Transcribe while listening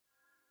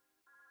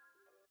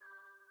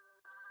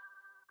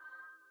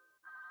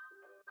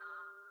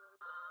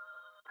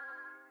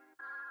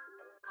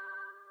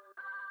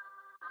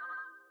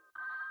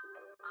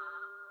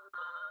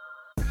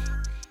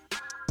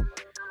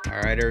All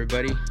right,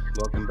 everybody.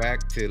 Welcome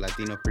back to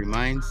Latino Free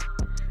Minds.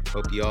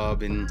 Hope you all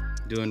been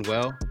doing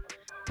well.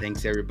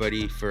 Thanks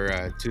everybody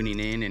for tuning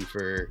in and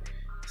for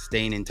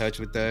staying in touch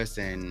with us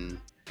and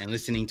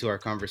listening to our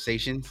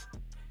conversations.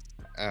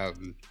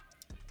 Um,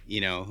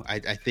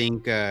 I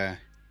think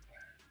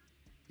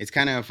it's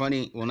kind of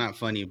funny. Well, not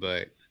funny,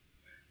 but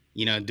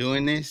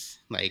doing this,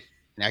 like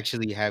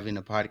actually having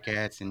a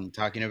podcast and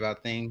talking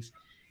about things,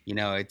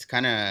 it's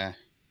kind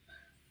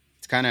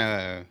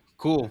of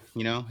cool.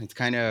 It's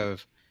kind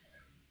of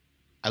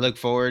I look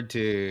forward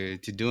to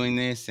doing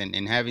this and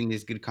having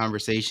these good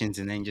conversations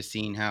and then just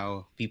seeing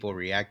how people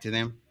react to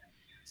them.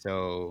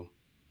 So,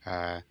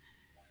 uh,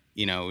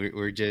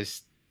 we're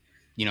just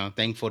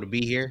thankful to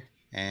be here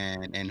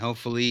and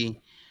hopefully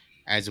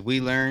as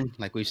we learn,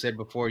 like we've said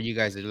before, you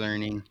guys are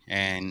learning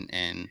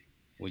and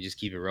we'll just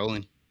keep it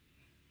rolling.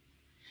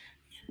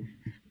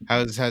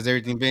 How's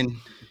everything been?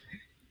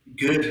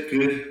 Good,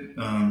 good.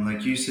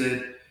 Like you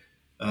said,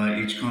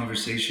 each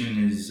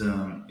conversation is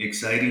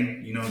exciting.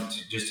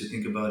 Just to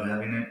think about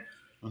having it.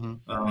 Hmm.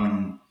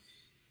 Um,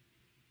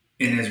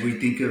 and as we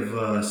think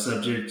of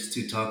subjects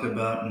to talk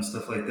about and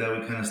stuff like that,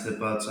 we kind of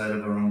step outside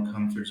of our own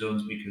comfort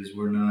zones because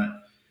we're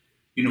not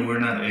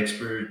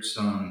experts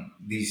on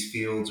these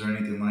fields or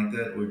anything like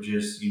that. We're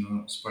just,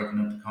 sparking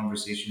up the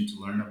conversation to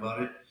learn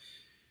about it.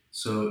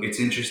 So it's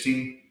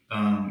interesting.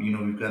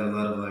 We've got a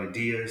lot of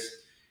ideas,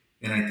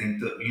 and I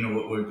think that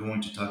what we're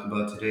going to talk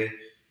about today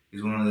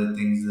is one of the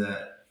things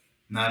that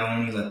not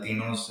only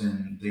Latinos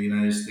in the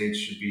United States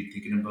should be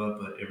thinking about,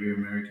 but every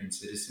American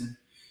citizen.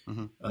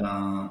 Hmm.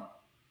 Uh,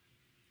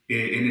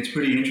 and it's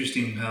pretty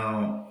interesting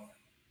how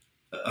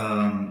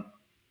um,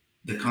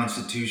 the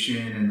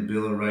Constitution and the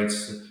Bill of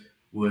Rights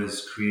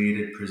was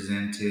created,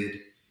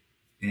 presented,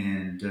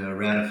 and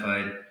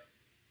ratified,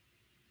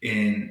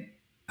 and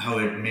how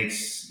it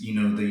makes the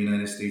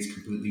United States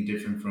completely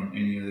different from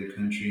any other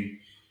country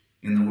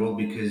in the world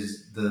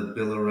because the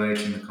Bill of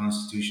Rights and the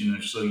Constitution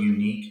are so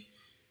unique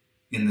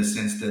in the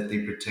sense that they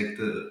protect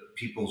the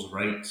people's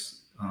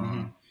rights,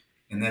 Hmm.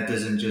 and that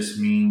doesn't just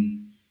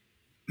mean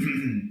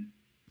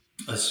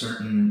a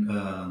certain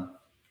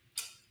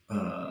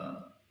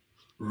uh,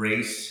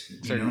 race.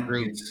 Certain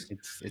group. It's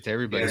It's yeah, a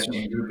everybody.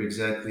 certain group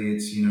exactly.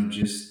 It's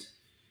just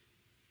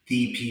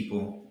the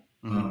people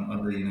Hmm.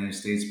 of the United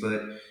States,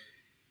 but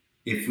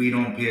if we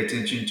don't pay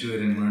attention to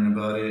it and learn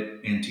about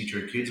it and teach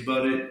our kids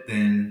about it,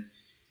 then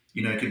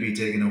it could be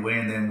taken away,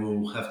 and then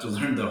we'll have to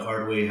learn the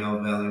hard way how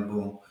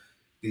valuable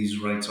these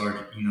rights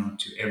are,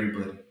 to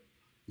everybody.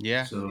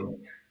 Yeah. So,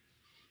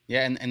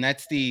 Yeah, and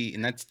that's the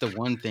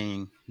one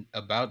thing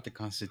about the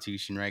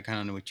Constitution, right?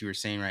 Kind of what you were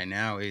saying right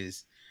now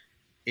is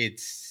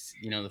it's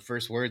the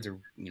first words are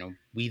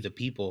we the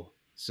people,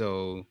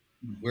 so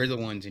we're the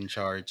mhm. ones in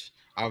charge.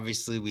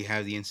 Obviously, we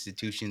have the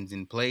institutions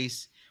in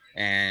place,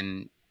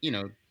 and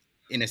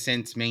in a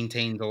sense,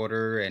 maintains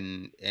order,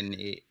 and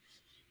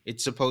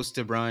it's supposed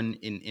to run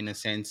in a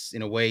sense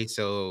in a way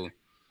so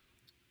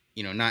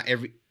not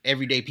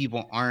everyday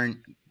people aren't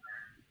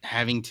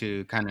having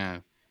to kind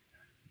of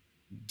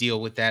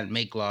deal with that,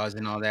 make laws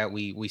and all that.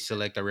 We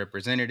select our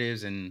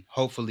representatives, and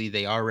hopefully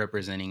they are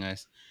representing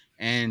us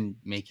and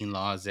making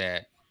laws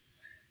that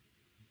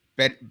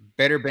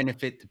better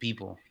benefit the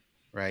people,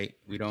 right?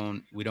 We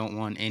don't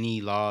want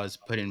any laws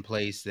put in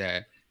place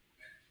that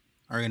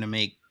are going to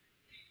make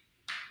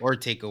or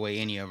take away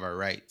any of our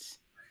rights,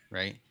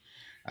 right?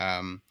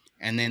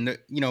 And then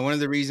one of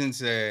the reasons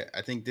that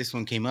I think this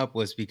one came up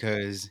was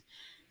because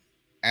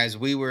as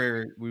we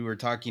were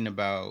talking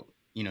about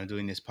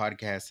doing this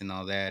podcast and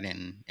all that,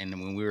 and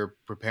when we were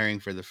preparing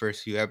for the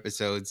first few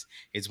episodes,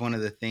 it's one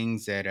of the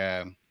things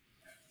that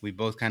we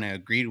both kind of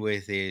agreed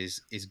with is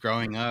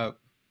growing up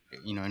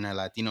in a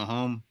Latino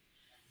home.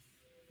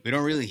 We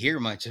don't really hear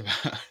much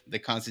about the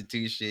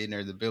Constitution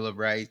or the Bill of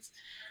Rights.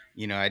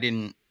 I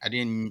didn't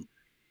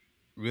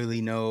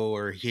really know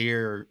or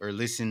hear or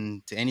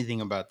listen to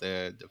anything about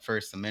the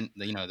First Amendment,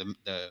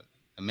 the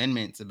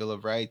amendments, the Bill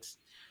of Rights,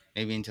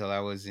 maybe until I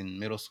was in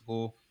middle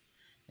school.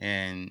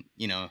 And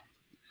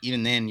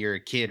even then, you're a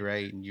kid,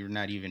 right? You're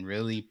not even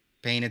really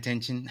paying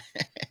attention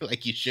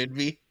like you should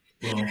be.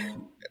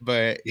 Well,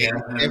 But yeah,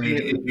 it's I mean,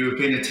 definitely, if you were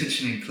paying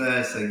attention in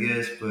class, I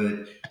guess,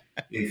 but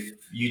if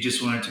you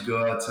just wanted to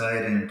go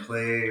outside and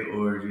play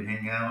or you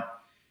hang out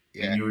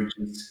and yeah, you were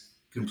just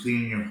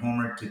completing your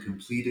homework to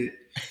complete it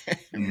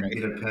and right,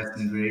 get a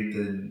passing grade,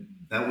 then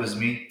that was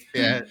me.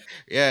 yeah,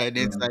 yeah. And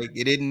it's Um, like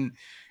it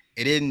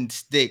didn't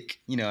stick,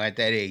 at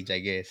that age. I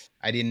guess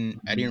I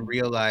didn't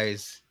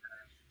realize.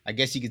 I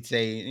guess you could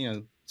say,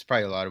 it's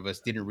probably a lot of us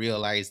didn't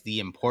realize the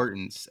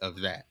importance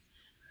of that.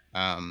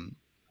 Um,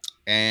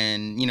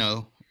 and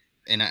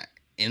and I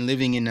and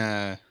living in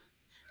a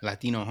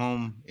Latino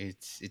home,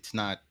 it's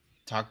not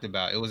talked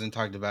about. It wasn't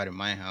talked about in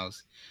my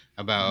house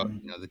about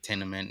mhm. the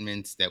 10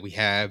 Amendments that we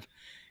have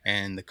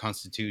and the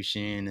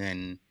Constitution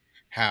and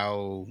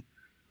how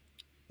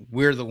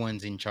we're the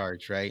ones in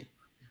charge, right?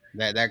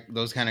 That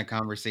those kind of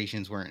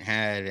conversations weren't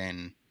had,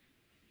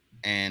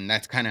 and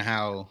that's kind of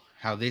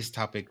how this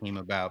topic came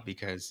about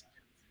because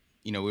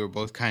we were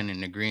both kind of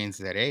in agreement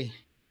that, hey,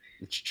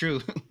 It's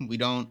true. we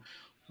don't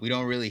we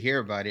don't really hear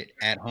about it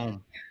at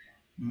home.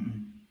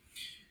 Mm-mm.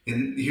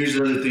 And here's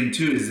the other thing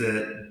too: is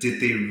that did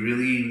they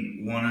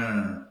really want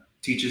to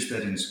teach us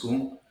that in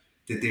school?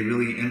 Did they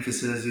really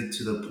emphasize it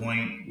to the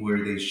point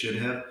where they should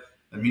have?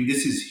 I mean,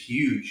 this is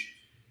huge.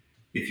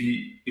 If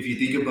you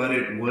think about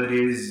it, what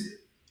is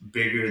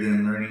bigger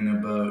than learning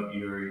about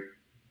your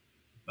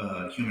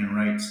human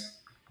rights,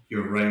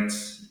 your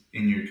rights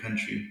in your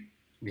country?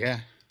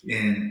 Yeah.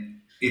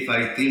 And if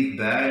I think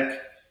back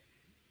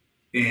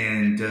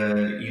and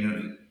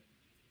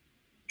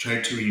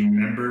try to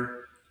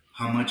remember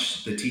how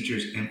much the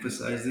teachers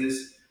emphasize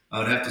this, I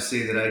would have to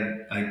say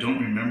that I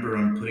don't remember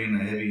them putting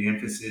a heavy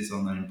emphasis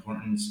on the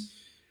importance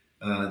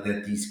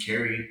that these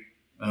carry.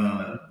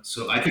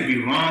 So I could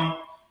be wrong.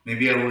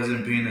 Maybe I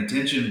wasn't paying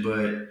attention,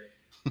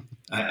 but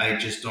I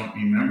just don't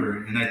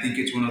remember. And I think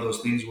it's one of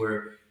those things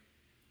where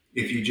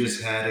if you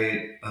just had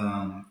it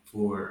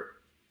for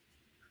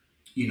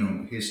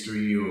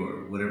history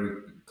or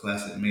whatever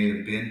class it may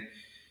have been,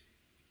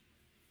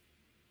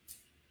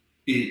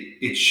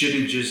 it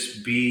shouldn't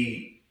just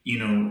be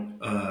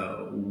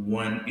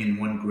one in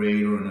one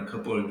grade or in a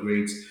couple of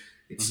grades.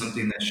 It's Hmm.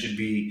 something that should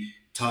be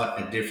taught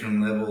at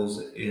different levels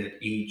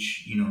at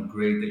each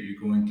grade that you're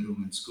going through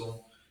in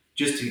school,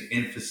 just to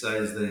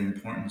emphasize the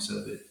importance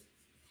of it.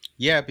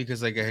 Yeah,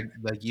 because like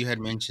you had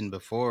mentioned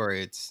before,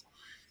 it's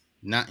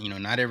not,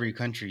 not every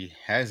country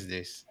has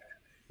this.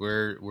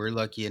 We're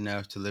lucky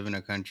enough to live in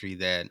a country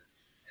that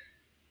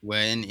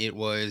when it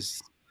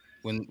was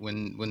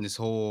when this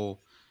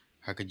whole,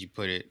 how could you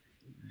put it,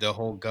 the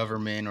whole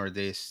government or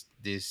this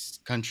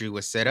country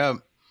was set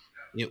up,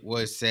 it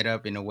was set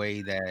up in a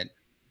way that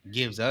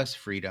gives us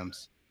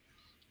freedoms,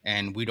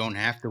 and we don't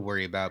have to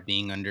worry about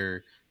being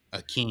under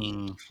a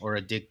king or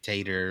a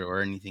dictator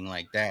or anything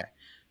like that.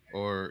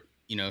 Or,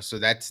 so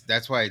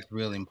that's why it's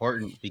really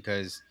important,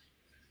 because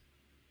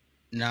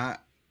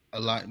not a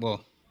lot,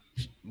 well,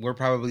 we're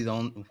probably the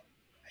only,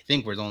 I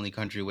think we're the only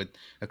country with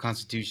a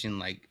constitution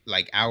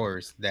like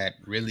ours that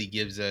really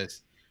gives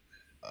us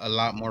a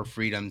lot more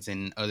freedoms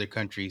than other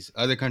countries.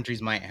 Other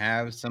countries might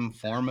have some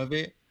form of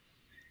it,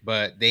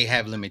 but they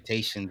have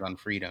limitations on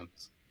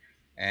freedoms.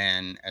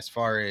 And as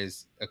far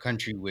as a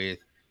country with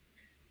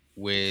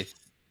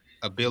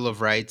a bill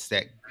of rights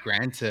that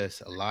grants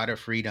us a lot of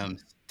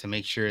freedoms to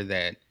make sure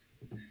that,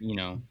 you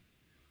know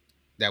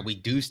that we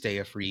do stay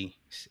a free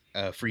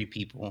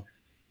people,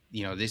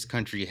 this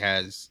country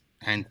has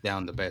hands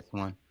down the best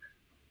one.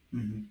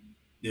 Hmm.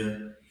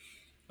 Yeah,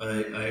 I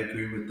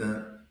agree with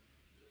that.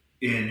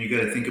 And you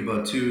got to think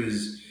about too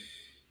is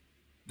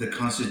the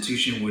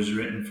Constitution was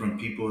written from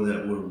people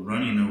that were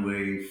running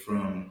away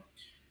from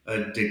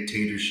a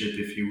dictatorship,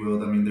 if you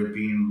will. I mean, they're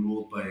being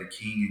ruled by a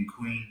king and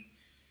queen.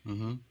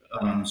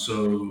 Hmm.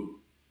 So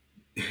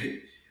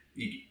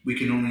we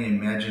can only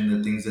imagine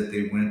the things that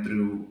they went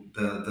through,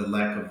 the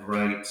lack of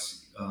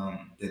rights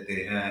that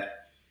they had,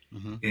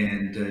 Hmm.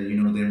 and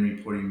them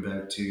reporting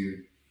back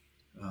to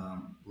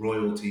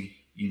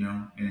royalty,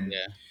 and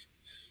Yeah.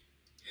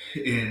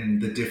 in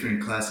the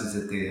different classes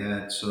that they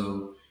had.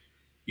 So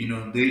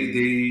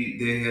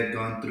they had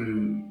gone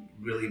through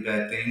really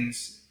bad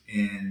things,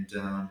 and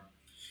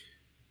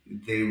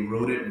they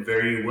wrote it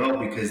very well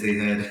because they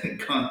had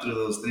gone through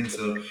those things.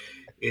 So, and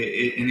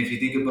if you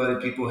think about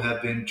it, people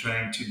have been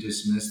trying to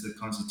dismiss the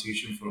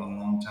Constitution for a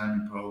long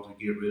time and probably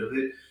get rid of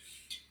it.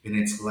 And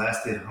it's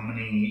lasted how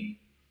many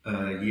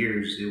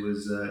years? It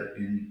was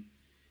in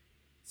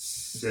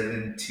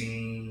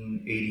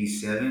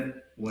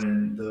 1787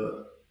 when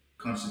the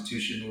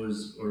Constitution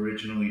was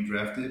originally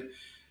drafted.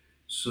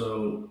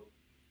 So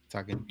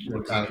Talking we're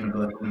about talking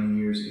about how many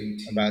years?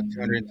 about 1880.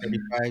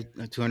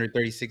 235,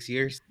 236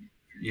 years.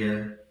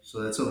 Yeah,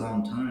 so that's a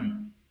long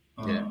time.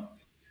 Yeah.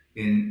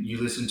 And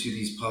you listen to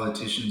these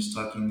politicians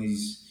talking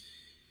these,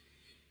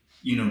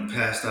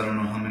 past I don't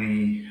know how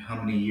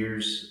many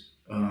years,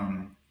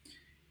 and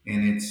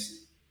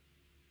it's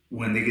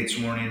when they get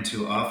sworn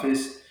into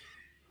office,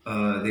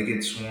 they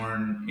get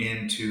sworn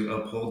in to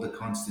uphold the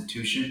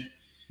Constitution,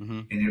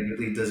 Hmm. and it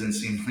really doesn't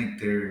seem like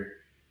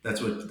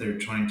that's what they're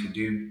trying to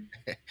do.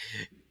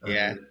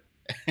 Yeah.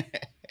 Uh,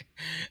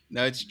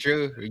 No, it's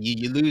true.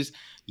 You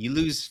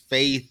lose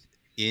faith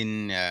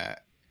in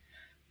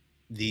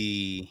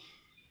the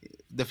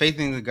the faith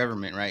in the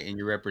government, right, and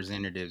your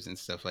representatives and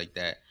stuff like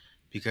that,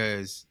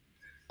 because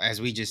as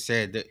we just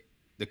said,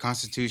 the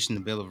Constitution,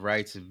 the Bill of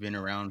Rights have been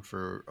around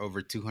for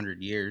over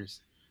 200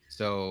 years.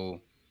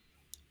 So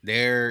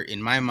there,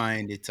 in my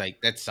mind, it's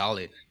like that's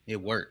solid.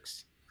 It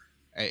works.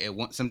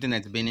 Something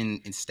that's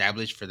been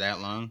established for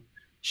that long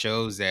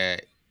shows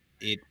that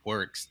it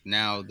works.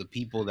 Now, the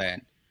people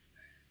that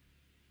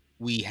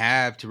we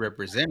have to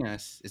represent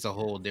us is a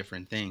whole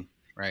different thing,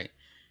 right?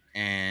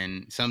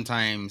 And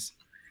sometimes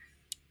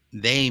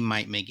they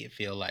might make it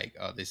feel like,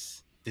 oh,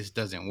 this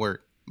doesn't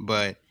work,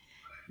 but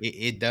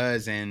it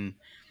does. And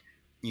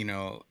you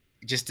know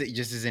just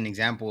as an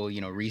example,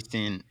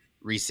 recent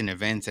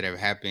events that have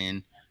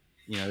happened,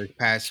 this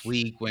past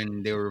week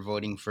when they were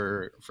voting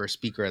for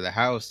speaker of the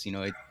house,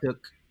 it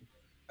took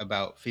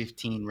about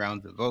 15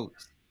 rounds of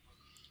votes.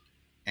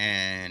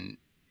 and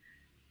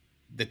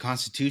the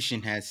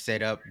Constitution has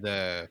set up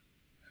the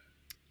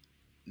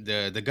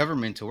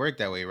government to work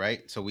that way,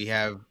 right? So we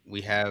have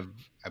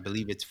I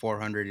believe it's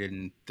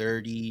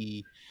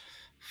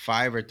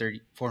 435 or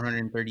 30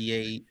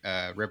 438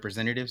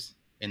 representatives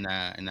in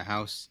the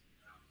House.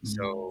 Mhm.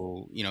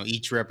 So,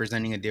 each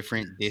representing a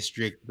different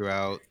district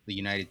throughout the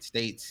United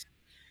States.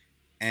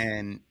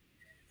 And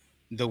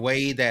the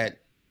way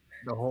that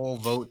the whole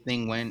vote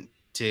thing went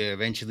to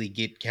eventually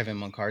get Kevin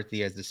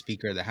McCarthy as the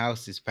Speaker of the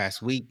House this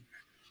past week,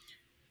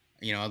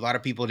 a lot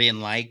of people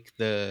didn't like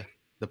the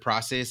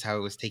process, how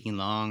it was taking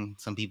long.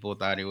 Some people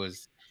thought it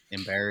was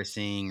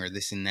embarrassing or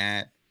this and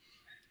that.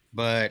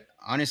 But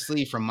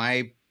honestly, from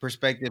my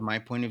perspective, my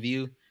point of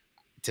view,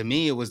 to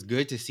me, it was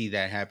good to see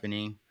that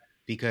happening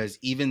because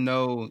even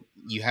though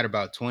you had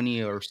about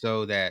 20 or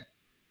so that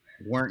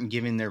weren't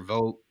giving their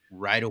vote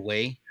right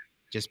away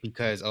just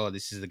because, oh,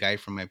 this is the guy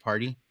from my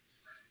party,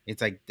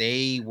 it's like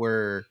they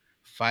were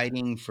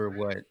fighting for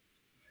what,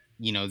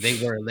 they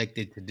were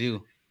elected to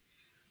do.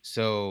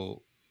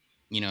 So,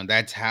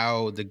 that's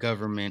how the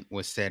government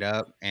was set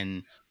up.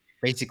 And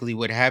basically,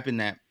 what happened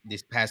that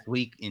this past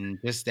week in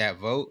just that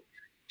vote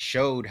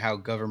showed how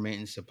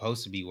government is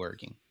supposed to be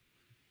working.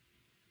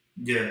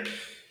 Yeah,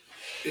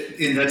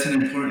 and that's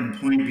an important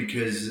point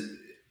because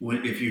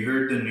if you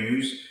heard the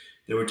news,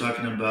 they were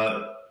talking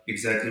about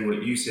exactly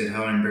what you said,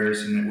 how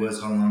embarrassing it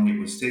was, how long it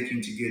was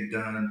taking to get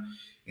done,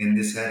 and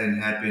this hadn't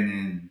happened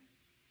in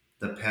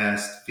the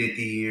past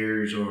 50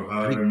 years or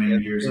I think however yeah, many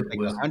it years feels it like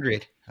was,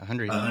 100.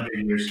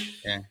 100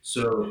 years. Yeah,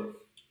 So,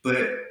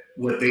 but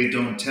what they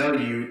don't tell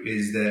you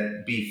is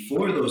that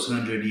before those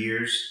 100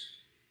 years,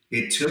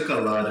 it took a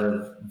lot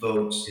of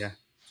yeah. votes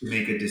to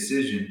make a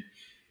decision.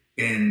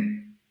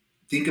 And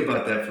think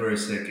about that for a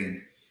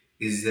second,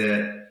 is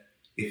that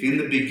if in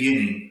the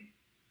beginning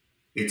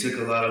it took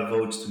a lot of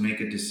votes to make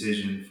a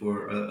decision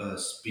for a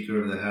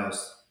Speaker of the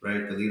House,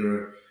 right, the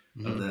leader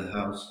of Mhm, the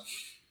House,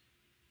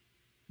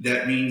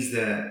 that means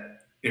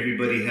that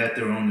everybody had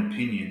their own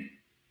opinion,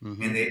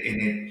 mhm,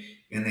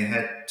 and they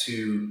had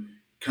to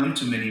come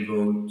to many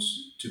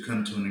votes to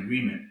come to an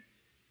agreement.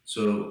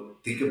 So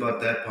think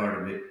about that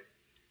part of it,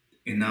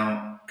 and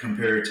now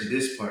compare it to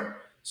this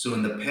part. So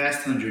in the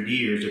past 100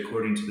 years,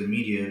 according to the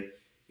media,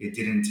 it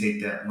didn't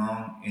take that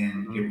long,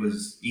 and mhm. it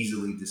was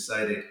easily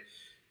decided.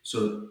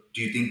 So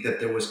do you think that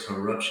there was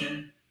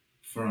corruption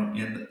from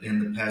in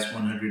the past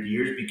 100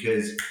 years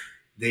because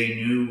they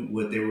knew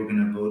what they were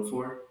going to vote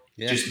for?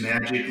 Yeah, Just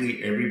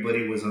magically,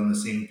 everybody was on the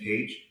same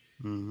page.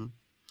 mhm.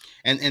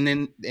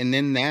 And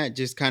then that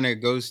just kinda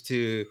goes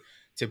to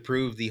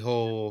prove the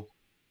whole,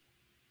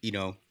 you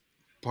know,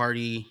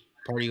 party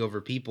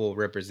over people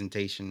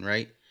representation,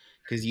 right?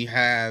 Because you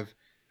have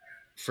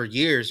for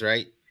years,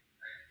 right?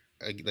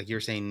 Like you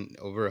were saying,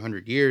 over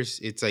 100 years,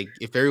 it's like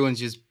if everyone's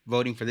just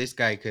voting for this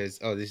guy because,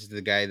 oh, this is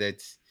the guy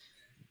that's,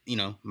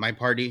 my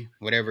party,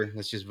 whatever,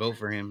 let's just vote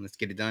for him, let's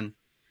get it done.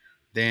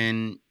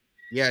 Then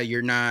yeah,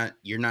 you're not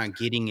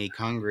getting a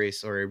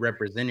Congress or a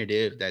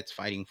representative that's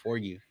fighting for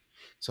you.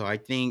 So I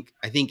think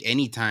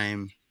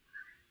anytime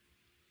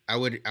I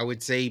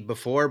would say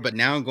before, but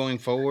now going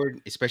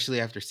forward,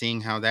 especially after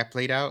seeing how that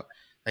played out,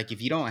 like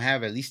if you don't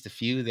have at least a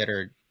few that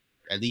are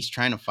at least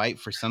trying to fight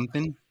for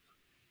something,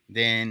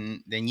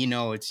 then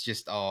it's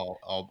just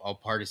all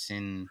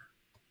partisan,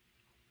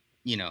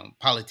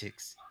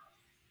 politics.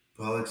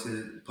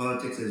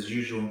 Politics as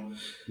usual.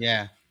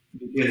 Yeah.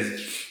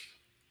 Because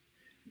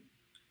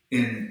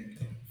in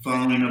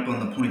following up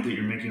on the point that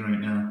you're making right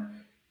now,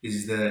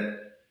 is that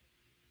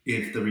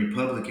if the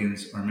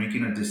Republicans are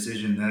making a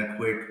decision that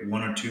quick,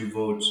 one or two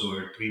votes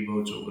or three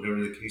votes or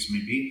whatever the case may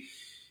be,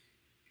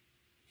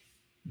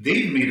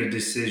 they've made a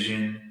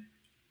decision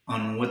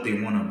on what they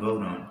want to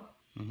vote on.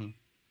 Mhm.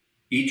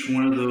 Each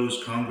one of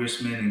those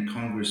congressmen and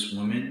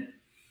congresswomen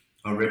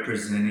are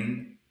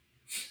representing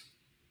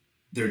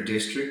their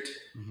district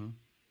Mhm.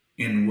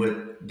 and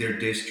what their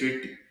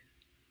district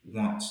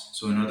wants.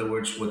 So, in other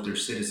words, what their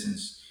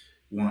citizens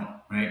want,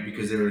 right?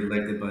 Because they were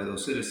elected by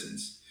those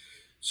citizens.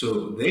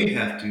 So they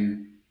have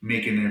to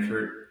make an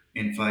effort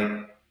and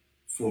fight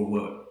for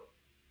what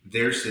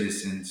their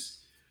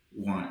citizens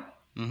want.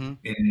 Mhm.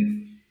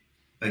 And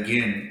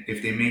again,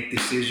 if they make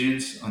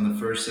decisions on the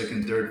first,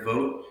 second, third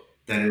vote,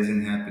 that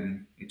isn't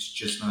happening. It's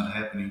just not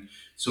happening.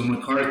 So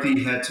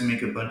McCarthy had to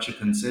make a bunch of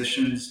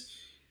concessions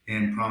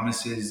and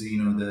promises,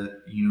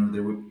 that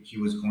he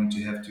was going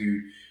to have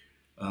to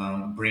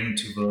bring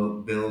to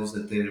vote bills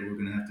that they were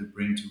going to have to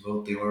bring to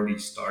vote. They already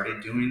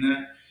started doing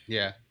that,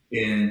 Yeah.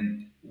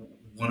 and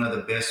one of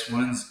the best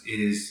ones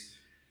is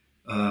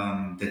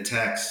the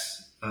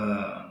tax.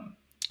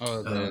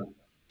 Oh, Uh,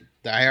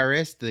 the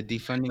IRS, the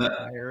defunding uh, of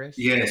the IRS.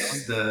 That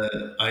yes, one?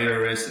 the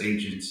IRS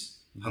agents.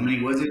 How Mhm.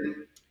 many was it?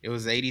 It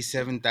was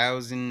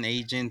 87,000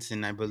 agents,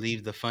 and I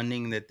believe the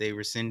funding that they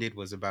rescinded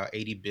was about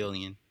 80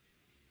 billion.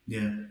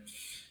 Yeah.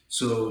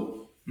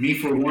 So me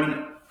for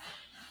one,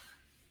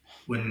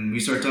 when we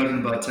start talking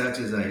about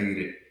taxes, I hate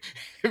it.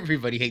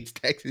 Everybody hates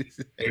taxes.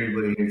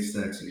 Everybody hates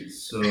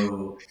taxes.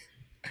 So,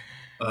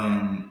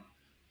 um,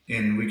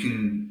 and we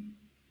can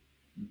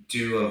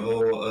do a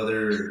whole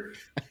other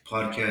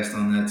podcast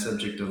on that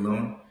subject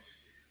alone.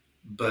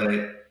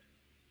 But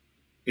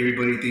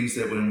everybody thinks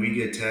that when we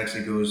get taxed,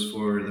 it goes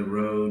for the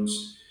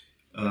roads,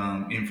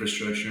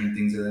 infrastructure, and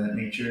things of that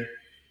nature.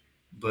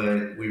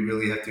 But we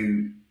really have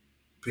to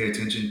pay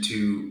attention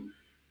to,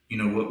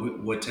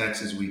 what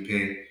taxes we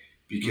pay, Hmm.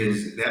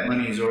 because that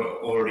money is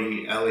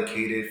already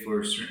allocated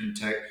for certain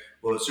tax.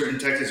 Well, certain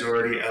taxes are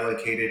already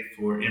allocated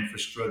for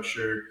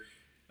infrastructure,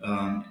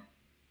 um,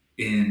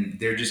 and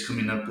they're just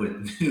coming up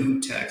with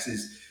new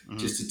taxes Hmm.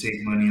 just to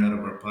take money out of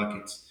our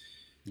pockets.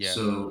 Yeah.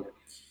 So,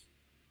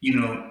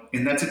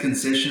 and that's a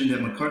concession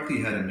that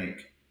McCarthy had to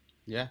make.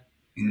 Yeah.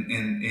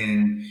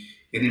 And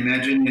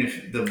imagine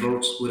if the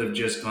votes would have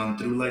just gone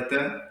through like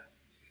that.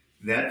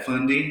 That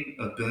funding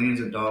of billions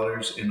of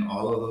dollars and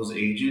all of those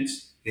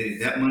agents,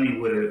 that money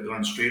would have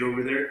gone straight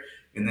over there,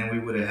 and then we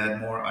would have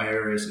had more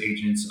IRS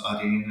agents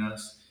auditing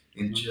us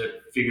and Hmm.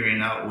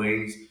 figuring out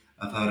ways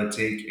of how to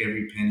take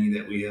every penny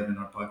that we have in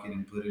our pocket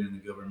and put it in the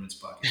government's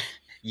pocket.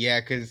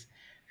 Yeah, because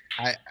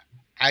I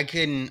I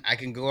can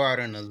go out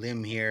on a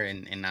limb here,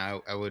 and I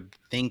would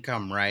think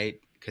I'm right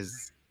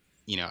because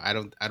I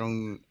don't,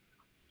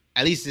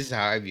 at least this is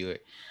how I view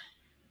it.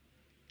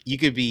 You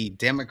could be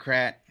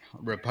Democrat,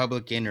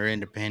 Republican, or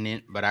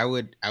Independent, but I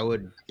would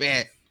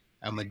bet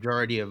a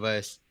majority of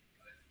us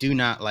do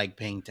not like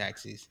paying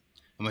taxes.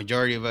 A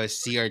majority of us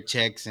see our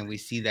checks and we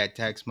see that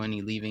tax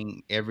money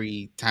leaving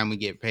every time we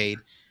get paid,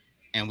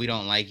 and we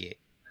don't like it.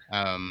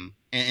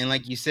 And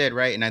like you said,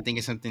 right? And I think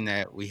it's something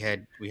that we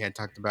had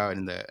talked about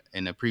in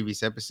the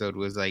previous episode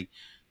was like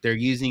they're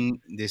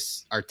using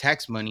this our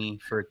tax money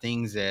for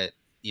things that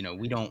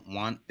we don't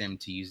want them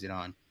to use it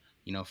on.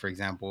 For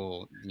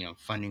example,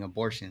 funding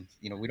abortions.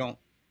 We don't.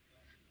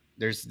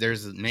 There's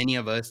many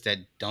of us that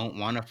don't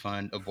want to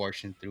fund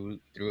abortion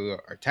through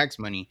our tax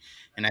money,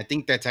 and I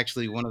think that's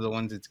actually one of the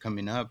ones that's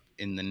coming up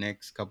in the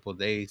next couple of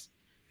days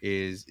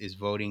is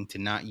voting to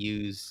not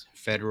use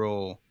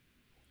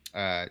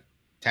uh,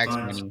 tax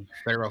Funds. money,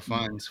 federal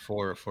funds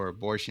for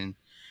abortion,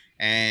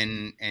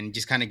 and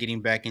just kind of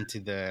getting back into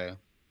the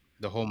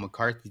whole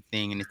McCarthy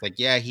thing. And it's like,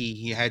 yeah,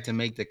 he had to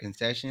make the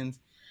concessions,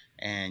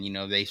 and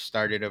they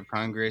started up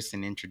Congress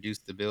and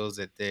introduced the bills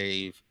that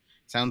they've.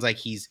 Sounds like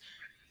he's.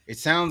 It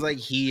sounds like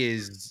he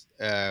is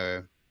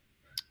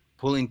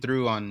pulling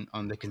through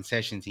on the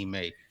concessions he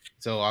made.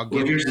 So I'll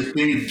Well, give here's the him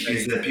thing: is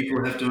credit. that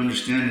people have to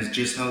understand is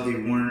just how they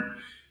weren't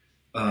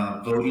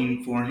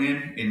voting for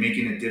him and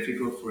making it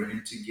difficult for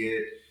him to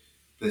get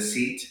the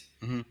seat.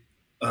 Hmm.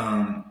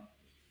 Um,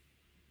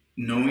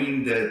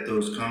 Knowing that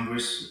those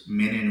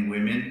congressmen and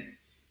women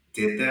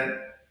did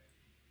that,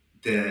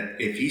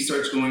 that if he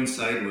starts going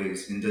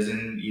sideways and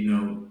doesn't,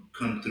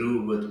 come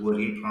through with what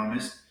he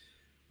promised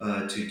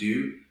to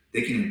do,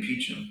 they can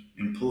impeach him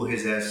and pull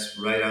his ass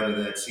right out of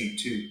that seat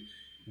too.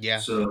 Yeah.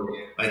 So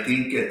I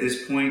think at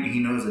this point he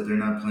knows that they're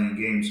not playing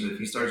games. So if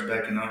he starts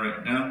backing out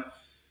right now,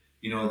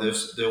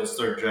 they'll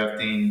start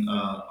drafting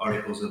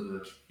articles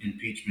of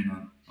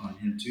impeachment on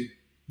him too.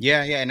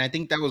 Yeah, yeah, and I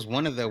think that was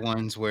one of the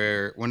ones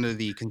where one of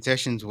the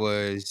concessions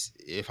was,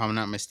 if I'm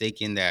not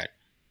mistaken, that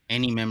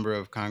any member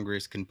of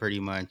Congress can pretty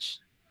much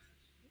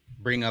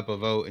bring up a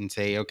vote and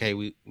say, okay,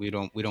 we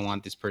don't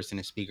want this person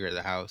as Speaker of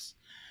the House,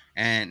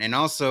 and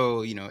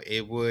also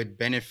it would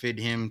benefit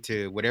him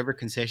to whatever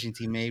concessions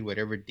he made,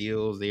 whatever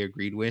deals they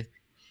agreed with.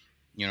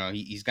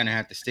 He's gonna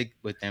have to stick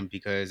with them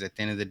because at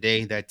the end of the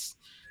day, that's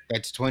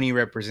 20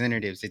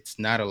 representatives. It's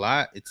not a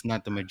lot. It's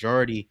not the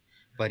majority,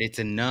 but it's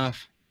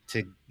enough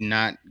to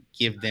not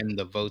give them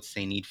the votes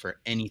they need for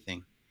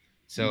anything.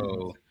 Mhm.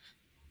 So,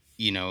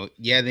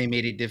 yeah, they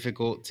made it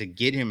difficult to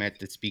get him at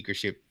the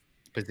speakership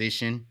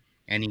position,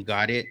 and he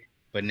got it.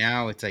 But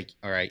now it's like,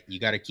 all right, you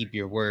got to keep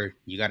your word.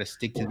 You got to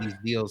stick to these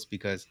deals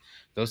because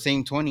those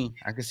same 20,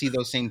 I could see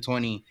those same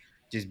 20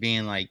 just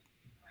being like,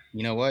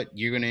 you know what,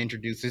 you're going to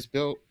introduce this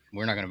bill,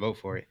 we're not going to vote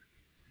for it.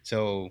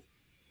 So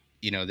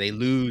they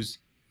lose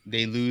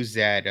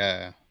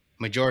that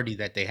majority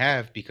that they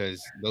have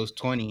because those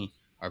 20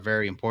 are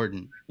very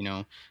important.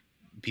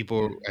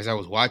 People, Yeah, as I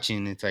was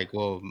watching, it's like,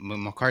 well,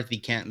 McCarthy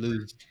can't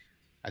lose.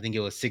 I think it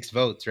was 6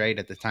 votes right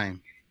at the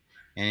time,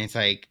 and it's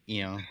like,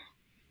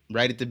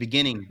 right at the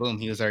beginning, boom,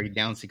 he was already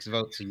down 6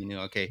 votes. So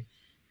okay,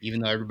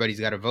 even though everybody's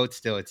got a vote,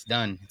 still it's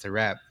done, it's a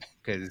wrap.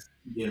 Because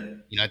yeah,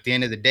 at the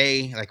end of the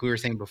day, like we were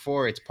saying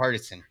before, it's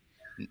partisan.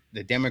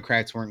 The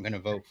Democrats weren't going to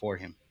vote for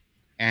him,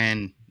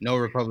 and no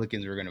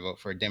Republicans were going to vote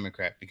for a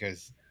Democrat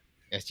because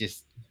that's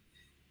just,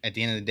 at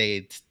the end of the day,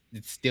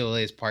 it still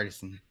is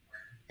partisan,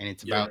 and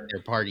it's about yeah.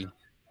 their party.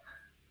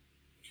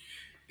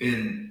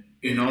 And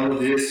in all of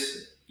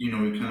this, we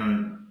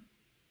kind of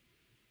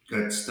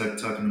got stuck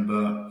talking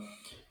about,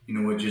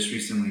 what just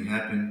recently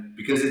happened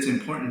because it's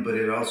important, but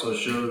it also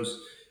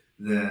shows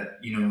that,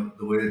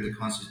 the way that the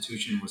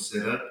Constitution was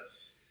set up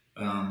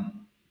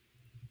um,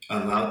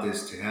 allowed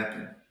this to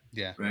happen,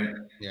 Yeah, right?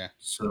 yeah,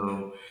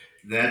 So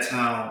that's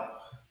how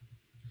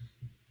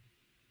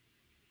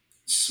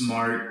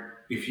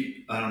smart, if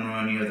you, I don't know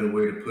any other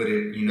way to put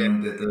it, yeah.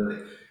 that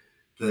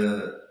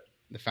the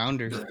The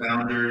founders. the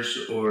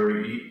founders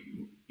or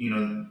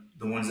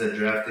the ones that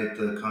drafted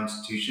the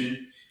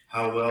Constitution,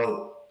 how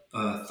well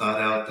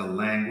thought out the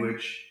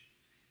language.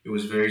 It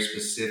was very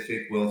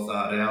specific, well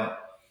thought out.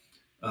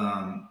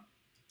 Um,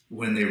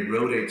 when they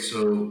wrote it,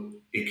 so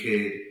it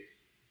could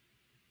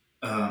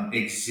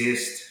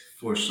exist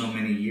for so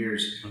many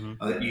years. Hmm.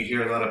 You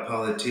hear a lot of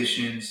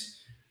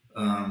politicians,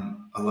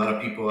 a lot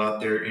of people out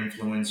there,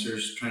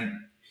 influencers,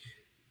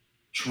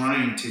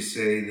 trying to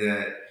say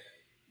that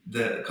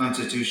the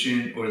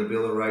Constitution or the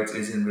Bill of Rights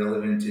isn't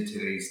relevant to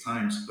today's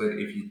times. But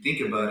if you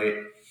think about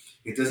it,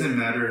 it doesn't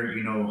matter,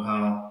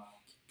 how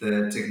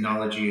the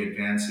technology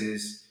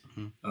advances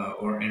Hmm.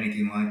 or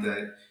anything like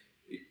that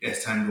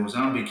as time goes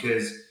on,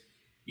 because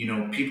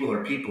people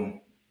are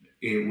people.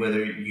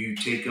 Whether you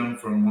take them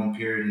from one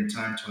period in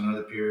time to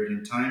another period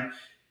in time,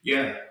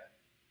 yeah,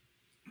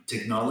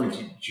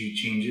 technology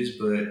changes,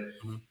 but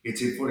Hmm.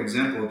 for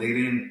example, they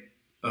didn't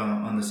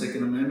on the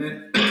Second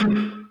Amendment.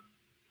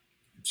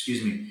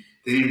 Excuse me,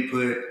 they didn't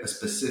put a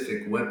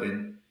specific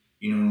weapon,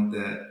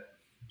 that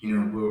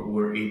Hmm.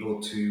 we're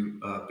able to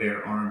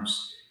bear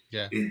arms.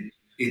 Yeah. It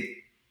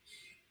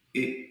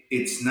it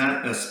it's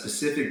not a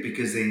specific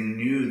because they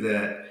knew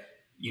that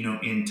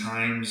in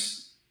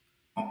times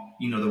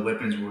the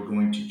weapons were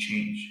going to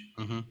change.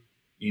 Hmm.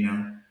 You know,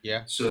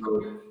 Yeah. so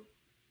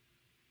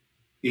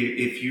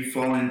if you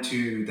fall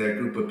into that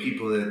group of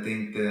people that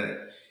think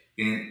that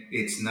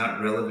it's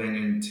not relevant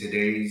in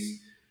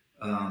today's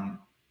um,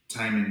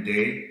 time and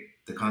day,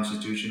 the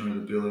Constitution or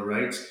the Bill of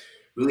Rights,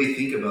 really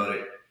think about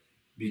it.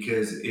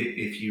 Because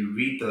if you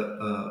read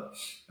the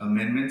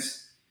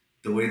amendments,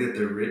 the way that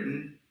they're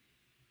written,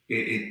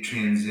 it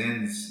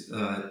transcends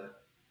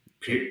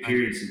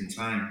periods in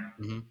time.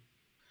 Hmm.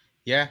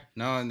 Yeah.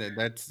 No, and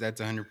that's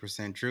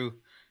 100% true.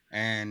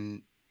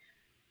 And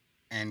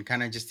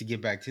kind of just to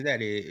get back to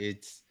that,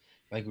 it's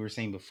like we were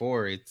saying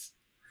before. It's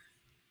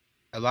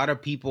a lot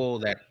of people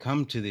that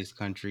come to this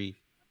country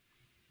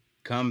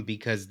come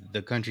because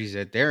the countries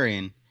that they're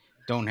in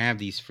don't have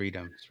these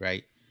freedoms,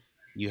 right?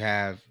 You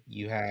have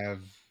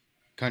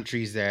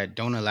countries that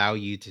don't allow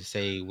you to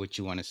say what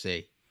you want to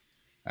say.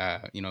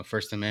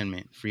 First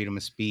Amendment, freedom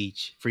of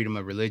speech, freedom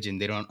of religion.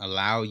 They don't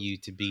allow you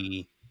to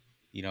be,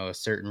 a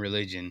certain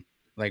religion.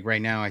 Like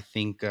right now, I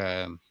think,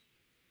 one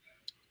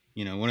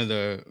of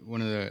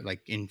the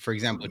like in, for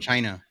example,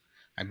 China.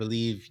 I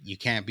believe you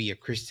can't be a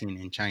Christian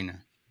in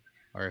China,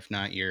 or if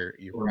not, you're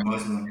Or probably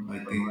Muslim, I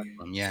or think.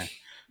 Muslim. Yeah.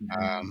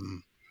 Mhm.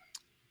 Um,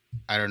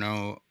 I don't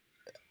know.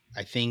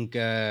 I think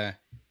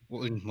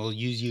we'll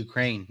use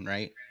Ukraine,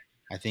 right?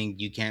 I think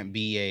you can't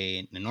be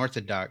an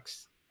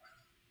Orthodox,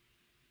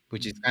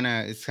 which is kind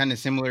of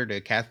similar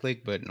to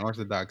Catholic, but an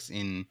Orthodox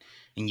in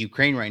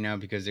Ukraine right now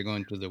because they're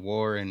going through the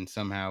war and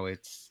somehow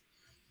it's,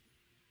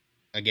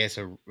 I guess,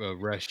 a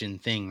Russian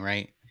thing,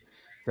 right?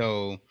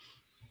 So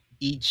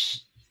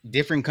each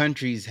different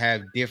countries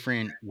have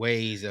different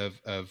ways of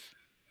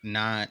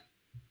not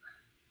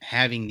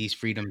having these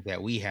freedoms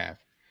that we have,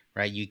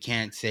 right? You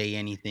can't say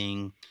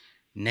anything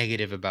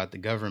negative about the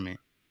government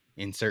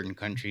in certain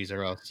countries,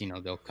 or else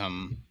they'll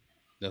come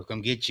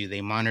get you.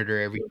 They monitor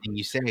everything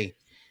you say,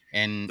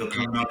 and They'll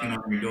come knocking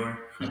on your door.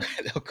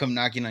 they'll come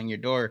knocking on your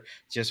door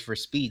just for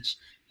speech.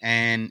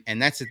 And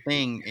that's the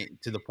thing.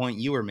 To the point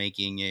you were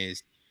making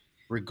is,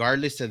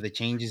 regardless of the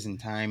changes in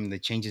time, the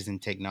changes in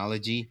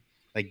technology,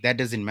 like that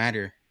doesn't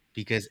matter,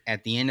 because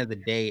at the end of the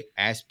day,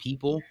 as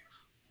people,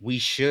 we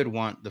should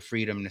want the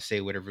freedom to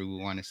say whatever we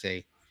want to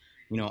say.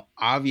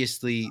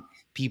 Obviously,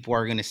 people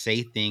are going to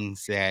say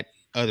things that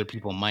other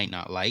people might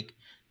not like,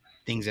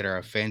 things that are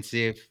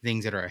offensive,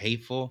 things that are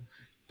hateful.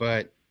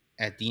 But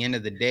at the end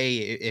of the day,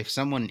 if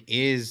someone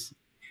is,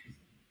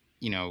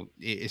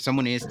 if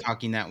someone is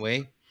talking that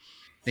way,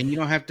 then you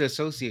don't have to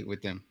associate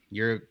with them.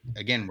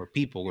 Again, we're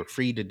people. We're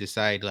free to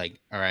decide, like,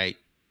 all right,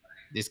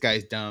 this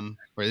guy's dumb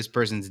or this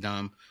person's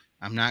dumb.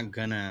 I'm not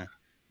gonna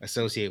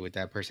associate with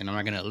that person. I'm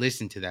not gonna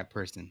listen to that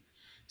person.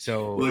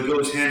 So Well, it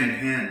goes hand in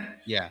hand.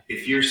 yeah,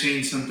 If you're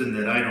saying something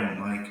that I don't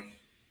like,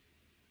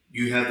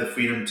 you have the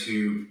freedom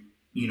to,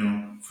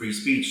 free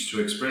speech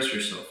to express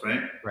yourself,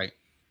 right? right.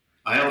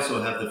 I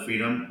also have the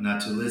freedom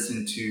not to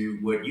listen to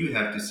what you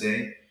have to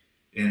say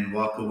and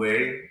walk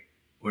away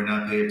or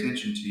not pay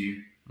attention to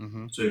you.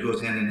 Hmm. So it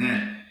goes hand in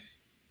hand.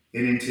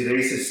 And in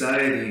today's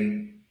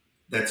society,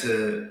 that's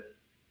a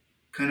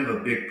kind of a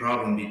big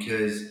problem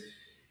because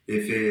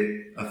if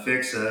it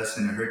affects us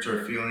and it hurts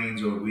our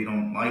feelings or we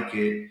don't like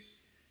it,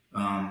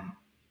 um,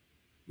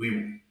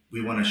 we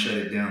want to shut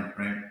it down,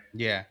 right?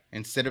 Yeah.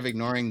 Instead of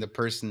ignoring the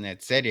person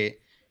that said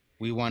it,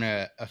 we want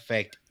to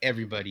affect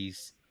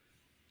everybody's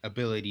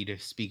ability to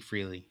speak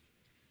freely.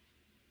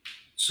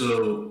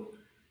 So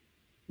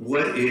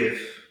what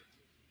if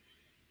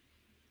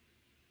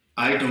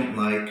I don't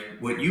like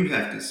what you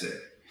have to say?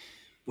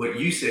 What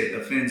you say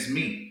offends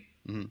me.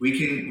 Hmm. We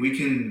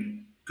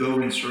can go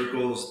in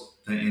circles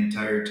the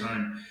entire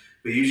time,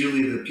 but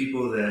usually the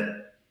people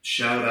that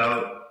shout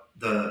out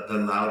the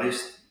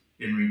loudest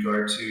in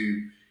regard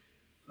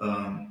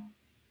um,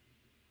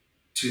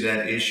 to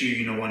that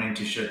issue, wanting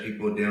to shut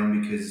people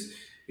down because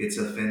it's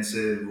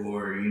offensive,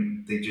 or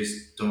they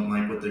just don't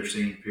like what they're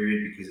saying,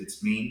 period, because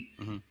it's mean.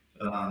 Hmm.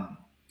 Um,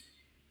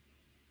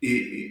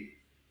 it,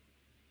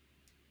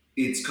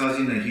 it's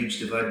causing a huge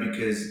divide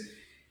because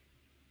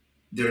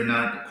they're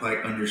not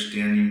quite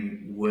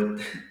understanding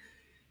what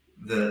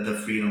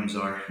the freedoms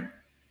are.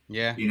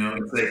 Yeah.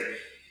 It's like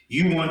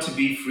you want to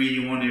be free,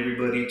 you want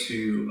everybody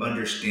to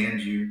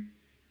understand you,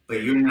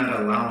 but you're not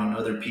allowing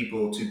other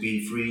people to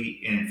be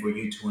free and for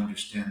you to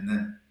understand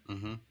them.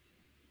 Hmm. Yeah.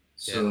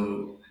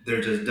 So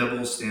there's a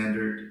double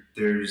standard,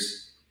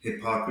 there's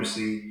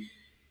hypocrisy,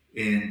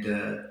 and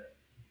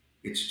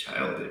it's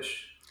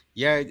childish.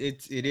 Yeah,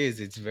 it's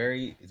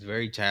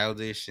very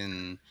childish,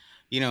 and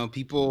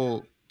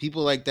people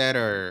like that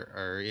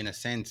are in a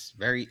sense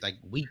very like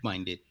weak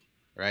minded,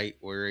 right?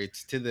 Where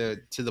it's to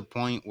the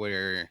point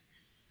where,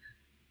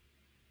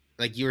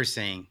 like you were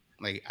saying,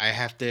 like I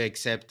have to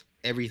accept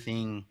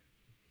everything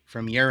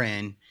from your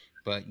end,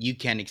 but you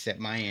can't accept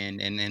my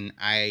end, and then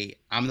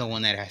I'm the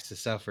one that has to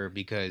suffer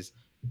because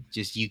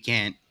just you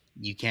can't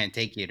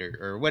take it,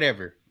 or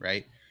whatever,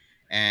 right?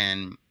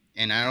 And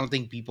I don't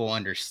think people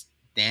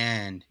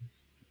understand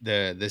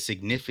the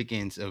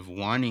significance of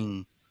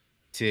wanting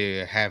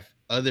to have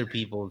other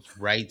people's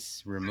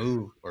rights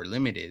removed or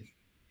limited.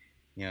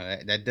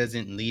 That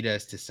doesn't lead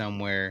us to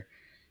somewhere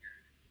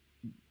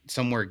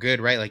good,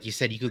 right? Like you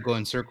said, you could go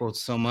in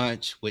circles so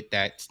much with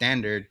that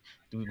standard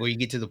where you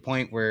get to the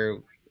point where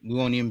we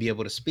won't even be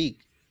able to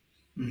speak,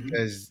 Hmm.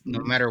 because no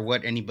Hmm. matter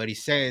what anybody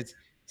says,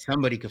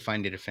 somebody could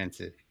find it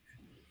offensive.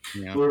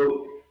 You know.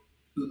 Well,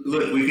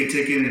 look, we could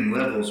take it in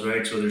levels,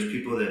 right? So there's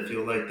people that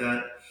feel like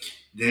that.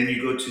 Then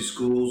you go to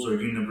schools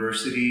or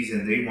universities,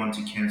 and they want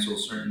to cancel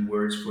certain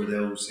words for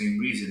those same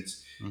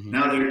reasons. Hmm.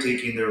 Now they're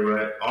taking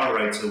our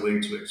rights away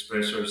to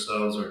express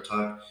ourselves or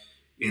talk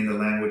in the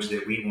language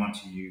that we want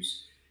to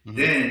use. Hmm.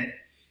 Then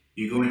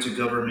you go into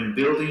government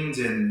buildings,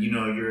 and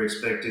you're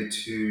expected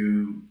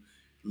to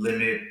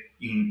limit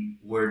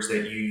words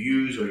that you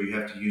use, or you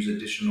have to use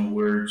additional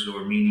words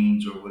or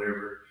meanings or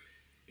whatever.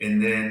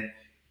 And then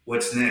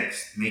what's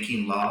next?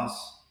 Making laws,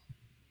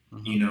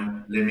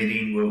 Hmm.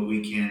 limiting what we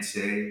can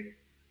say,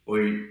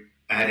 or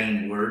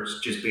adding words,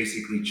 just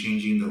basically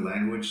changing the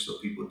language so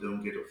people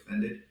don't get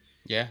offended.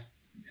 Yeah.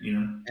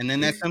 And then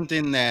that's It's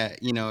something that,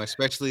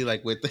 especially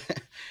like with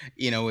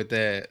with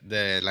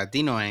the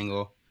Latino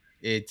angle,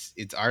 it's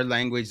our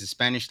language. The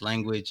Spanish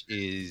language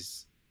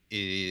is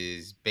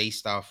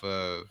based off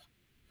of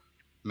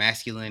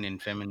masculine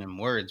and feminine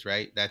words,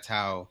 right? That's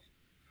how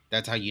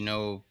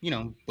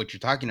what you're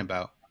talking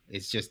about.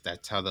 It's just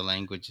that's how the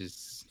language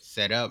is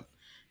set up.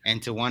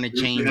 And to want to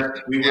change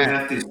we would that,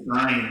 have to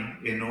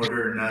sign in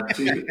order not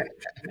to.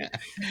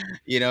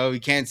 you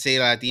can't say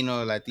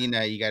Latino,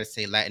 Latina, you got to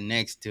say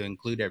Latinx to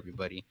include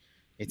everybody.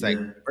 It's like,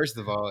 Yeah, first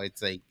of all,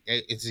 it's like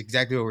it's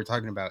exactly what we're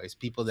talking about. It's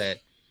people that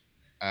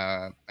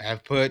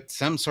have put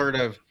some sort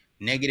of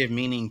negative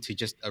meaning to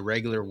just a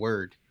regular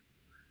word,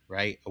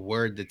 right? A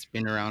word that's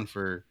been around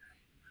for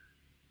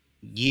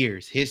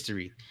years,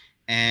 history,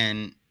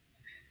 and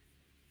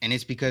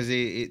it's because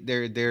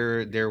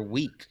they're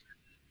weak.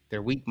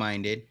 They're weak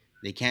minded.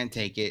 They can't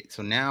take it.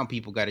 So now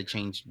people got to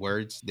change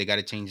words. They got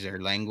to change their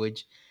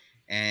language,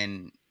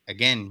 and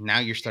again, now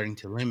you're starting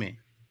to limit.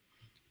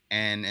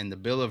 And the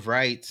Bill of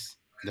Rights,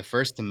 the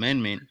First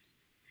Amendment,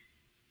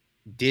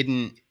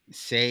 didn't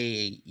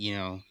say,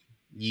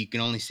 you can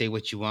only say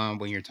what you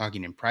want when you're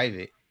talking in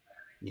private,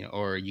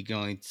 or you can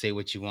only say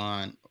what you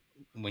want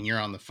when you're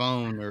on the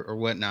phone, or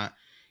whatnot.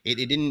 It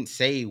didn't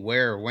say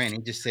where or when.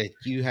 It just said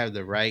you have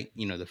the right,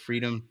 the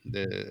freedom,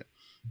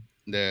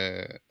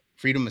 the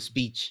freedom of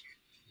speech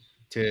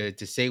to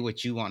say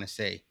what you want to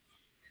say.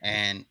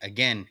 And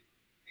again,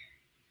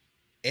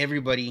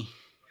 everybody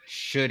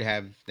should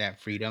have that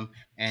freedom,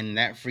 and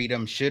that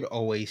freedom should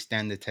always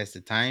stand the test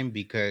of time,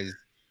 because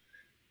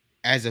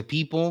as a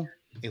people,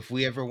 if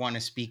we ever want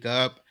to speak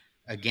up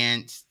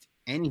against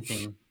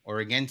anything or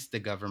against the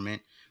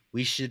government,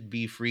 we should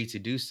be free to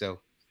do so.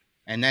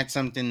 And that's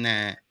something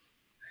that,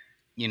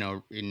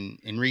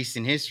 in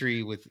recent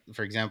history, with,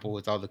 for example,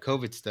 with all the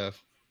COVID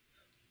stuff,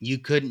 you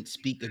couldn't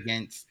speak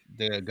against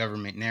the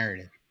government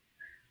narrative.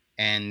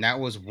 And that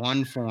was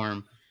one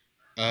form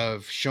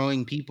of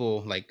showing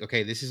people, like,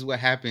 okay, this is what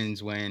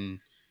happens when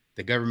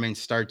the government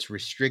starts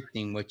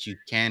restricting what you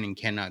can and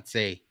cannot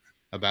say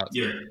about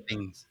yeah, certain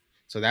things.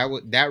 So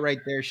that right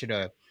there should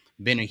have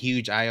been a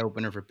huge eye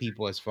opener for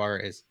people as far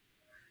as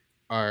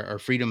our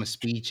freedom of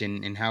speech,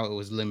 and how it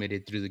was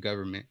limited through the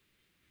government.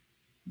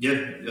 yeah.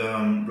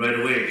 Right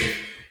away,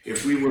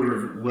 if we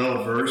were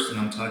well versed, and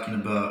I'm talking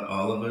about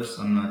all of us,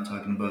 I'm not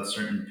talking about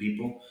certain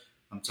people.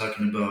 I'm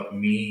talking about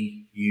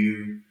me,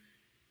 you.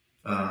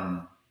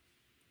 Um,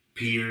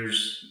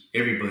 Peers,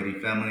 everybody,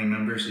 family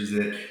members, is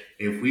that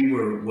if we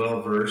were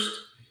well versed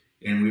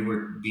and we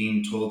were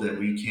being told that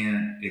we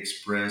can't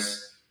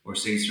express or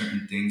say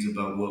certain things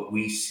about what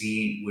we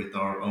see with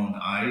our own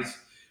eyes,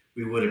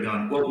 we would have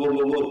gone, whoa, whoa,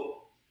 whoa, whoa.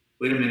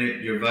 Wait a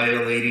minute, you're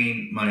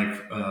violating my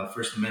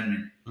First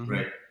Amendment, Hmm.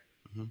 right?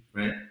 Hmm.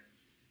 Right?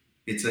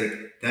 It's like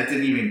that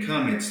didn't even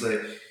come. It's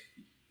like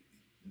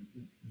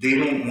they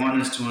don't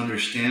want us to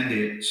understand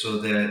it so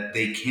that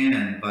they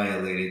can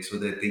violate it, so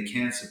that they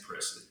can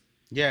suppress it.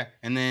 Yeah,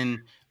 and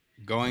then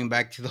going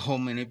back to the whole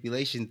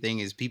manipulation thing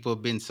is people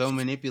have been so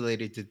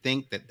manipulated to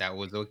think that that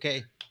was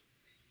okay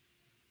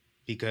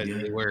because Yeah,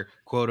 they were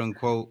quote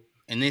unquote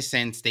in this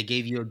sense they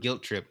gave you a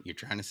guilt trip. You're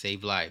trying to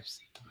save lives.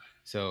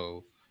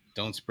 So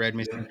don't spread yeah,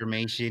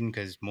 misinformation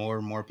because more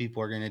and more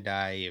people are going to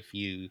die if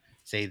you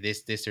say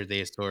this or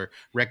this or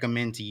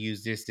recommend to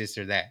use this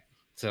or that.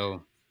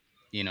 So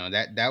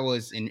that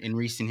was in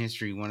recent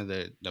history one of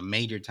the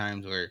major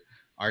times where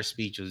our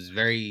speech was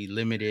very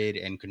limited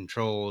and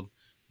controlled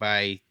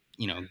by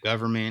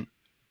government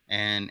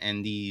and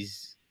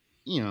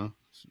you know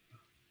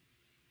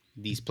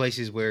these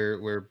places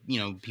where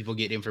people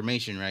get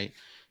information, right?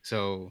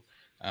 So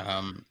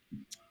um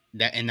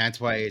that's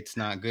why it's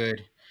not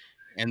good.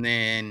 And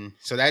then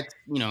so that's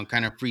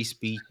kind of free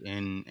speech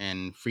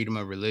and freedom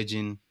of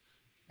religion.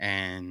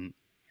 And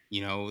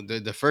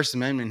the first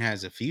amendment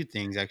has a few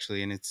things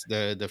actually, and it's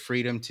the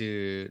freedom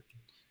to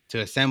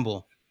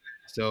assemble.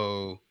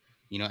 So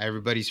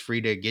everybody's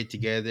free to get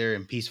together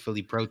and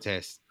peacefully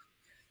protest.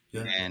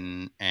 yeah.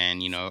 And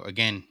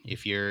again,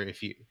 if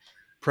you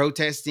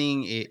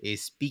protesting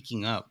is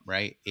speaking up,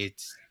 right?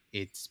 It's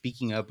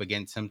speaking up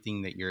against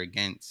something that you're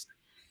against.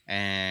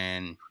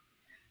 And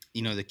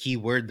the key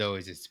word though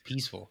is it's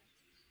peaceful.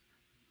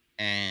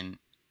 And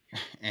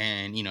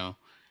and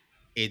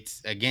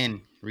it's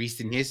again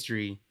recent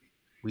history,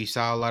 we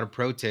saw a lot of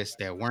protests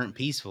that weren't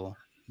peaceful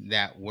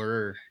that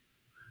were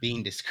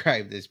being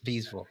described as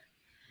peaceful.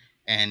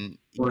 And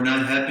Or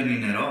not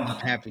happening at all.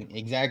 happening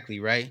exactly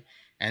right.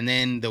 And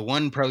then the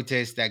one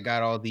protest that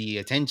got all the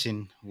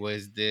attention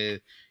was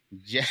the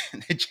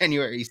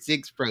January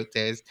 6th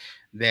protest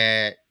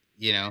that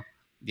you know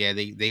yeah,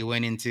 they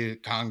went into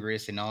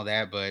Congress and all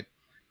that, but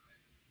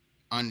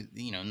on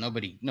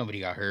nobody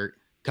got hurt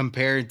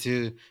compared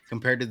to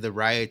the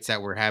riots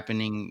that were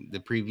happening the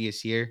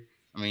previous year.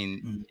 I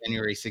mean, Mm.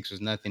 January 6th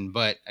was nothing,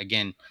 but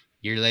again,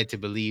 you're led to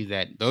believe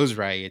that those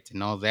riots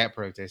and all that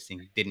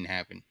protesting didn't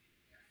happen.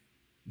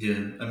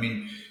 Yeah, I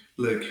mean,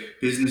 look,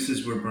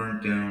 businesses were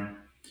burnt down.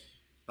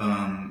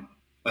 Um,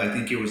 I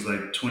think it was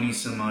like 20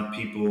 some odd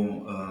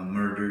people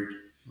murdered.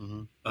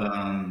 Hmm.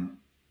 Um,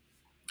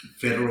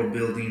 Federal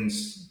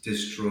buildings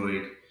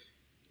destroyed.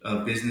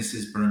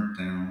 Businesses burnt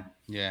down.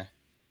 Yeah.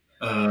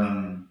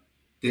 Um,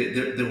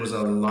 there was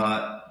a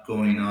lot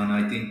going on.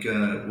 I think,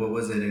 what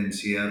was it, in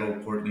Seattle,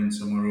 Portland,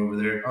 somewhere over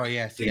there? Oh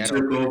yeah, They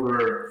Seattle. took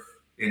over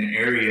an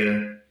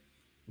area.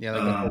 Yeah,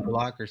 like a whole Um,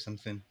 block or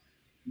something.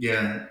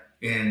 yeah,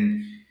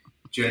 and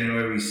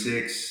January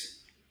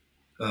 6th,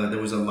 there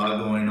was a lot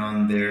going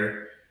on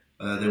there.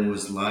 There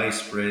was lies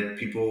spread.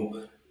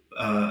 People,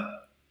 uh,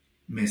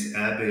 Miss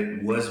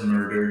Abbott was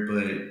murdered,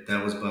 but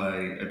that was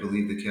by, I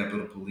believe, the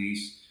Capitol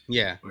Police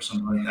Yeah. or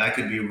something like that. I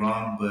could be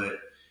wrong, but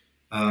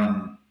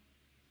um,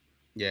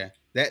 Yeah.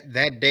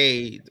 That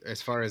day,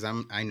 as far as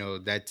I know,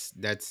 that's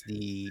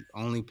the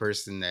only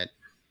person that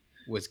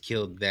was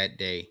killed that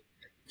day.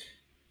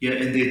 yeah,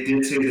 and they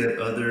did say that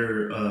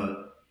other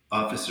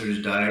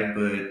officers died,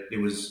 but it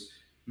was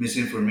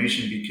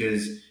misinformation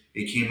because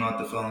it came out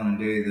the following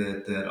day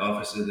that that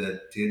officer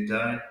that did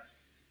die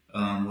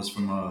was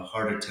from a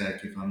heart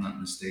attack, if I'm not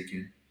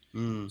mistaken.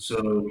 Mm.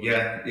 So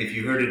yeah, if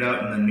you heard it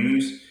out in the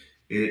news,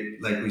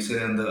 it, like we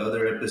said in the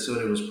other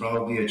episode, it was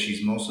probably a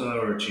chismosa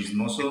or a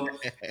chismoso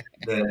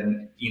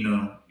that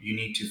you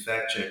need to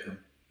fact check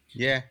them.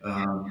 Yeah.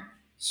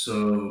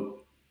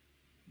 So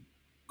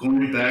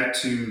going back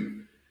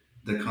to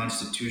the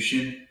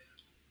Constitution,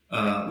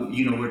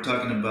 we're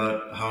talking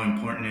about how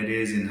important it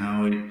is and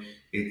how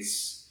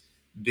it's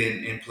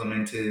been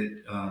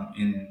implemented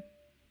in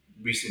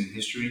recent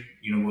history.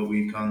 You know what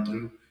we've gone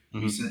through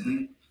Hmm.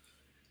 recently,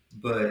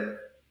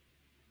 but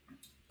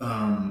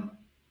um,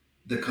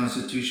 the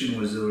Constitution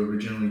was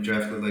originally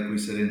drafted, like we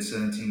said, in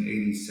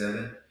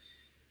 1787.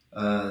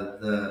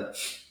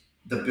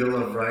 The Bill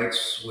of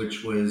Rights,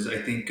 which was,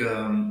 I think,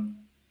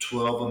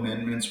 12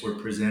 amendments were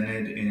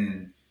presented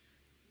in,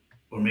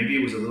 or maybe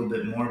it was a little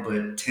bit more,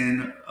 but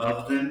 10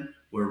 of them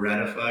were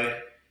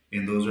ratified,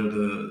 and those are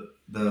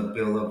the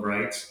Bill of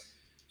Rights.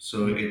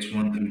 So it's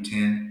 1 through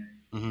 10,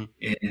 Hmm.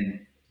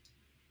 and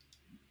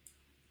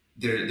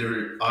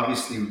they're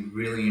obviously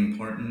really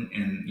important.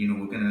 And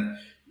we're gonna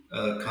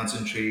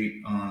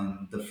concentrate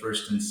on the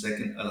first and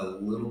second a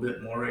little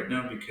bit more right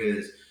now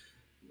because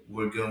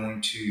we're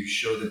going to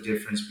show the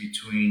difference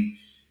between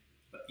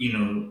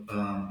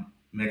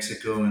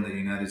Mexico and the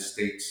United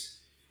States,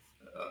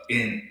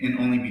 and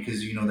only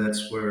because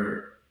that's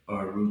where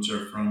our roots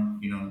are from.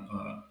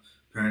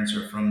 Parents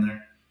are from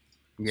there.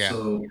 Yeah.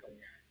 So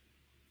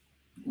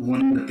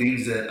one of the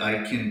things that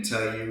I can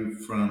tell you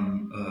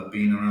from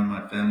being around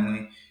my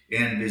family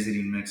and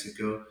visiting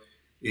Mexico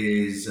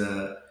is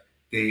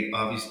they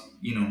obviously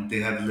they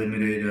have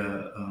limited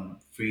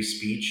free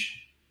speech.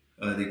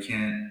 They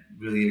can't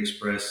really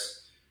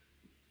express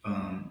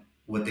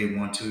what they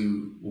want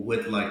to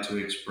would like to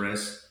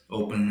express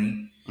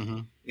openly.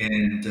 Hmm.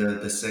 And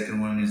the second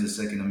one is the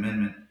Second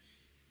Amendment,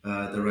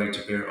 the right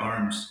to bear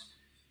arms.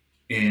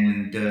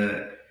 And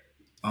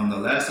on the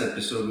last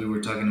episode, we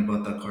were talking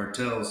about the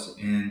cartels,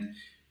 and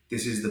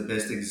this is the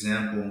best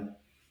example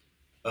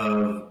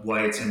of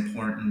why it's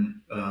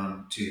important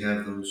to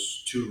have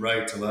those two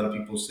rights. A lot of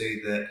people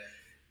say that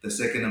the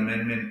Second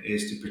Amendment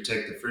is to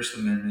protect the First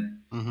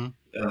Amendment, Hmm.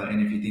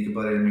 and if you think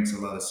about it, it makes a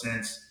lot of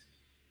sense.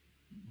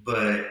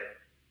 But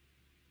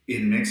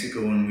in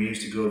Mexico, when we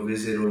used to go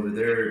visit over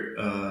there,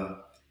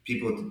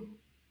 people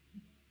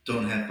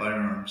don't have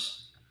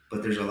firearms,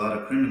 but there's a lot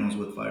of criminals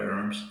with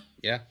firearms.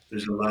 Yeah.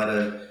 There's a lot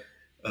of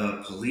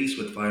police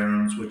with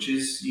firearms, which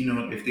is,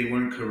 if they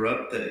weren't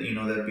corrupt, that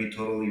that'd be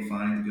totally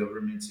fine. The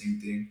government, same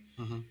thing.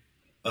 Hmm.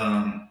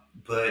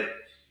 But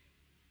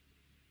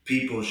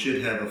people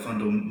should have a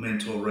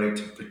fundamental right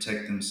to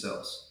protect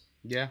themselves.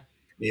 Yeah.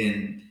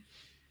 In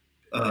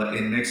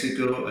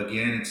Mexico,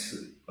 again, it's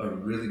a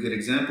really good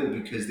example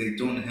because they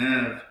don't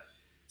have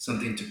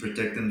something to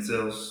protect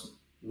themselves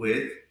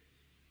with,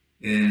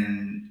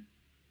 and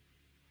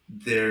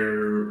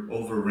they're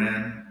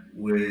overran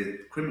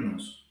with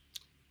criminals.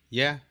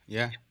 Yeah.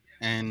 Yeah.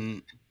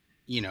 And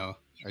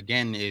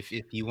again, if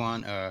you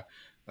want a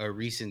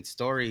recent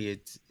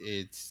story,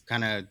 it's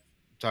kind of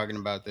talking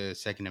about the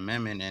Second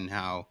Amendment and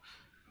how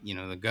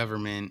the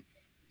government,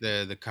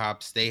 the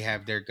cops, they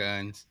have their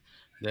guns,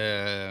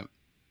 the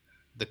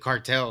the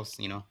cartels,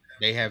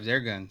 they have their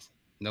guns.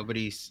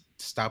 Nobody's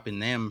stopping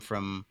them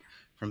from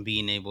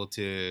being able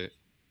to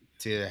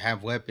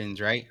have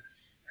weapons, right?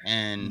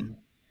 And Mhm.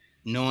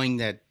 knowing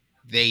that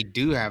they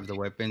do have the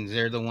weapons,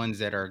 they're the ones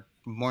that are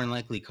more than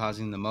likely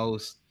causing the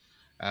most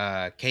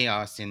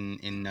chaos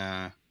in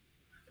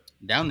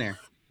down there,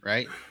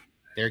 right?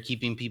 They're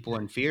keeping people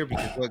in fear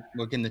because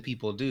what can the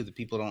people do? The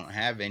people don't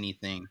have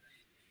anything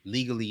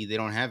legally. They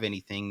don't have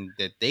anything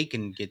that they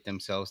can get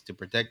themselves to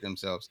protect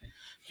themselves.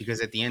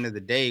 Because at the end of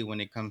the day, when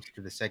it comes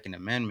to the Second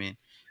Amendment,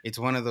 it's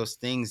one of those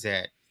things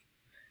that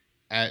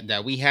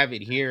we have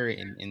it here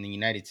in the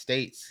United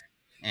States,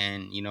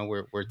 and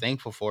we're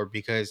thankful for it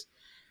because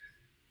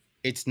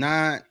it's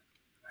not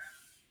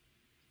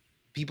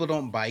people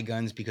don't buy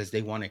guns because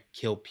they want to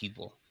kill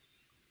people.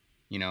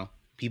 You know,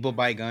 people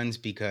buy guns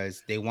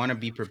because they want to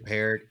be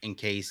prepared in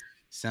case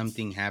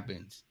something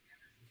happens.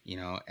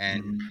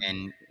 Mhm.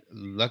 And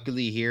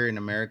luckily here in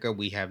America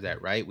we have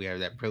that right. We have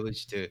that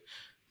privilege to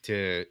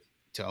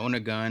to own a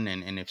gun,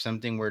 and if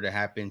something were to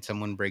happen,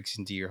 someone breaks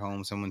into your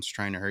home, someone's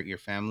trying to hurt your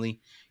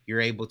family, you're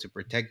able to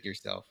protect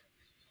yourself.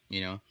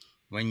 You know,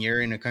 when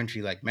you're in a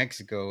country like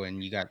Mexico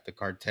and you got the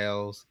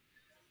cartels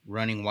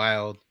running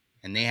wild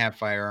and they have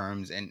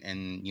firearms and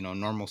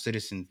normal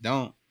citizens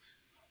don't,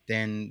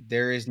 then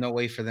there is no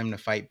way for them to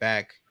fight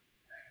back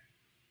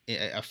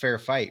a fair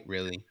fight,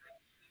 really.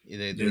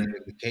 Yeah.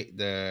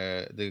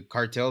 The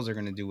cartels are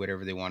going to do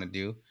whatever they want to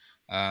do.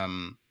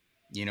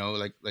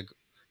 Like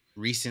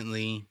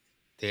recently,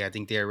 I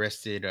think they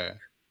arrested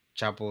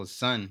Chapo's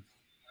son,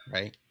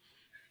 right?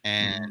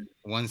 And Mhm.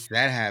 once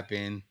that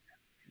happened,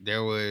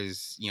 there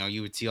was,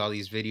 you would see all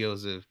these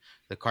videos of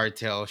the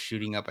cartel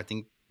shooting up. I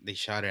think they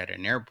shot at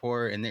an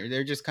airport, and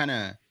they're just kind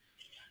of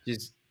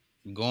just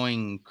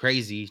going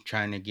crazy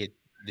trying to get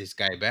this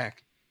guy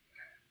back.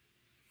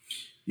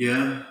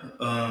 Yeah.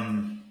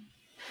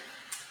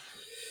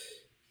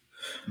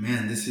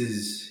 Man,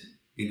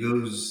 it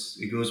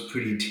goes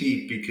pretty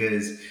deep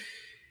because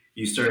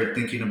you start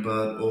thinking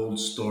about old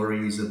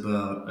stories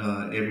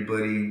about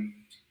everybody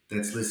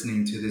that's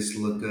listening to this.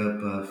 Look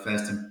up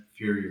Fast and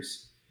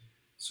Furious.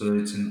 So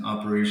it's an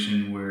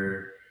operation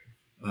where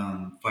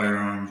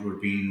firearms were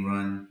being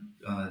run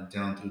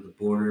down through the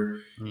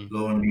border. Mm,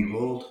 Lo and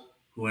behold,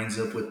 who ends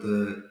up with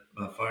the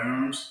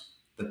firearms?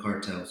 The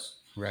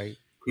cartels, right.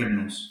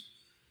 criminals.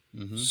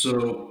 Hmm.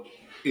 So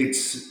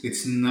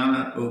it's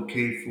not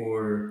okay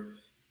for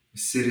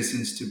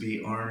citizens to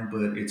be armed,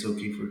 but it's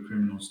okay for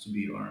criminals to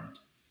be armed.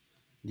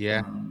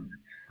 Yeah. Um,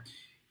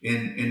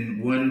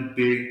 and one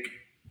big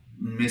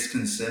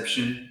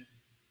misconception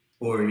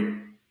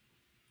or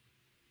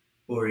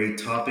or a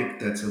topic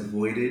that's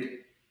avoided,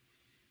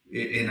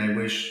 and I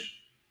wish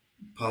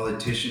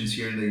politicians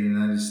here in the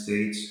United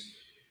States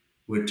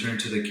would turn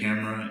to the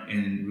camera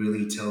and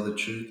really tell the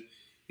truth,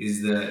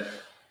 is that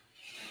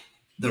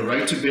the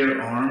right to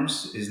bear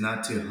arms is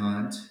not to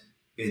hunt.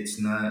 It's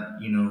not,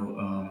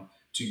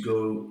 to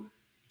go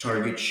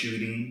target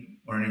shooting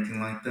or anything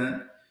like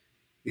that.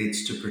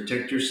 It's to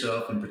protect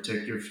yourself and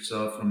protect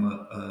yourself from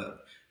a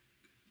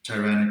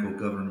tyrannical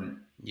government.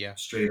 Yeah.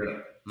 Straight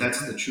up, that's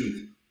Hmm. the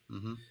truth.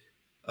 Hmm.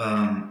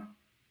 Um,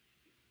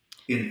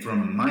 and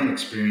from my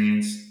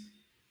experience,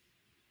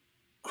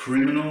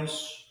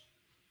 criminals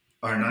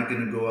are not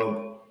going to go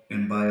out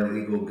and buy a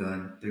legal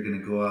gun. They're going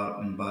to go out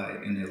and buy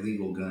an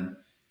illegal gun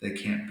that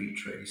can't be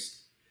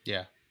traced.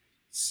 Yeah.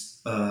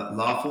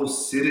 Lawful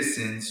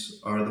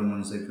citizens are the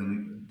ones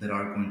that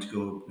are going to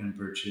go and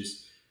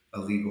purchase a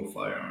legal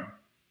firearm.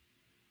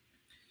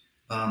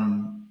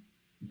 Um,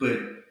 but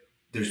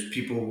there's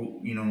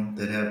people,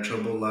 that have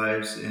troubled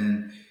lives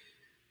and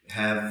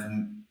have,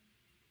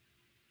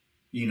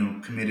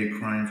 committed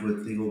crimes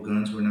with legal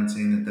guns. We're not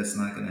saying that that's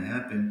not going to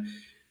happen,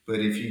 but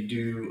if you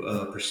do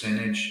a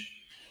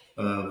percentage,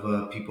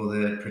 of people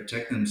that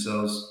protect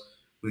themselves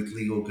with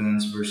legal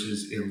guns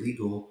versus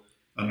illegal.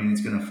 I mean,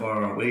 it's going to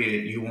far outweigh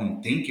it. You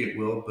won't think it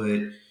will,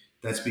 but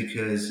that's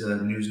because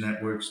news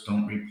networks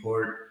don't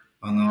report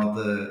on all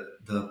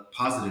the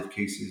positive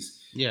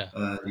cases. Yeah,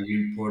 They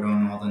report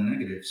on all the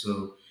negative.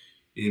 So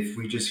if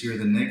we just hear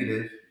the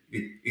negative,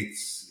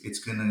 it's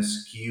going to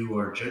skew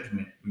our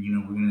judgment. You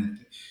know,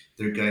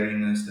 they're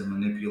guiding us, they're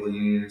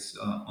manipulating us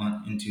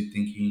into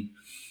thinking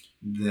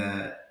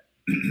that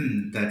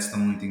that's the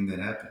only thing that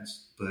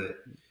happens. But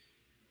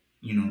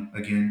you know,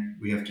 again,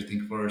 we have to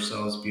think for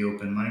ourselves, be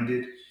open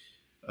minded,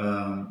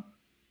 um,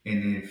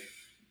 and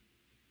if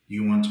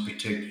you want to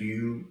protect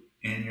you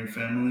and your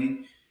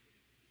family,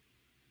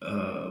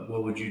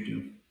 what would you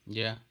do?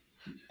 yeah,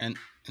 and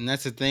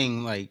that's the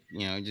thing. Like,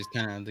 just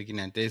kind of looking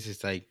at this,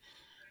 it's like,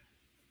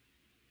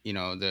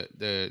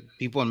 the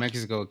people in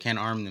Mexico can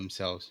arm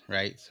themselves,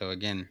 right? So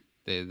again,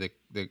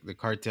 the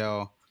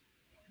cartel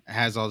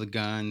has all the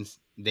guns.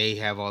 They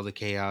have all the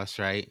chaos,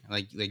 right?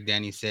 Like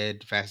Danny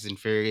said, Fast and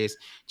Furious.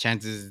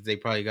 Chances is they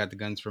probably got the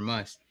guns from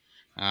us.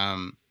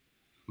 Um,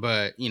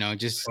 but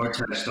just Our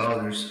tax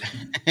dollars.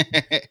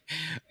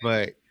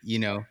 but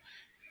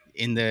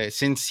in the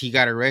since he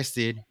got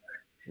arrested,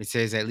 it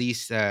says at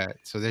least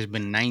so there's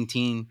been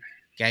 19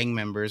 gang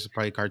members,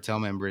 probably cartel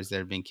members, that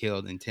have been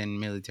killed, and 10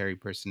 military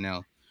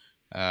personnel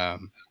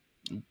um,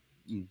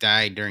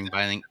 died during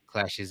violent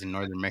clashes in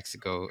northern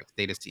Mexico,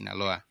 state of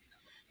Sinaloa.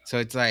 So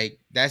it's like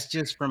that's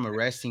just from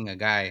arresting a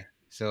guy.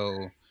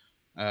 So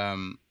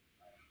um,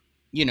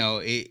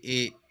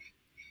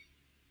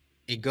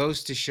 it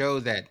goes to show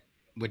that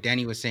what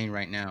Danny was saying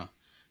right now,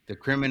 the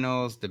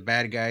criminals, the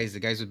bad guys, the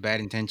guys with bad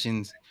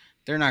intentions,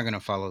 they're not gonna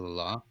follow the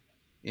law.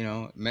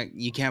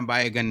 You can't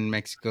buy a gun in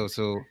Mexico,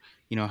 so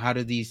how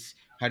do these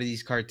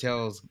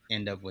cartels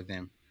end up with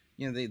them?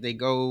 They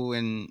go,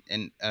 and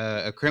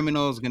a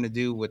criminal is gonna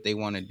do what they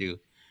want to do,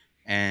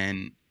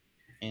 and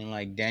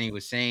like Danny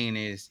was saying,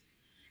 is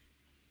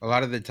a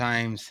lot of the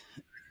times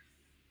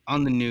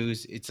on the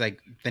news, it's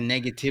like the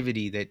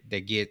negativity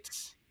that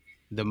gets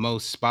the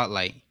most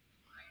spotlight,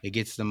 it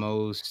gets the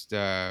most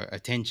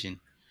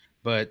attention.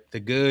 But the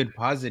good,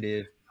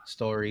 positive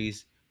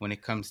stories when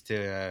it comes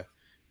to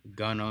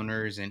gun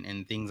owners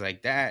and things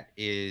like that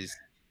is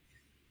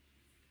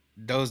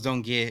those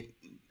don't get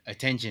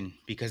attention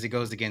because it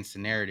goes against the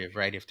narrative,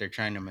 right? If they're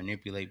trying to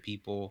manipulate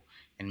people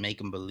and make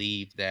them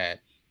believe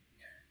that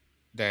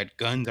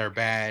guns are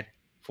bad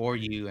for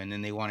you, and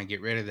then they want to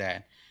get rid of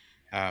that,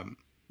 um,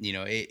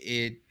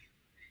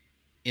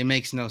 it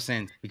makes no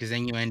sense, because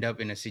then you end up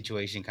in a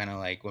situation kind of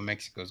like what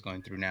Mexico's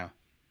going through now.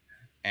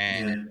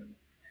 And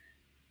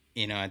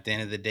Yeah. at the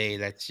end of the day,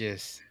 that's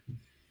just,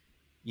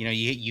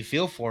 you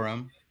feel for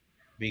them,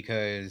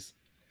 because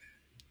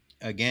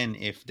again,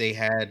 if they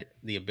had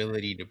the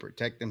ability to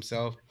protect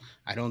themselves,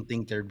 I don't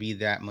think there'd be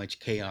that much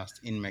chaos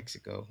in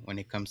Mexico when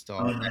it comes to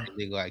all Oh that no.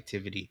 illegal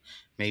activity.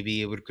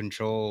 Maybe it would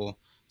control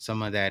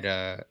some of that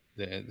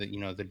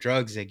the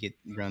drugs that get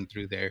run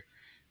through there.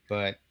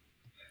 But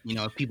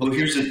if people Well, can't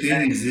here's the do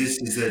thing: that.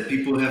 is that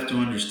people have to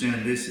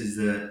understand this is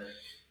that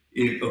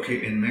if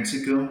okay in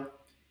Mexico,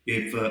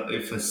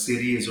 if a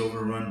city is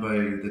overrun by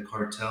the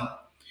cartel,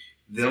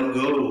 they'll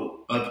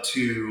go up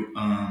to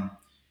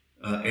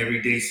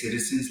everyday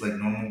citizens, like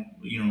normal,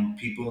 you know,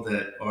 people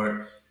that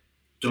are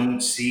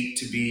don't seek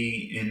to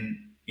be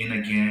in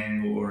a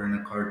gang or in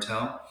a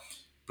cartel,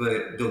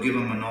 but they'll give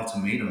them an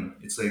ultimatum.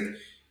 It's like,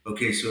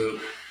 okay, so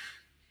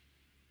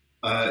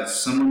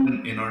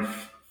someone in our,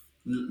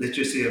 let's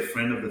just say a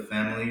friend of the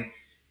family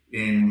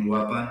in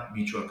Uruapan,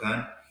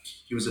 Michoacan,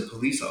 he was a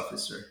police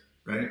officer,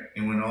 right?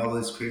 And when all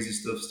this crazy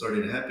stuff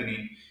started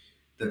happening,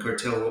 the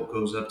cartel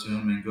goes up to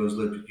him and goes,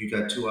 look, you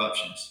got two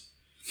options.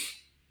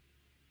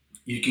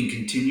 You can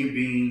continue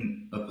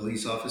being a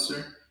police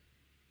officer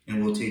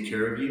and we'll take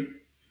care of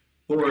you,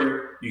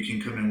 or you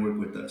can come and work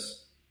with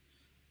us.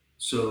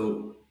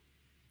 So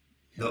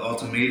Yeah, the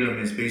ultimatum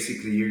is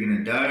basically you're going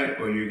to die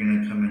or you're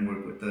going to come and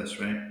work with us,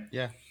 right?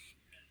 yeah,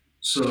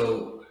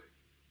 So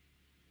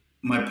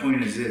my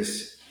point is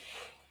this: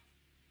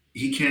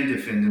 he can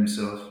defend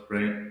himself,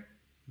 right?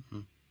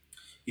 mhm,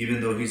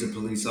 Even though he's a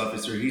police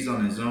officer, he's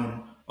on his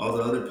own. All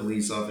the other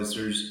police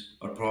officers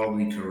are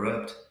probably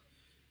corrupt,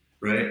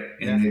 right?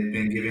 yeah, And they've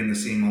been given the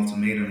same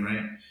ultimatum,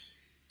 right?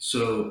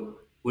 So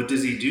what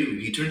does he do?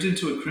 He turns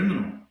into a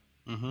criminal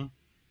mhm,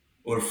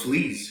 or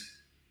flees.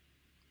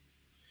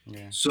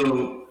 yeah,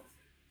 So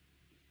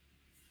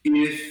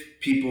if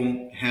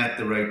people had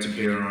the right to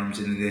bear arms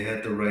and they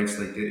had the rights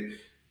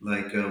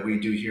we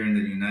do here in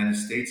the United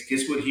States,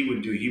 guess what he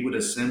would do? He would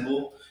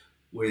assemble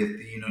with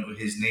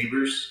his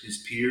neighbors, his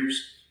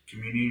peers,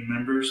 community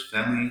members,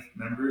 family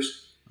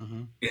members,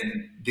 mhm,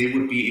 and they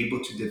would be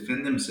able to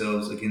defend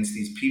themselves against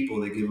these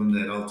people that give them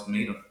that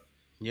ultimatum.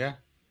 yeah,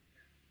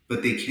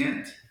 But they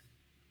can't.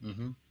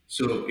 mhm,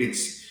 So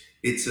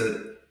it's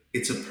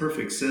a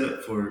perfect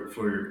setup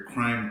for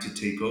crime to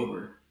take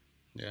over.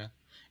 yeah,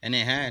 and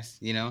it has,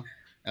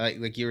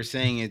 like you were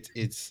saying,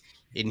 it's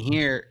in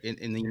here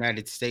in the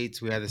United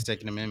States, we have the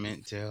Second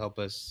Amendment to help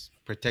us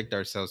protect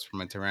ourselves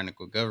from a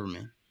tyrannical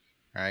government,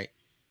 right?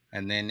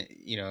 And then,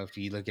 if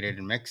you look at it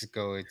in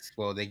Mexico, it's,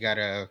 well, they got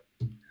a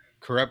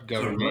corrupt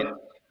government,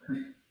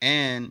 Corrupt.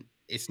 and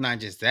it's not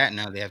just that.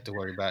 Now they have to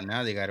worry about,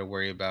 now they got to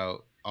worry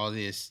about all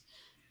this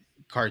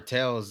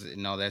cartels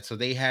and all that. So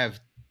they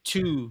have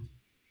two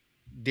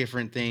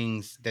different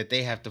things that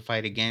they have to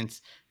fight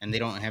against, and they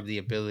don't have the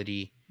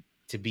ability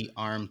to be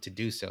armed to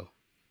do so.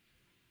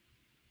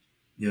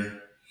 Yeah.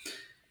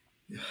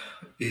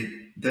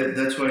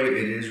 That's why it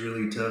is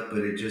really tough, but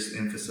it just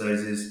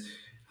emphasizes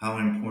how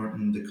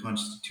important the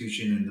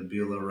Constitution and the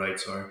Bill of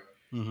Rights are.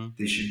 Hmm.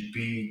 They should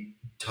be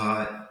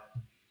taught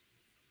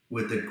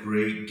with a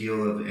great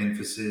deal of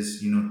emphasis,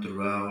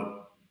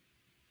 throughout,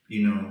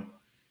 you know,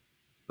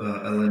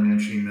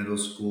 elementary, middle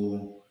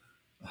school,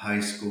 high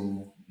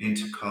school,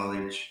 into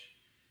college,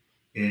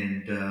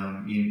 and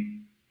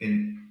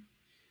and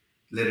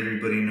let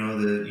everybody know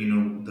that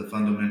the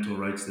fundamental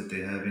rights that they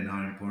have and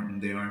how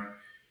important they are.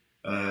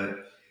 Uh,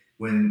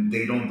 when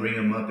they don't bring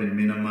them up and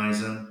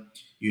minimize them,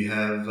 you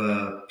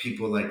have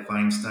people like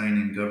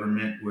Feinstein in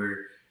government,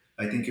 where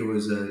I think it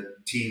was a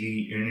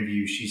TV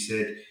interview. She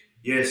said,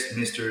 "Yes,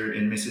 Mister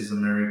and Mrs.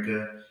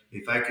 America,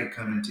 if I could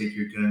come and take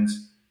your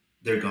guns,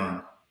 they're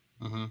gone."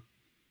 Hmm.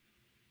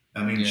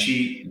 I mean, Yeah.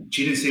 she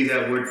didn't say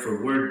that word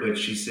for word, but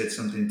she said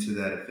something to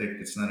that effect.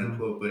 It's not a Mhm.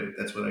 quote, but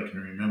that's what I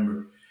can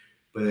remember.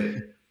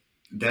 But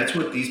that's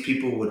what these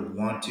people would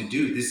want to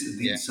do.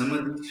 Yeah. Some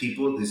of these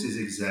people, this is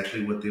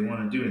exactly what they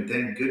want to do, and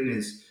thank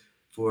goodness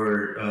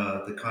for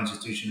the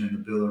Constitution and the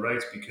Bill of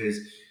Rights, because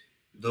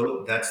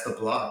though that's the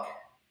block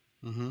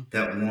Hmm.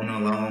 that won't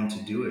allow them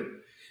to do it.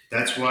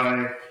 That's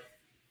why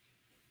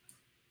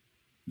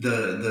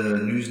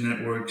the news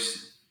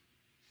networks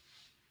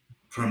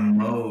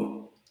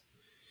promote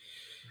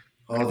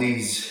all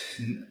these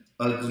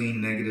ugly,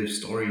 negative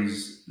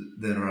stories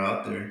that are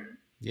out there,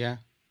 Yeah.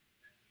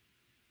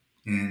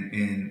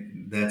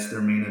 and that's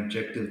their main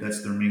objective.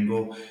 That's their main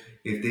goal.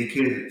 If they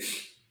could,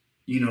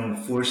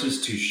 force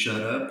us to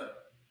shut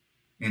up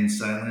and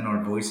silent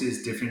our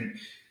voices, different,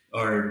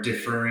 our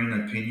differing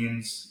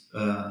opinions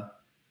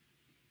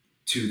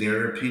to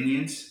their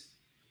opinions.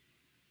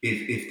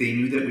 If they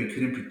knew that we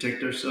couldn't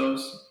protect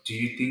ourselves, do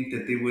you think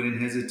that they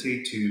wouldn't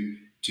hesitate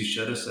to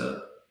shut us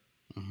up?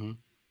 Hmm.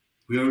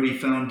 We already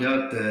found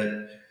out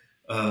that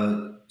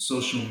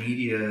social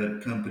media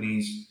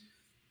companies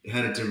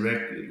had a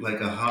direct, like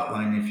a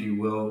hotline, if you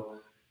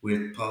will,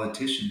 with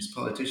politicians.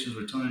 Politicians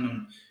were telling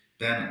them,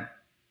 ban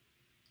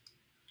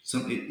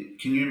them.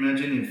 Can you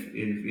imagine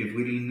if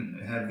we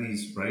didn't have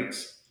these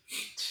rights?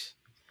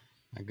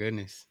 My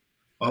goodness.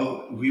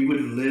 All we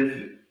would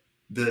live,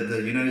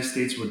 the United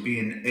States would be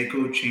an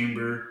echo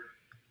chamber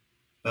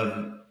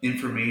of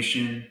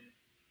information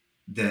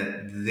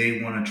that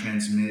they want to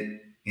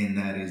transmit, and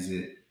that is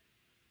it.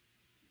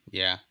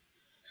 Yeah.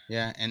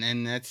 Yeah.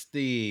 And that's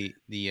the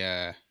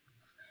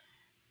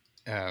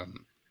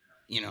um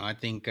I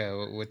think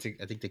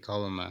I think they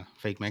call him a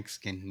fake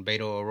Mexican,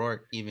 Beto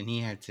O'Rourke. Even he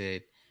had to,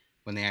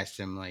 when they asked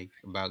him like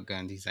about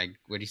guns, he's like,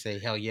 "What do you say?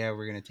 Hell yeah,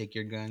 we're gonna take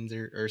your guns,"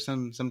 or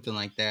something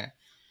like that.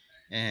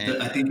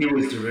 And I think it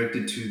was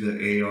directed to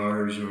the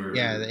ARs,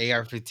 yeah, or the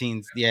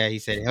AR-15s. Yeah, he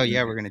said, "Hell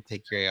yeah, we're gonna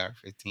take your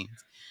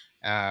AR-15s."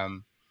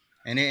 Um,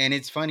 and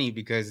it's funny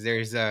because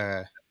there's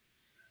the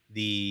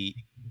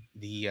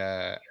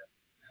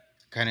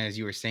kind of, as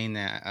you were saying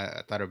that,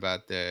 I thought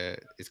about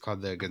it's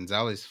called the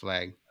Gonzalez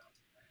flag,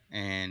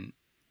 and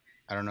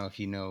I don't know if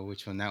you know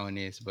which one that one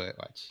is, but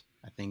watch.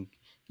 I think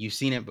you've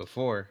seen it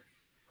before,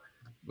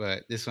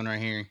 but this one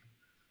right here,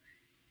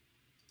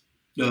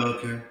 oh,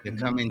 okay, the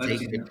 "Come and I've Take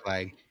seen It" that.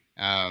 flag.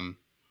 Um,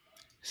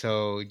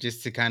 so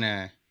just to kind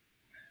of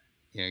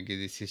give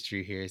this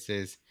history here, it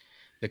says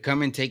the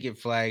 "Come and Take It"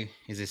 flag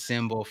is a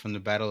symbol from the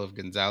Battle of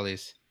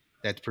Gonzales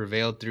that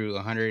prevailed through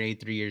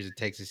 183 years of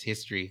Texas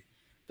history.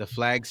 The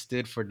flag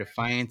stood for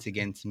defiance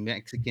against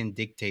Mexican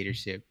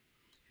dictatorship,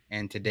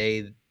 and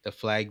today the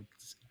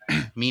flag's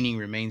meaning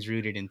remains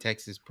rooted in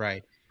Texas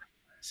pride.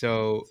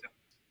 So,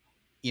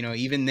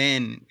 even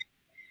then,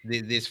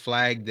 this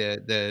flag,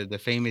 the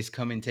famous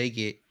 "Come and Take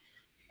It,"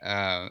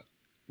 uh,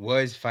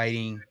 was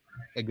fighting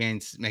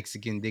against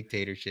Mexican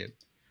dictatorship.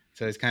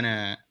 So it's kind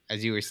of,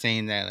 as you were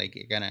saying that, like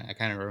I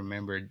kind of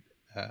remembered.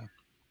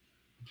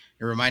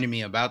 It reminded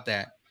me about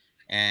that,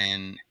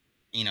 and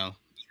you know,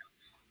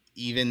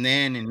 even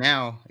then and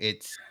now,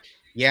 it's,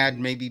 yeah,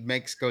 maybe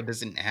Mexico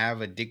doesn't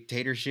have a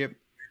dictatorship,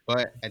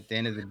 but at the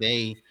end of the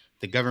day,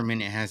 the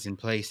government it has in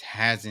place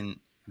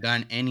hasn't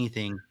done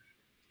anything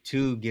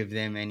to give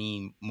them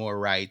any more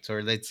rights,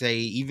 or let's say,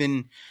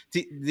 even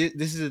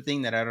this is the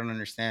thing that I don't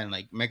understand.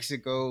 Like,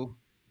 Mexico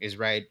is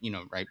right,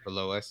 right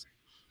below us,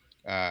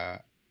 uh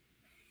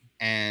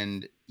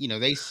and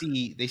they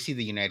see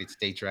the United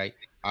States, right?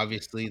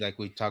 Obviously, like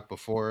we talked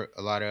before,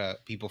 a lot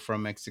of people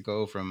from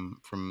Mexico, from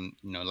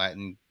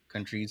Latin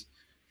countries,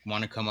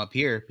 want to come up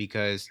here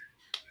because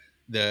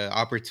the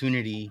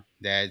opportunity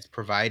that's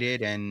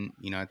provided, and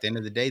at the end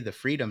of the day, the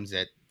freedoms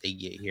that they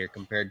get here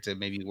compared to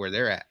maybe where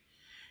they're at.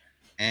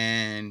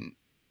 And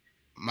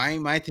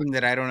my thing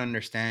that I don't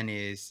understand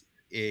is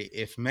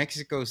if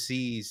Mexico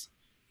sees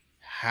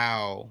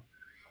how,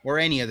 or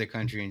any other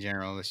country in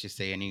general, let's just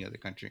say any other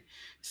country,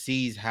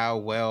 sees how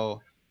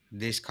well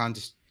this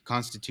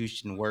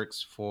constitution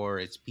works for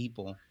its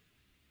people,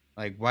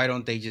 like why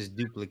don't they just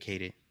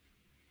duplicate it?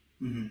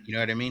 Hmm. You know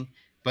what I mean?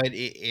 But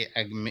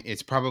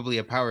it's probably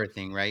a power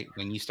thing, right?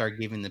 When you start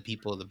giving the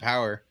people the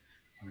power,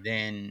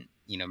 then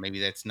maybe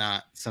that's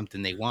not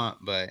something they want,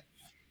 but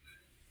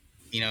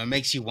it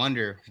makes you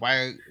wonder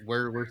why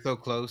we're so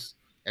close.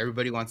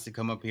 Everybody wants to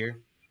come up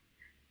here.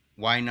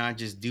 Why not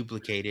just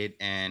duplicate it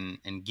and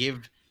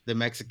give the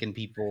Mexican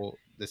people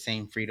the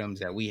same freedoms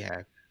that we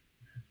have?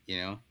 You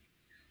know?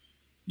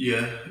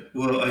 Yeah.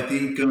 Well, I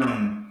think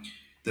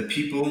the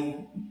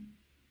people,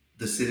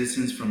 the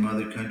citizens from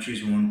other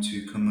countries want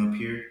to come up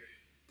here.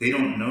 They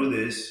don't know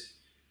this,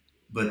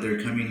 but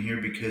they're coming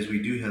here because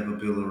we do have a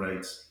Bill of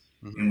Rights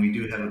Mhm. and we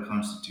do have a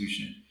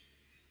Constitution.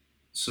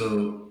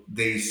 So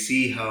they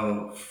see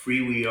how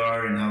free we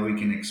are and how we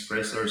can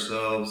express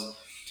ourselves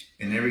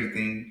and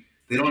everything.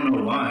 They don't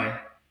know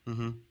why,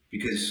 Mhm.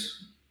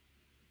 because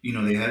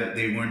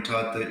they weren't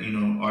taught that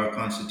our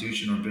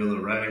Constitution or Bill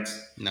of Rights.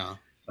 No.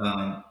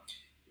 Um,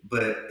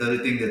 but the other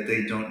thing that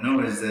they don't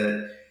know is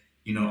that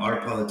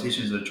our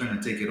politicians are trying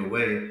to take it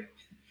away.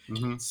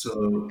 Mhm.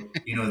 So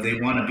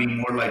they want to be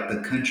more like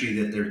the country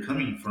that they're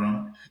coming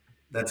from.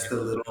 That's Yeah.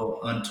 the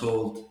little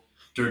untold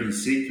dirty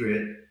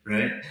secret,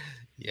 right?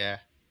 Yeah.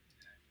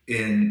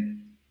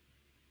 And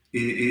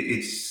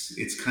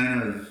it's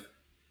kind of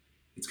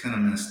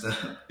messed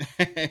up,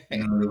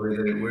 the way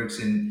that it works.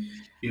 And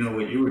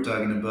what you were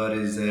talking about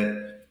is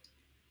that,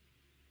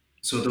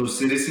 so those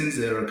citizens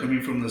that are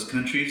coming from those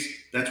countries,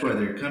 that's why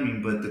they're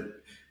coming. But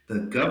the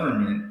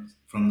government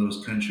from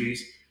those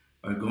countries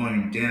are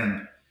going,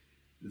 damn,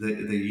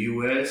 the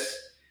U.S.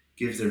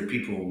 gives their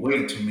people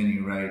way too many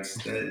rights.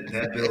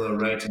 That Bill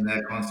of Rights and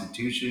that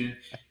Constitution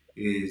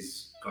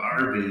is That's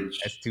garbage.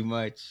 too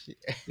much.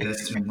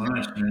 That's too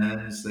much, man.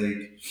 It's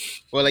like,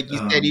 Well, like you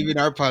said, um, even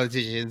our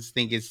politicians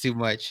think it's too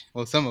much.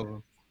 Well, some of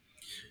them.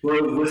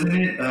 well, wasn't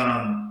it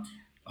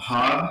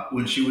Hobb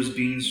when she was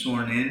being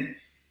sworn in,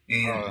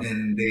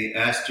 and Oh, they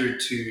asked her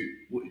to?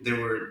 They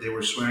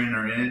were swearing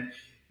her in,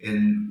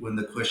 and when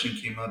the question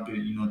came up,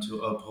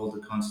 to uphold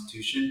the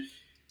Constitution,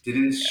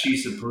 didn't she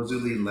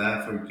supposedly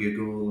laugh or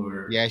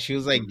giggle yeah, she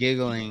was or like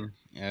giggling,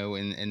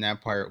 in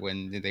that part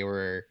when they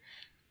were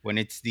when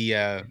it's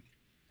the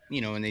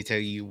when they tell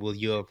you, "Will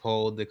you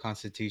uphold the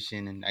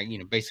Constitution?"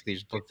 And basically, you're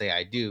supposed to say,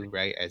 "I do,"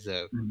 right, as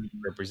a Mhm.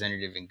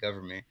 representative in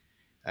government.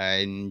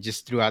 And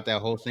just throughout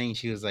that whole thing,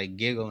 she was like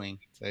giggling.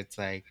 So it's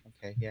like,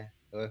 okay, yeah,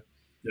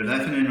 They're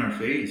laughing in our yeah,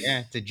 face.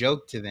 it's a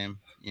joke to them.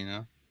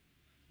 Yeah.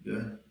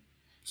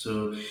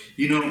 So,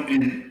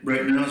 and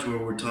right now is where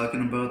we're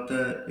talking about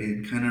that.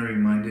 It Mhm. kind of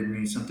reminded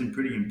me something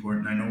pretty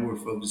important. I know we're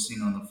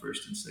focusing on the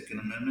First and Second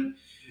Amendment,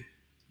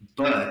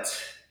 but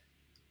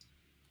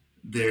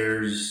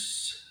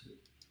there's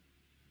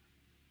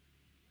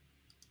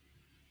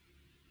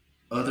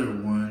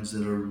other ones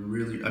that are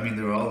really, I mean,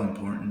 they're all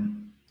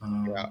important.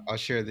 Yeah, I'll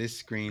share this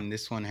screen.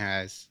 This one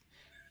has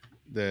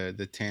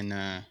the 10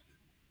 Well,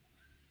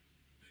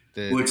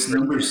 the it's first.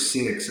 number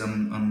 6.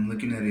 I'm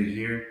looking at it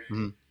here.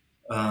 Mhm.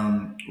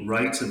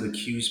 Rights of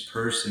accused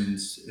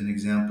persons, an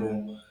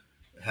example,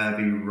 have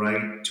a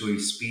right to a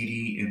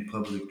speedy and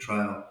public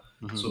trial.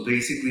 Mhm. So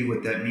basically,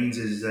 what that means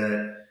is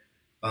that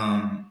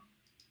um,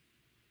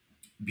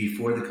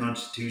 before the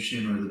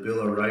Constitution or the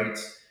Bill of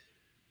Rights,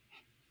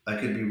 I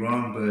could be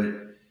wrong,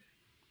 but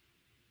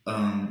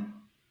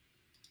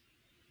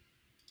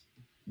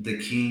the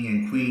king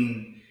and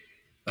queen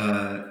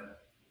uh,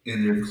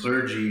 and their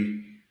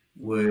clergy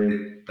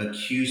would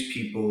accuse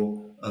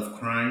people of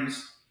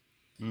crimes,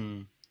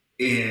 Mm.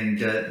 and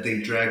they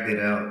dragged it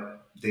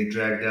out. They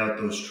dragged out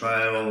those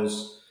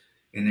trials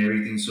and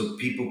everything. So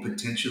people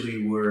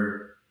potentially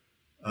were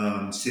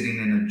sitting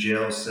in a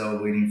jail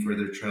cell waiting for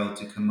their trial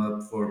to come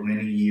up for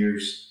many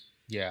years,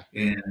 Yeah.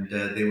 and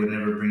they would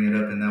never bring it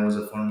up. And that was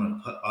a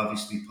form of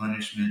obviously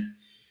punishment.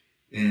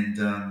 And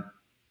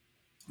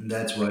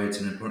that's why it's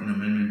an important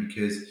amendment,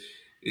 because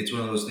it's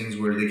one of those things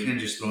where they can't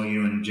just throw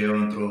you in jail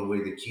and throw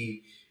away the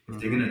key. If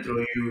they're Mhm. going to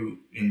throw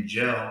you in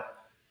jail,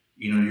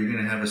 you're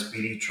going to have a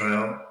speedy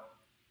trial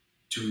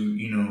to,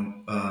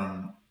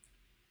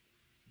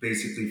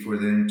 basically for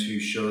them to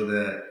show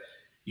that,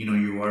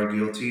 you are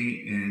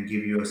guilty and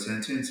give you a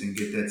sentence and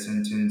get that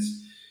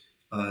sentence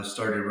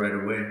started right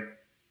away.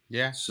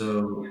 Yeah.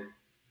 So,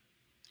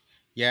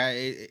 Yeah,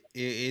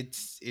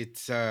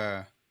 it's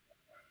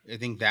I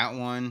think that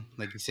one,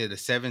 like you said, the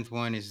seventh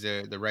one is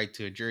the right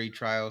to a jury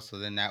trial. So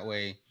then that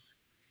way,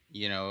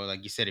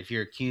 like you said, if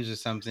you're accused of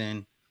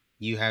something,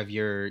 you have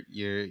your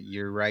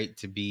right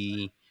to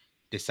be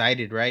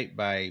decided right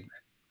by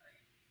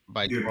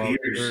your 12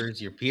 peers,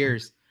 jurors, your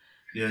peers.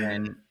 yeah,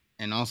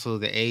 And also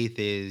the eighth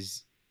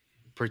is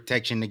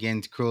protection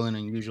against cruel and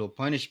unusual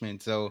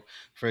punishment. So,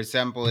 for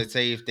example, let's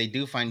say if they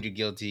do find you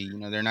guilty,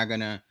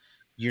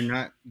 you're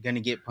not gonna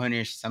get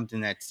punished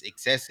something that's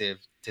excessive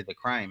to the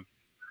crime.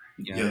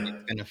 It's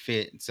yeah, gonna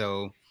fit.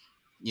 So,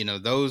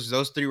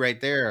 those three right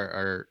there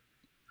are.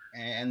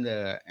 and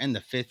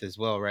the fifth as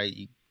well, right?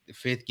 The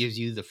fifth gives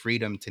you the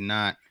freedom to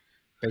not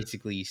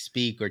basically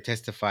speak or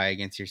testify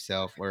against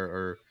yourself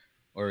or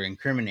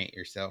incriminate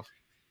yourself.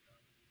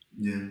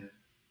 Yeah.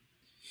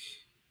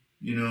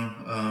 You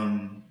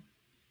know,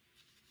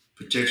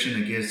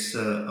 protection against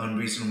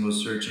unreasonable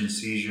search and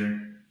seizure.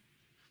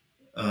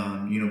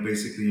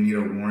 Basically, you need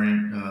a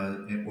warrant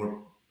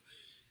or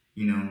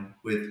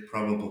with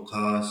probable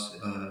cause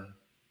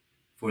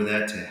for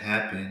that to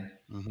happen.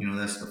 Hmm.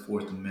 That's the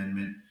Fourth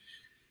Amendment.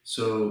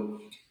 So,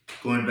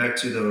 going back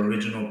to the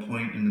original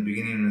point in the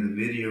beginning of the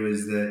video,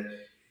 is that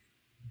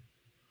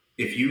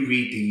if you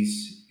read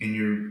these and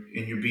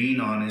you're being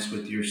honest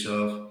with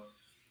yourself,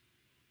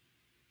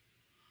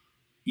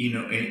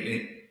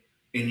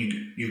 and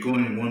you're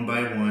going one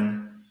by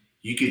one,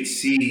 you could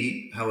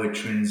see how it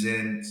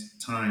transcends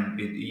time.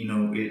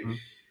 Hmm.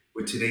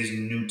 With today's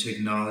new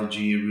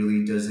technology, it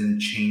really doesn't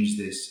change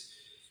this.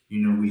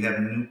 We have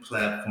new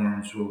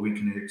platforms where we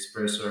can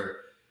express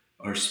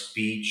our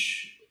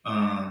speech,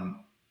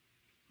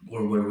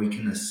 or where we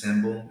can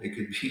assemble. It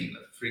could be in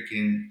a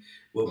freaking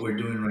what we're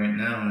doing right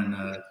now in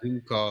a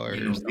Zoom call or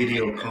something like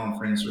video that.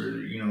 conference,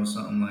 or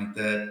something like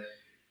that.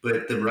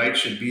 But the right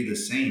should be the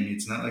same.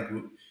 It's not like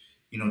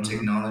Hmm.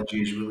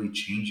 technology is really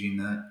changing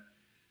that.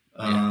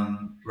 Yeah.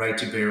 Right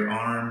to bear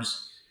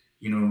arms.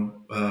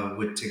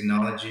 With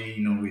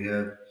technology, we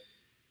have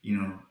you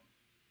know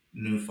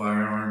new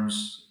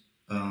firearms,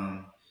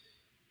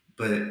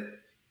 but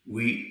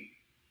we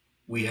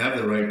we have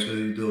the right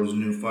to those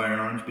new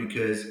firearms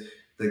because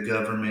the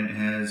government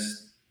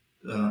has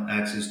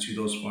access to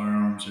those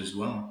firearms as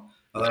well.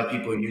 A lot Yeah. of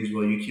people use,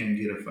 well, you can't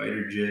get a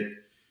fighter jet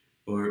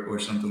or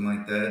something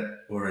like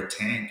that, or a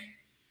tank.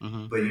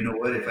 Hmm. But you know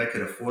what? If I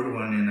could afford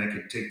one and I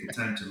could take the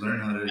time to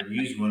learn how to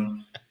use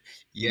one,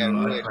 Yeah. We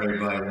I'd would. probably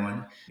buy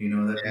one.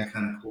 That'd be Yeah.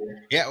 kind of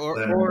cool. Yeah.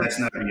 But I mean, that's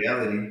not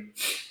reality.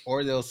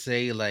 Or they'll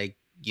say like,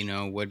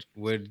 what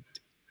would,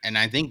 and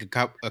I think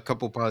a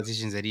couple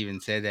politicians that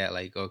even said that,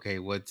 like, okay,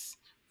 what's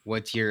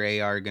your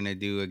AR gonna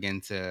do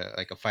against a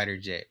like a fighter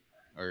jet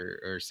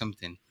or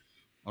something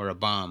or a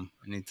bomb?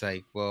 And it's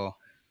like, well,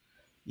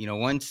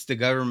 once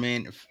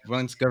government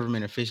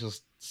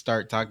officials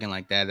start talking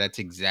like that, that's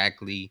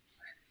exactly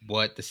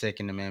what the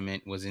Second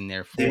Amendment was in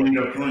there They for. made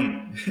a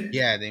point.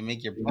 Yeah, they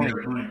make your They made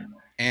point. a point.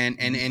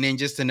 And then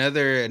just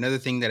another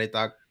thing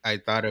that I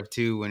thought of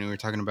too when we were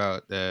talking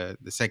about the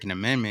Second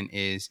Amendment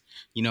is,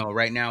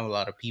 right now a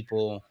lot of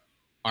people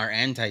are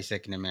anti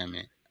Second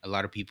Amendment. A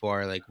lot of people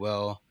are like,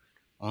 well,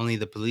 only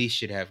the police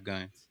should have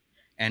guns.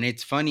 And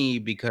it's funny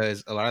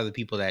because a lot of the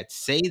people that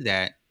say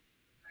that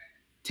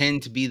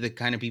tend to be the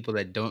kind of people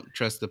that don't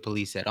trust the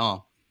police at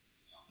all.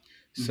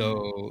 Hmm.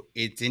 So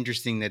it's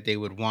interesting that they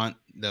would want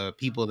the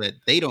people that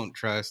they don't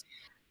trust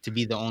to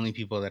be the only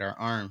people that are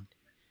armed.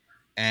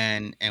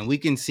 And we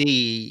can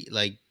see,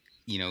 like,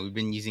 we've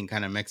been using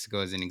kind of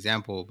Mexico as an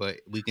example, but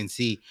we can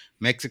see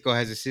Mexico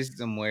has a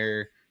system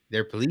where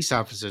their police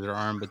officers are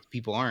armed but the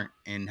people aren't,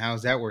 and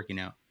how's that working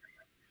out?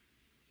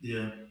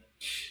 Yeah.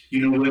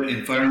 You know what?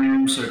 And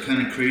firearms are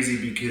kind of crazy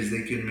because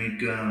they can make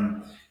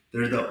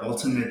they're the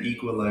ultimate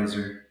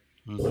equalizer.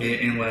 Hmm.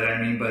 And what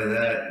I mean by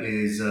that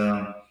is,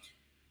 uh,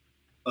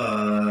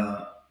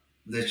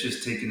 let's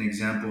just take an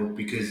example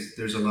because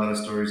there's a lot of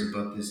stories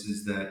about this.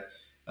 Is that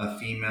a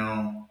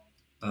female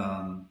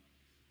um,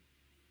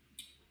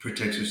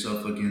 protects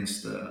herself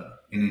against an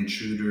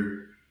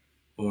intruder,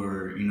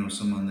 or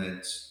someone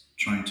that's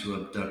trying to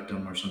abduct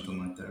them or something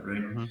like that,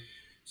 right? Hmm.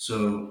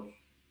 So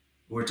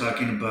we're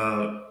talking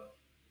about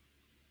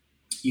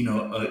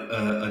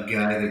a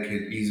guy that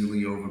could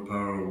easily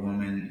overpower a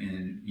woman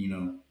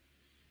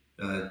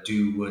and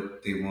do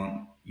what they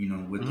want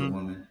with the Hmm.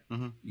 woman.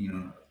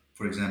 Hmm.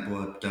 For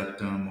example, abduct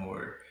them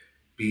or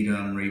beat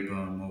them, rape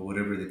them, or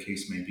whatever the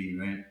case may be,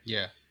 right?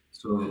 Yeah.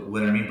 So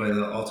what I mean by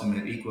the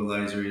ultimate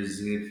equalizer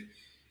is if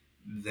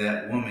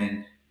that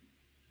woman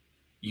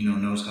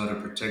knows how to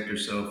protect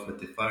herself with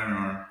the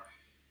firearm,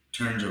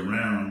 turns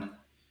around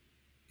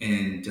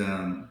and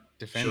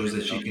Defend shows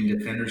that she yourself. can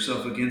defend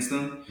herself against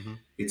them, Hmm.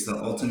 it's the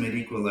ultimate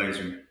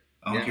equalizer.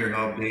 I Yeah. don't care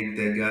how big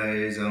that guy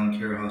is. I don't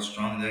care how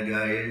strong that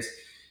guy is.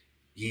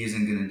 He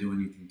isn't going to do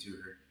anything to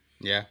her.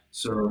 Yeah.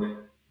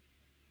 So,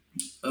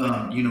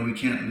 we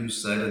can't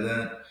lose sight of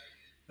that.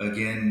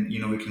 Again,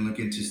 we can look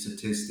into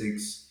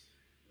statistics.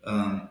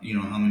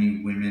 How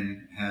many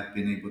women have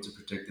been able to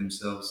protect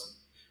themselves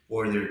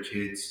or their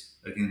kids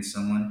against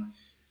someone.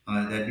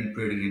 That'd be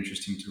pretty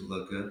interesting to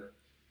look up,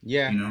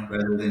 Yeah.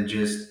 rather than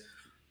just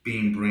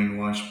being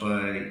brainwashed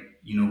by,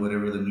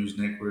 whatever the news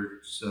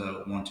networks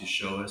want to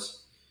show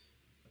us.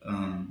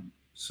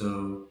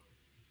 So,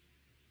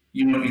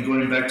 and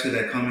going back to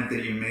that comment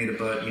that you made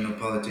about,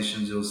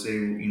 politicians, they'll say,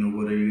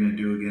 what are you going to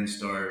do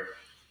against our,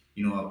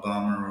 a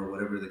bomber or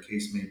whatever the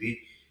case may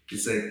be?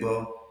 It's like,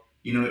 well,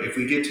 if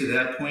we get to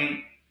that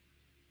point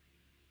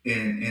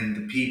and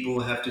the people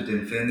have to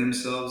defend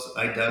themselves,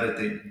 I doubt it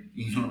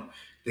that,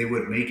 they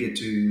would make it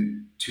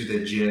to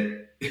the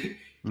jet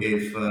Hmm.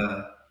 if,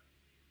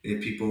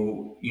 if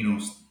people,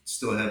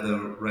 still have the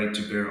right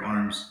to bear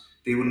arms.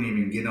 they wouldn't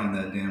even get on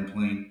that damn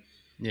plane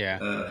Yeah.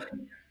 uh,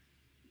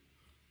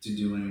 to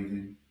do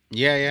anything.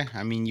 Yeah, yeah.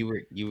 I mean, you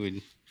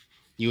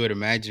would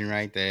imagine,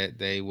 right, that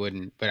they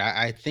wouldn't. But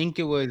I think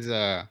it was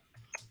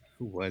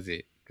who was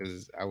it?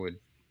 Because I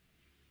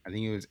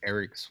think it was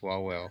Eric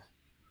Swalwell.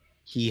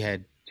 He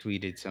had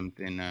tweeted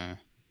something to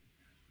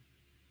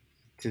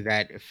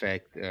that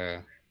effect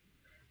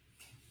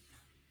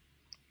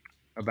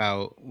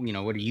about,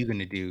 what are you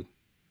gonna do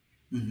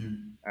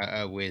Hmm.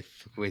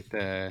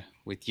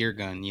 with your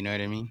gun? You know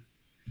what I mean?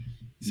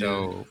 Yeah,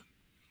 So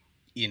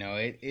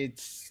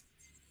it's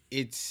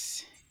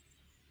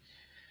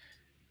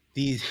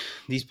these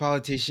these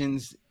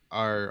politicians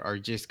are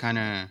just kind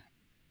of,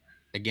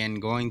 again,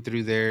 going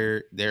through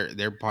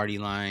their party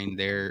line,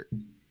 their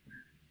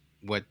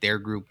what their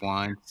group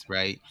wants,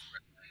 right?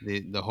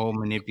 The whole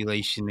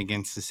manipulation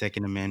against the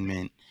Second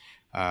Amendment.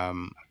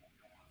 Um,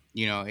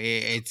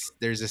 it's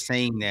there's a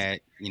saying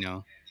that,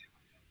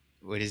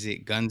 what is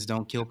it? Guns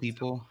don't kill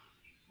people.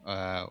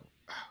 Uh,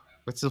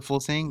 what's the full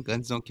saying?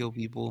 Guns don't kill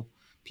people.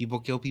 People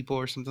kill people,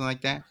 or something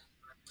like that.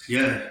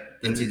 yeah,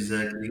 And that's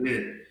exactly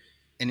it.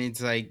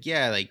 it's like,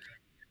 yeah, like,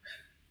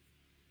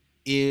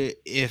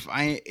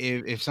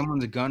 if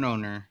someone's a gun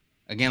owner,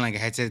 again, like I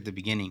had said at the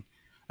beginning,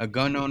 a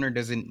gun owner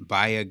doesn't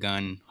buy a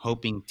gun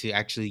hoping to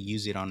actually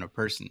use it on a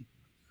person.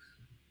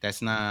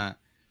 That's not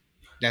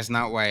that's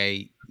not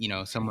why,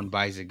 someone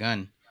buys a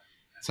gun.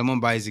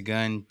 Someone buys a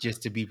gun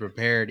just to be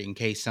prepared in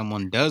case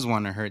someone does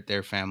want to hurt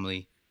their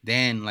family.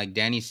 Then, like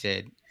Danny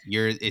said,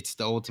 it's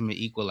the ultimate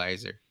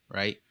equalizer,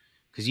 right?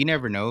 Because you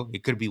never know.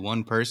 It could be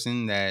one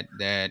person that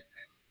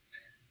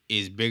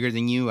is bigger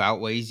than you,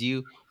 outweighs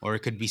you, or it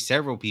could be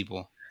several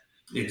people.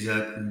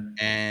 Exactly.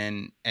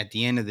 And at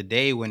the end of the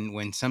day,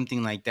 when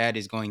something like that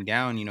is going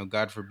down,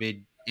 God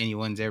forbid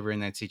anyone's ever in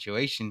that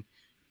situation,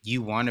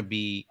 you want to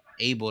be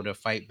able to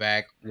fight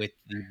back with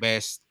the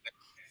best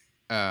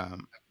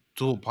um,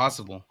 tool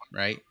possible,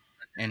 right?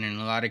 And in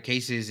a lot of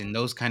cases, in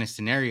those kind of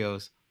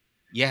scenarios,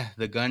 yeah,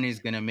 the gun is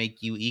gonna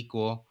make you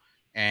equal,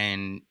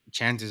 and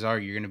chances are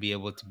you're gonna be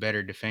able to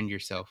better defend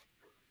yourself.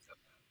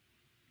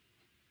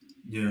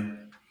 Yeah,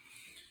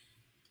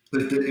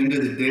 but at the end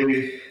of the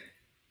day,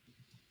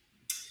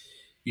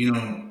 you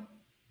know,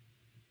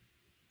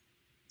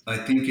 I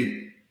think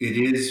it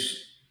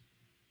is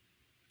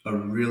a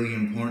really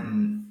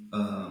important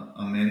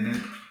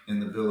amendment in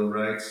the Bill of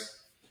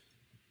Rights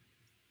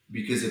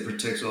because it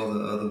protects all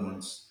the other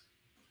ones.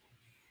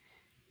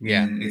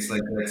 Yeah, And it's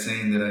like that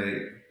saying that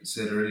I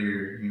said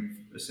earlier: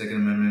 the Second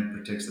Amendment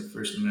protects the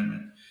First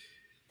Amendment.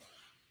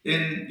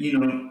 And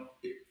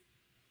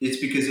it's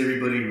because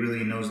everybody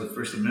really knows the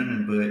First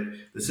Amendment,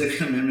 but the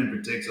Second Amendment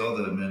protects all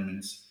the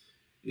amendments.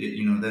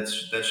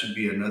 That should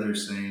be another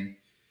saying.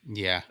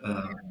 yeah,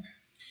 Uh,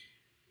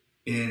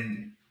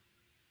 in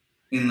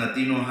in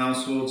Latino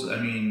households, I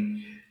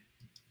mean,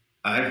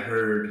 I've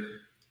heard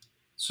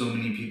so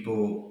many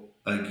people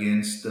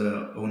against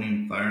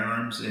owning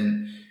firearms,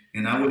 and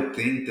I would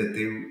think that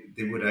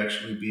they would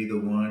actually be the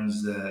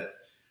ones that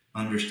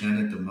understand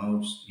it the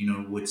most.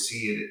 Would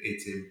see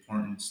its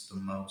importance the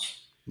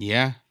most.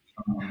 yeah,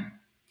 Um,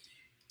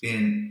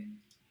 and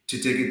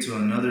to take it to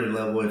another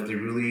level, if they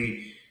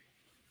really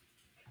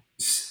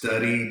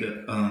studied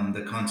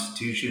the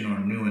Constitution or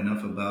knew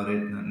enough about it,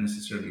 not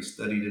necessarily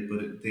studied it,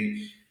 but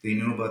they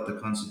knew about the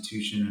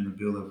Constitution and the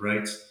Bill of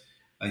Rights,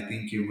 I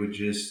think it would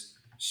just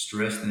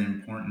stress the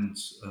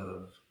importance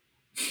of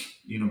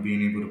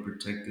being able to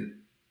protect it.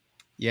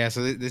 yeah.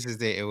 So this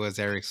is it was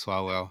Eric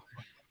Swalwell.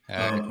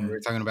 Oh, We okay. were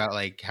talking about,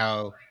 like,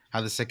 how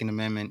the Second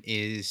Amendment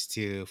is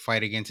to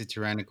fight against a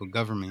tyrannical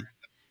government.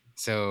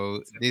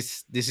 So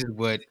this is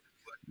what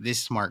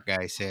this smart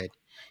guy said.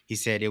 He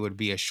said it would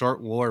be a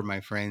short war,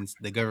 my friends.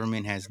 The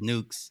government has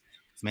nukes,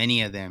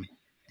 many of them,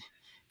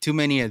 too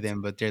many of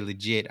them, but they're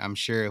legit. I'm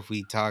sure if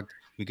we talked,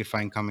 we could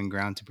find common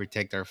ground to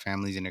protect our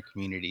families and our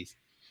communities.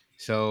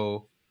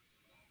 So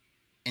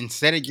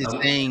instead of just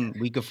I, saying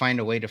we could find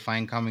a way to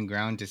find common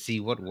ground to see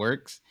what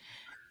works,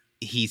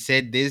 he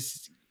said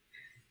this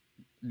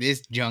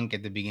junk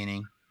at the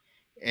beginning,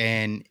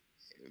 and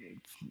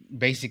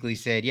basically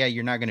said, "Yeah,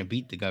 you're not going to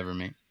beat the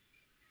government,"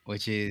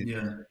 which is,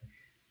 yeah.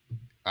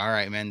 all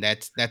right, man.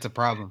 That's a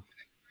problem.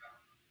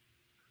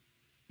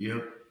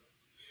 Yep.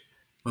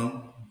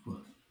 Well,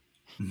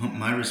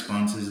 my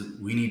response is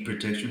we need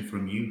protection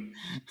from you.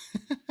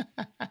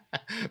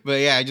 But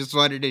yeah, I just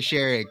wanted to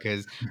share it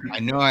because I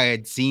know I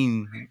had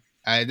seen.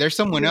 There's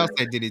someone else Yeah.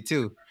 that did it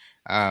too.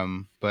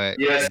 But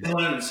Yeah.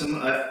 yeah,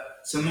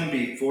 Someone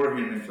before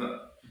him. If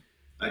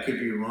I could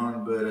be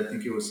wrong, but I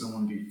think it was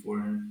someone before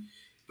him.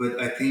 But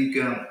I think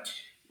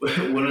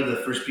one of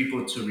the first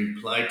people to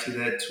reply to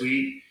that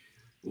tweet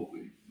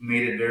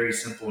made it very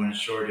simple and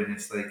short, and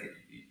it's like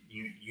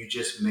you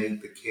just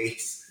made the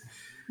case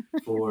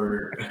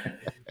for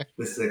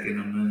the Second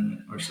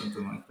Amendment or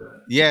something like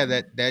that. yeah,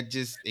 that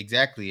just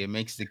exactly, it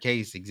makes the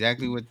case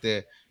exactly with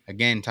the,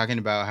 again, talking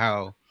about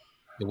how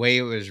the way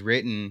it was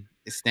written,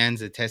 it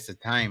stands the test of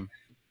time.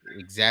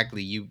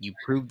 Exactly, you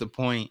proved the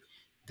point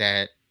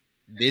that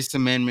this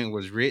amendment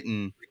was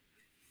written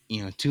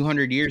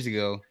 200 years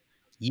ago,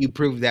 you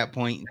proved that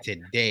point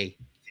today.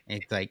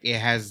 It's like it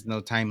has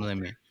no time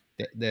limit.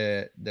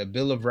 The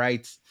Bill of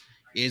Rights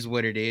is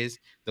what it is.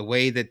 The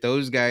way that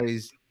those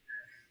guys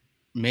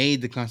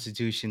made the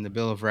Constitution, the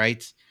Bill of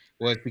Rights,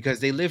 was because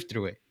they lived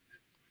through it,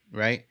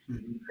 right?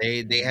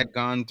 Mhm. They had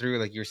gone through,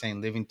 like you're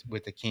saying, living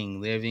with the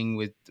king, living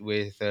with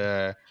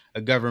a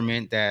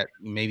government that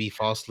maybe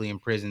falsely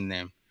imprisoned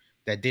them,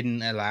 that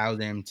didn't allow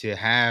them to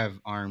have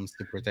arms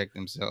to protect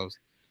themselves.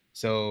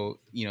 So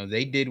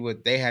they did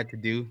what they had to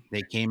do.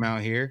 They came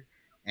out here,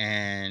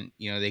 and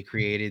they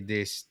created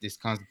this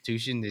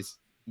constitution,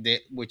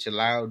 which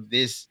allowed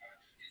this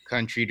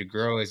country to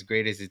grow as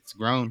great as it's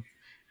grown.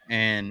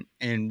 And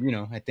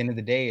at the end of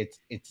the day,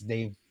 it's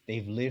they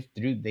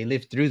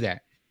lived through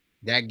that.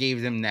 That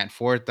gave them that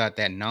forethought,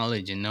 that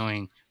knowledge, and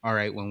knowing, all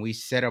right, when we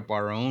set up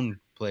our own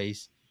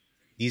place,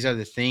 these are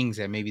the things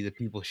that maybe the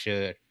people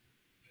should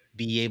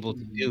be able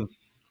to Mhm. do.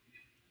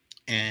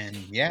 And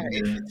yeah,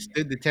 it Yeah.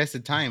 stood the test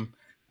of time.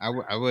 I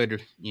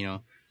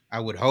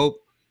would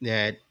hope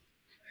that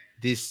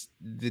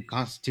the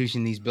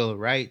Constitution, these Bill of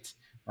Rights,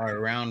 are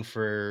around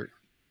for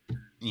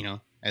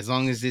as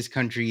long as this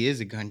country is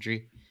a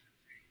country,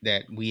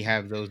 that we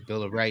have those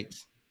Bill of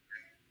Rights.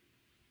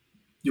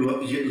 You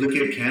look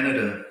at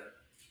Canada.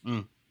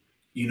 Mm,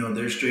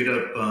 They're straight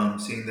up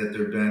saying that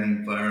they're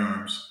banning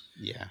firearms.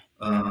 yeah.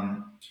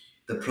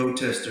 The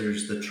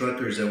protesters, the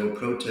truckers that were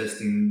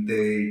protesting,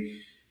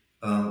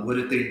 what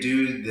did they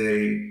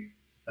do?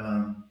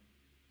 Um,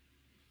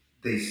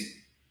 they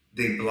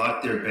they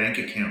blocked their bank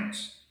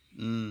accounts.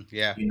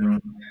 Yeah. You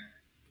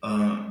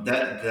know,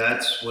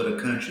 that's what a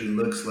country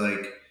looks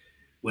like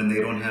when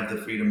they don't have the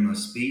freedom of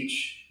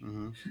speech.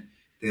 Hmm.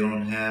 They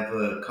don't have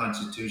a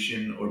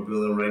constitution or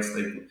bill of rights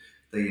like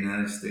the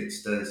United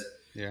States does.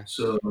 Yeah.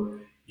 So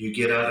you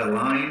get out of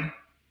line,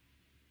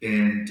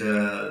 and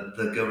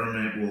the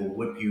government will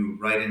whip you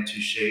right into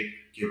shape.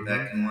 Get Hmm.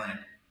 back in line.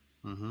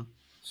 Hmm.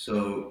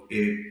 So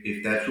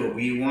if that's what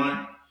we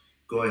want,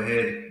 go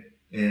ahead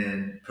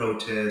and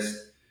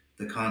protest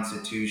the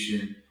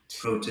Constitution,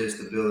 protest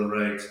the Bill of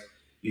Rights.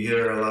 You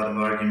hear a lot of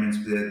arguments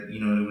that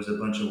it was a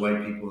bunch of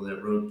white people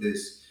that wrote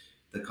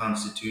the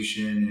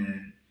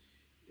Constitution,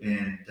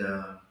 and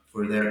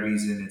for that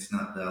reason it's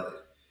not valid.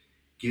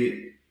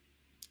 Get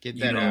Get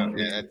you that out. know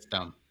Yeah, that's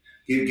dumb.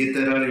 get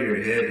that out of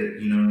your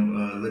head.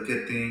 Look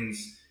at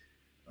things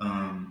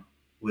um,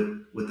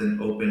 with an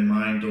open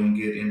mind. Don't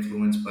get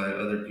influenced by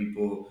other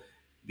people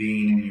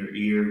being in your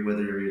ear,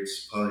 whether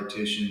it's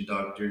politicians,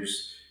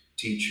 doctors,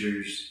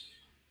 teachers,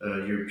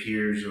 your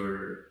peers,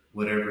 or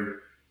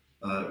whatever.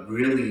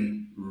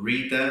 Really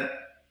read that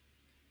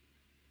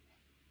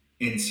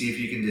and see if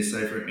you can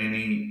decipher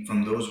any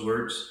from those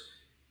words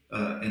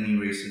any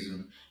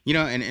racism.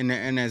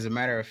 And as a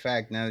matter of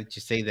fact, now that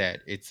you say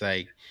that, it's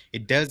like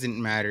it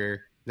doesn't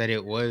matter that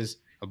it was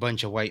a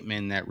bunch of white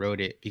men that wrote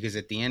it, because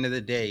at the end of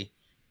the day,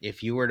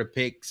 if you were to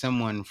pick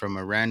someone from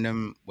a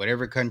random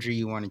whatever country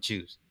you want to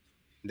choose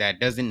that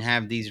doesn't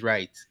have these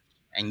rights,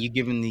 and you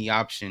give them the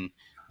option,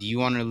 do you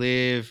want to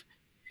live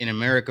in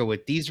America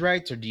with these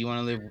rights, or do you want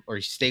to live or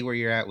stay where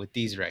you're at with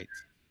these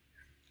rights?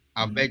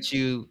 I'll Mhm. bet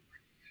you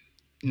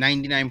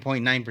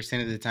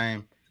 99.9% of the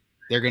time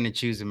they're going to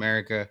choose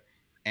America,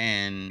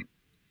 and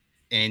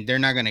they're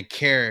not going to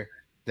care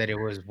that it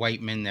was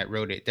white men that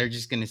wrote it. They're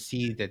just going to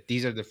see that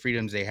these are the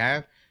freedoms they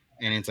have,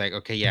 and it's like,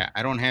 okay, yeah,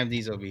 I don't have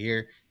these over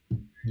here.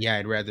 Yeah,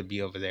 I'd rather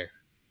be over there.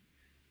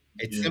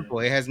 It's Yeah. simple.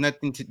 It has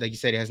nothing to, like you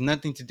said, it has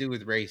nothing to do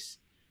with race.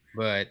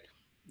 But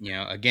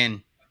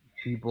again,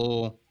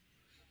 people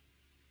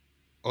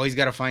always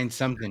got to find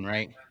something,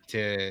 right,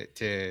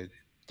 to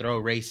throw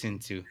race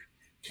into.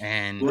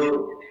 And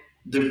Well,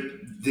 they've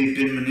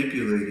been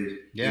manipulated.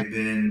 yeah. They've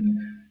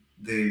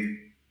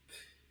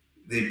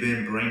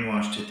been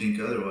brainwashed to think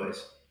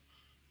otherwise.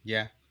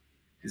 Yeah.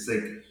 It's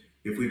like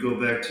if we go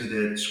back to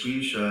that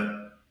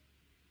screenshot,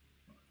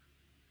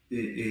 it,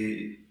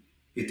 it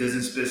it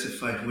doesn't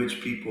specify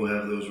which people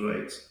have those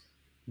rights.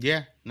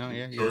 Yeah. No,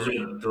 yeah, you're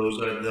right.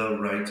 Those are the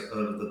rights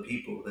of the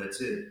people. That's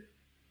it.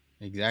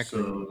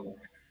 Exactly. So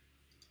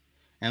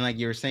And like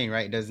you were saying,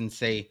 right, it doesn't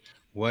say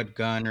what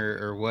gun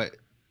or what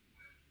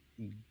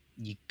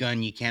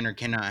gun you can or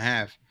cannot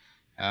have.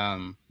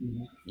 Um,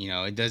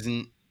 it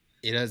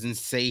doesn't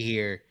say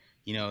here,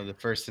 the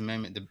First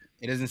Amendment.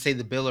 It doesn't say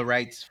the Bill of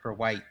Rights for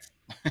whites.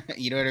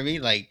 You know what I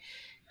mean? Like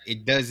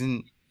it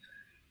doesn't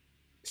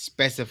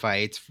specify.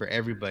 It's for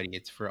everybody.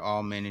 It's for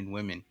all men and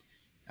women.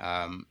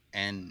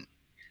 And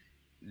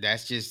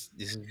this is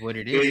what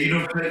it yeah,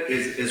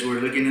 is. as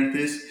we're looking at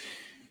this,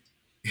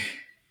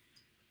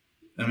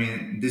 I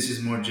mean, this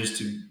is more just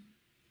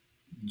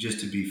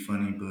to be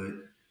funny, but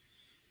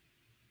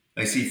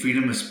I see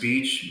freedom of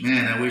speech.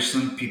 Man, I wish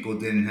some people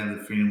didn't have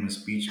the freedom of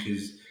speech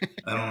because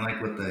I don't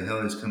like what the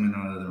hell is coming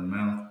out of their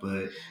mouth.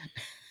 But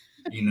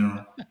you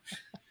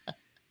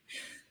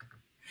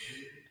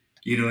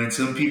know, and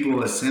some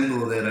people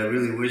assemble that I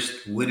really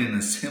wish wouldn't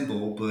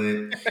assemble.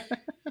 But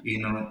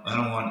I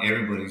don't want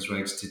everybody's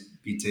rights to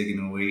be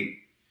taken away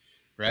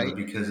Right?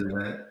 because of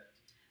that.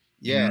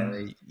 You Yeah.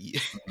 know.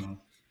 So.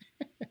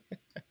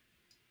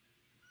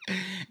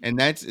 And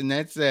that's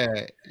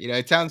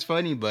it sounds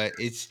funny, but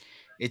it's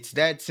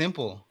that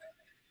simple.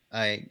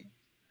 Like,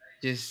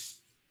 just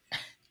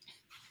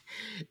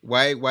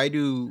why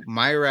do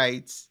my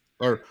rights,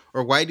 or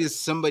why does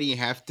somebody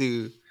have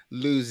to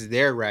lose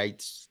their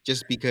rights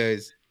just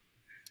because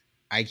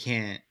I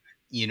can't,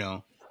 you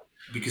know,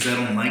 because I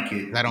don't like 'cause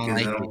I it. don't Because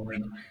like I it, don't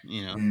like,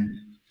 you know?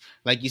 and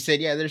Like you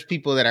said, yeah, there's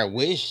people that I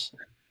wish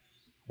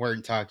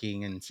weren't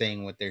talking and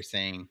saying what they're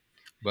saying,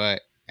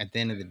 but at the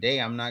end of the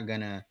day, I'm not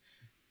gonna,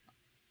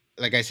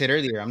 like I said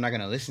earlier, I'm not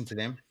gonna listen to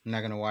them. I'm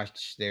not gonna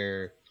watch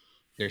their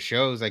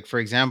shows. Like, for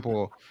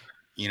example,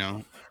 you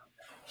know,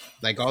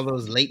 like all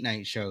those late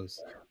night shows,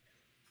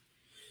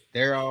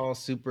 they're all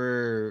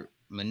super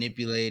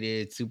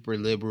manipulated, super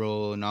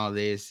liberal, and all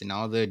this, and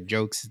all the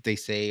jokes that they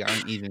say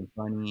aren't even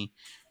funny,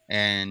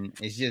 and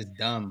it's just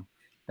dumb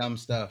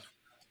stuff.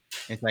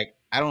 It's like,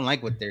 I don't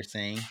like what they're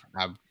saying.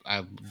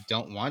 I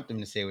don't want them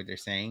to say what they're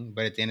saying,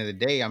 but at the end of the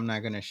day, I'm not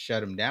gonna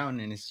shut them down,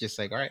 and it's just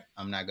like, all right,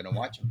 I'm not gonna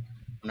watch them.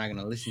 I'm not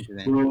gonna listen to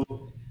them.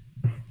 well,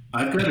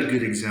 I've got a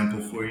good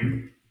example for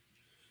you.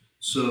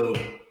 So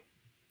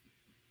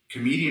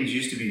comedians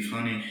used to be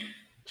funny,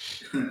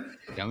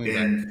 Tell me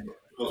about and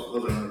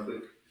hold on real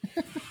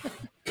quick.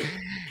 it.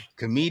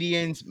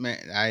 Comedians,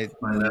 man. I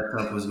My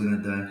laptop was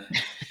gonna die.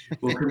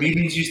 Well,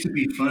 comedians used to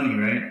be funny,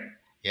 right?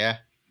 Yeah,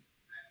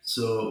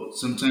 So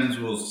sometimes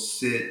we'll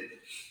sit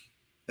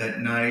at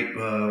night,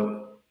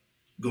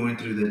 going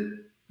through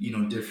the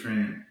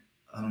different,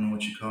 I don't know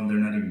what you call them. They're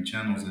not even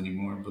channels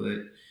anymore,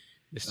 but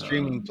the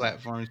streaming um,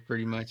 platforms,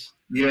 pretty much.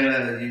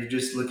 yeah, you're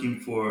just looking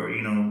for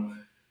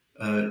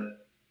uh,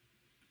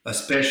 a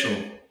special,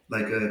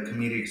 like a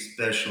comedic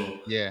special,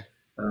 Yeah,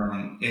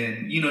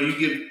 and you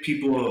give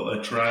people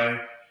a try,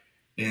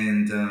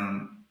 and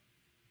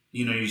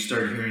you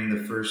start hearing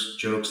the first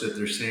jokes that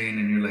they're saying,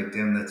 and you're like,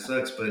 damn, that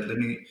sucks, but let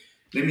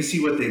me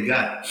see what they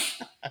got,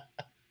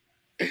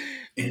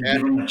 and you yeah,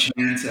 give them a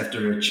chance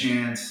after a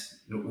chance.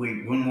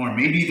 Wait, one more.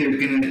 Maybe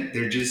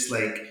they're just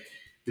like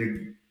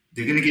they're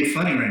they're gonna get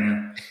funny right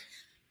now,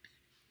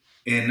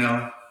 and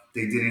no,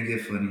 they didn't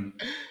get funny,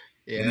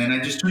 and yeah, then I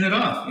just turn it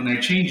off and I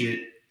change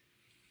it.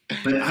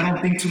 But I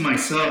don't think to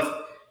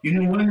myself, you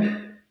know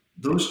what?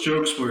 Those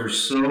jokes were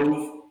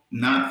so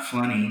not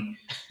funny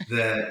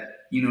that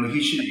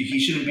he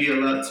shouldn't be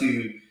allowed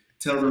to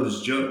tell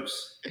those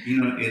jokes. It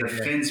yeah,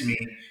 offends me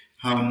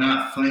how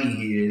not funny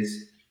he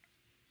is,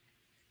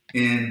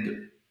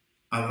 and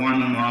I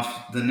want him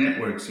off the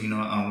networks.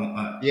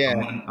 I yeah.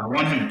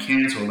 want him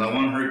canceled. I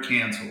want her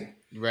canceled.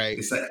 Right.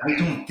 It's like I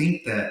don't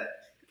think that.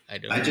 I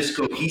don't I know. just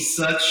go, he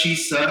sucks, she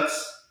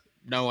sucks.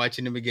 Not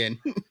watching them again.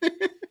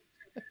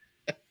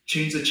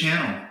 Change the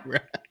channel,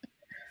 Right.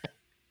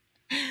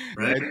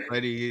 right? That's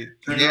funny.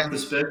 Turn Yeah, off the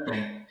special.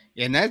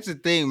 and that's the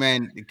thing,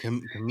 man.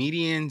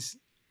 Comedians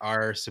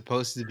are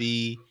supposed to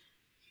be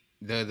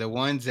the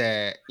ones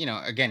that,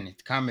 again,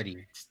 it's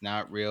comedy. It's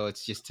not real.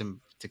 It's just to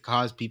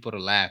cause people to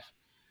laugh.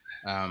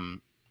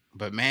 Um,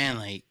 but man,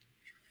 like,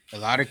 a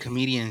lot of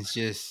comedians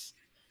just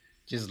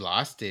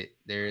lost it.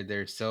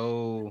 They're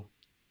so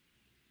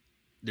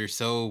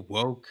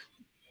woke,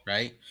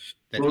 right?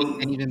 That they can't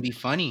Well, even be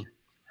funny.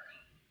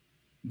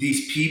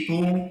 these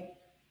people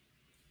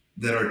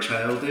that are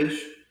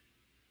childish,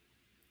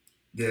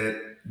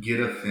 that get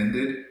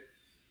offended,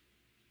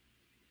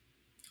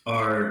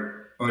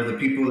 are the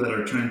people that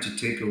are trying to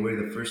take away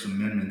the First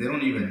Amendment. They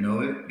don't even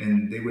know it,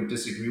 and they would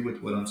disagree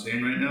with what I'm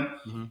saying right now.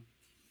 Hmm.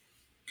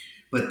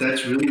 But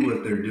that's really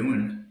what they're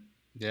doing.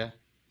 Yeah,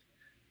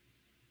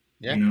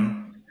 yeah, You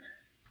know,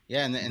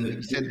 yeah. And like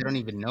you said, they they don't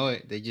even know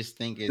it. They just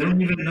think they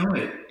don't even know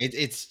it.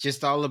 it's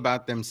just all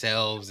about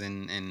themselves,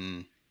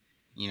 and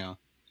you know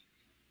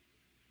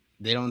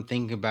they don't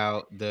think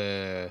about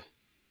the,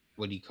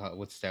 what do you call it?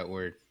 What's that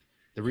word?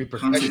 The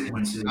repercussions,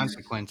 Consequences.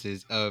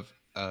 consequences of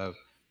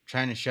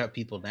trying to shut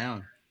people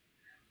down.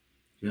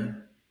 Yeah.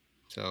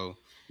 So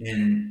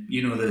And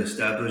the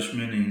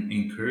establishment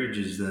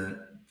encourages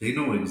that. They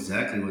know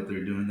exactly what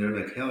they're doing. They're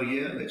like, hell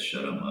yeah, let's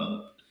shut them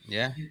up.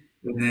 yeah,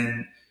 And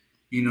then,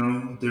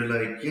 they're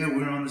like, yeah,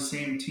 we're on the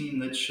same team.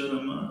 Let's shut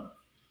them up.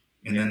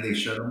 And yeah, then they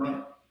shut them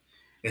up.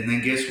 And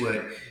then guess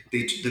what?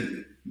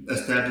 The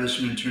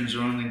establishment turns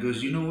around and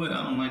goes, you know what?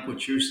 I don't like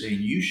what you're saying.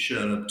 You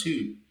shut up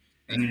too.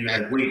 And then you're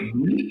like, exactly. wait,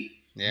 me?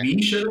 Yeah.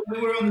 Me shut up? We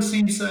were on the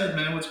same side,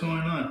 man. What's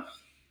going on?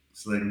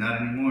 It's like,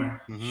 not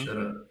anymore. Hmm. Shut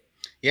up.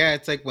 Yeah,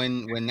 it's like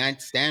when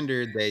that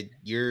standard that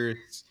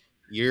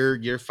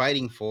you're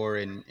fighting for,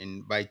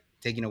 and by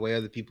taking away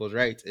other people's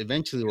rights,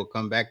 eventually will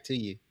come back to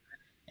you,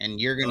 and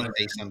you're gonna Uh,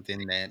 say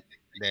something that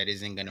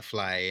isn't gonna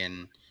fly,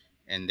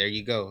 and there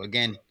you go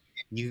again.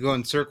 You go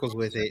in circles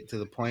with it to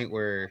the point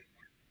where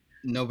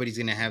nobody's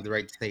gonna have the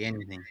right to say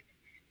anything.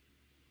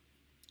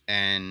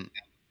 And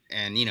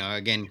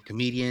again,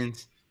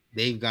 comedians,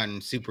 they've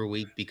gotten super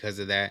weak because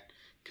of that.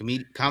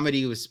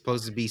 Comedy was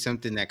supposed to be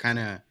something that kind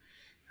of,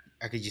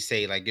 how could you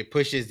say, like, it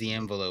pushes the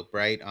envelope,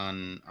 right,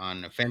 on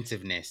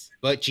offensiveness,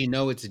 but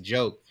it's a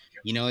joke.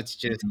 It's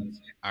just,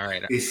 all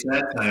right. it's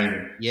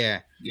satire.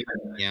 Yeah,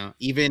 Yeah,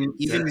 even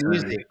satire.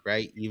 music,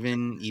 right?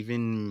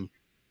 Even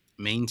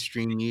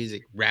mainstream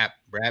music. Rap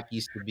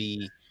used to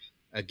be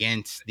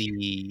against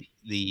the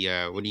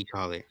what do you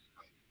call it?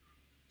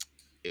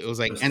 It was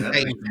like establishment.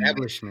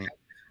 anti-establishment.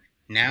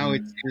 Now Yeah,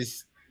 it's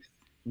just,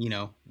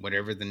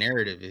 whatever the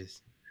narrative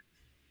is.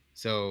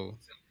 So,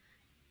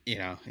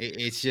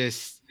 it's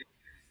just,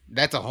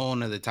 that's a whole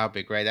nother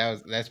topic, right?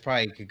 That's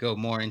probably could go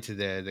more into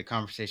the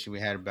conversation we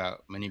had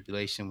about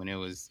manipulation when it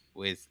was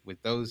with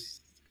those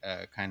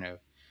kind of,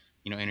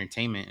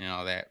 entertainment and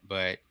all that.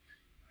 But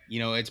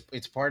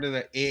it's part of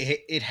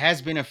it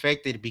has been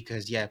affected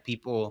because, yeah,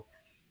 people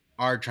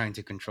are trying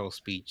to control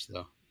speech,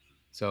 though.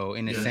 So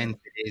in a yeah, sense,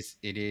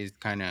 it is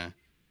kind of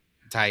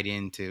tied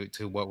into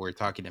to what we're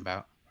talking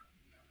about.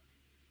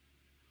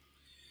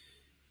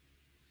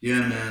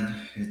 yeah,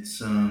 man.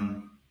 It's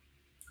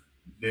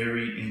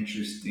very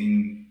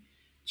interesting.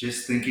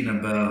 Just thinking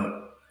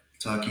about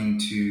talking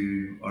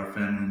to our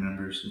family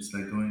members, it's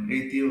like going,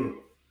 "Hey,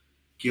 tío,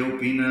 ¿qué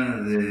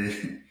opina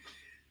de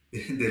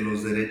de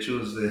los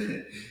derechos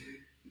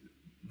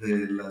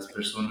de las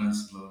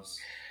personas,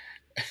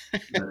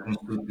 la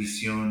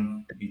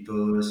constitución y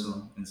todo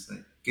eso?" It's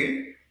like,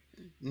 ¿qué?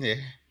 Yeah.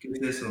 ¿Qué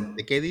es eso?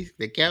 ¿De qué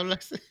 ¿De qué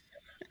hablas?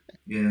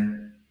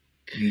 Yeah.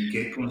 Ni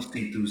qué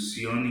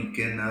constitución ni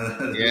qué nada,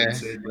 they would Yeah.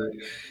 say, but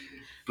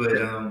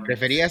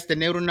 ¿Preferías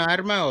tener una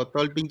arma o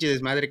todo el pinche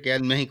desmadre que hay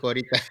en México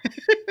ahorita?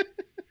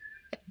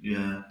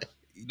 yeah,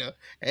 you know,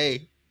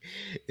 hey,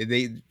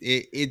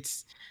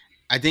 it's,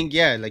 I think,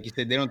 yeah, like you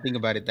said, they don't think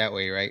about it that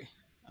way, right?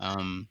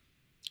 Um,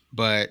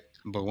 but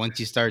once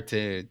you start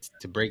to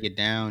break it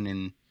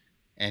down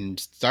and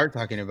start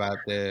talking about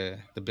the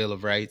Bill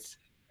of Rights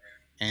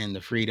and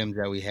the freedoms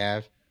that we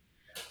have,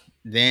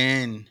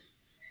 then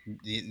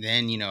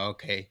then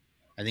okay,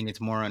 I think it's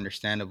more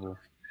understandable.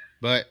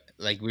 But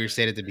like we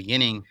said at the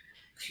beginning,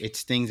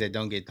 it's things that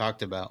don't get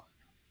talked about.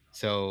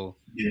 So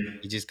yeah,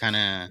 you just kind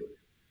of,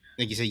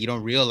 like you said, you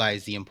don't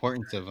realize the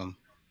importance of them.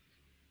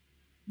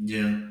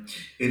 yeah.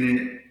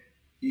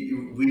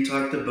 We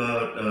talked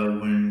about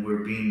when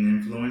we're being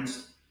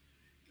influenced,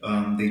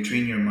 they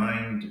train your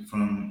mind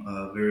from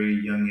a very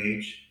young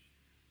age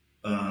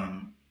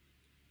um,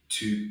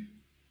 to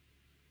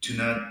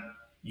not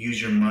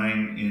use your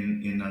mind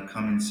in a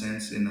common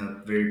sense, in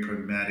a very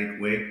pragmatic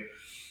way.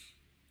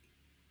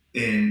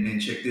 And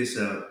check this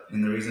out.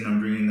 And the reason I'm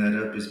bringing that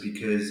up is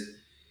because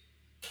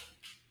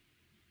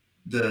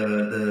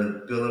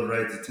the Bill of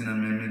Rights, the Ten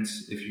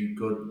Amendments, if you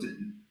go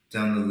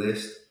down the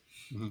list,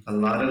 Hmm. a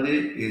lot of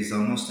it is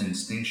almost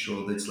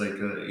instinctual. It's like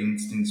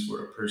instincts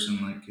for a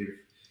person. Like if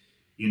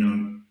you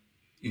know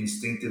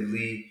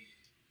instinctively,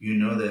 you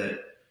know that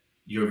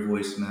your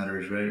voice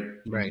matters, right?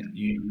 Right. And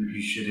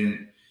you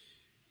shouldn't,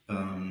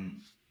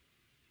 um,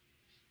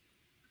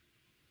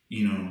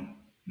 you know,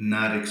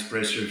 not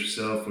express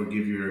yourself or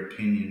give your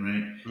opinion,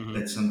 right? Hmm.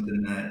 That's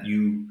something that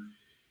you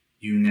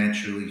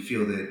naturally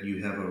feel that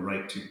you have a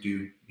right to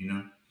do.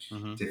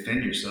 Hmm.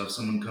 Defend yourself.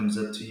 Someone comes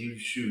up to you,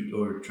 shoot,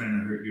 or trying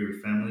to hurt your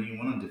family, you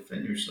want to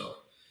defend yourself.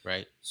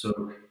 Right.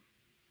 So,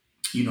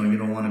 you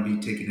don't want to be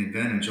taken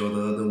advantage. All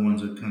the other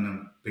ones would kind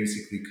of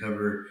basically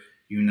cover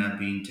you not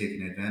being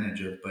taken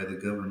advantage of by the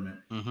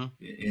government. Hmm.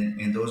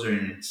 And those are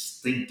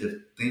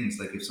instinctive things.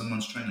 Like if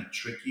someone's trying to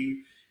trick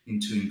you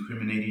into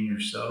incriminating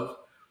yourself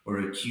or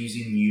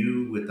accusing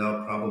you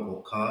without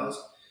probable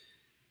cause,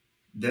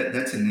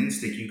 that's an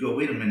instinct. You go,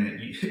 wait a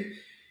minute,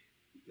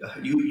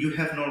 you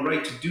have no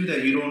right to do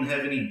that. You don't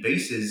have any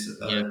basis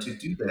Yeah. to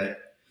do that.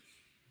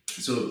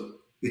 So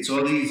it's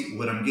all these.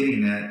 What I'm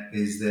getting at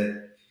is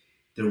that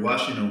they're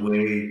washing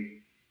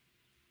away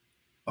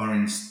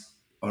our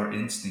our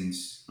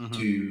instincts Hmm.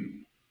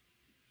 to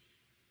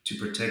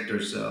protect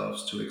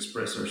ourselves, to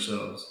express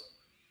ourselves.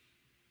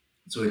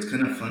 So it's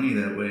kind of funny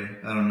that way.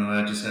 I don't know.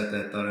 I just had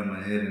that thought in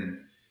my head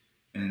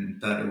and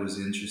thought it was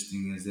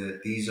interesting. Is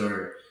that these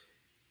are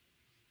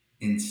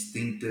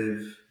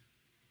instinctive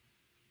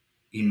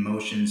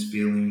emotions,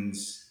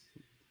 feelings,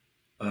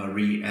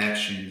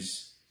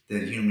 reactions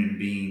that human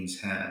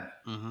beings have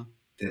Hmm.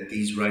 that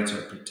these rights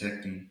are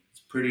protecting. It's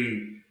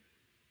pretty.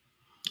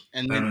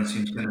 And I then, don't know. It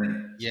seems kind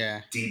of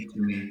yeah, deep to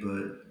me, but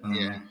I don't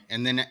yeah. know.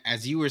 And then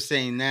as you were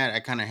saying that, I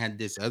kind of had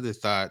this other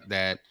thought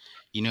that,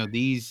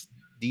 these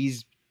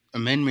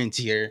amendments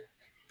here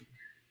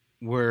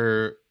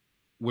were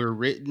were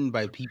written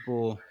by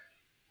people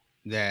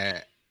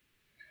that,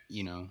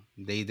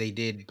 they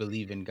did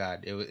believe in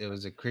God. It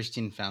was a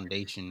Christian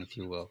foundation, if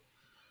you will.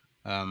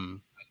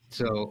 Um,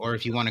 so, or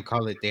if you want to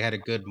call it, they had a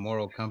good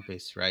moral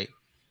compass, right?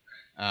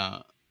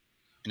 Uh,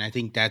 and I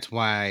think that's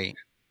why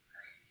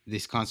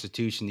this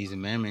Constitution, these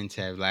amendments,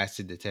 have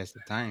lasted the test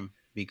of time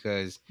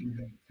because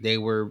Mhm. they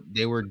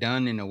were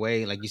done in a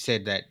way, like you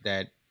said,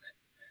 that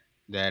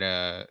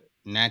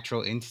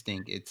natural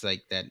instinct. It's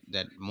like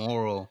that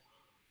moral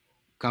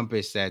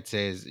compass that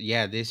says,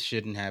 yeah, this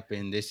shouldn't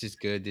happen. This is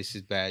good. This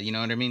is bad. You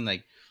know what I mean?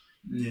 Like,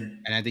 Yeah.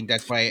 and I think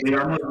that's why, It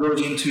almost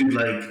goes into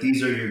like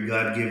these are your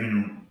God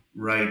given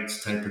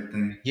rights type of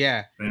thing,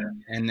 yeah. right?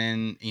 And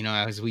then,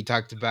 as we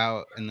talked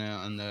about in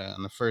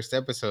the first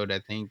episode, I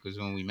think was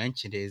when we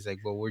mentioned it, is like,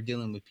 well, we're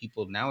dealing with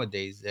people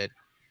nowadays that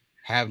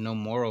have no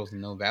morals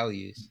and no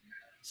values.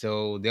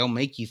 So they'll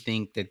make you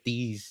think that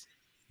these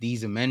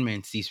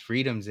amendments, these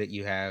freedoms that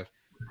you have,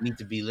 need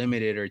to be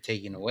limited or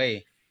taken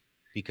away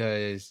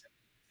because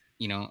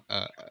you know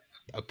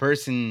a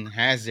person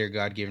has their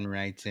God-given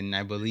rights, and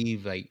I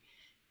believe like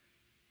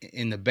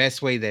in the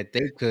best way that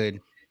they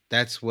could,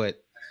 that's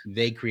what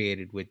they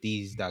created with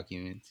these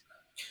documents.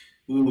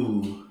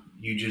 Ooh,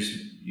 you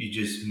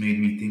just made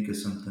me think of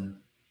something.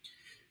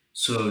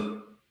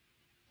 So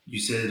you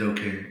said,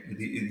 okay,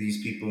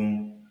 these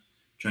people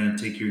trying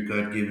to take your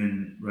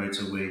God-given rights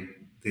away,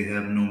 they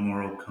have no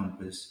moral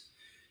compass.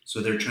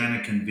 So they're trying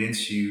to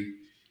convince you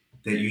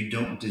that you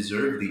don't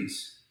deserve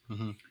these.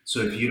 Hmm.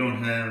 So if you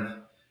don't have,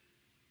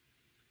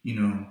 you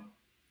know,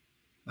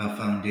 a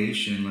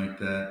foundation like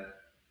that,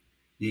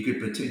 you could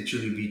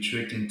potentially be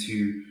tricked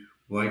into,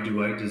 why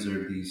do I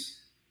deserve these?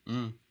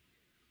 Mm.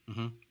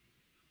 Hmm.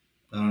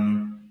 I don't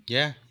know.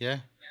 Yeah,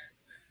 yeah,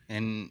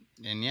 and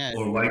yeah,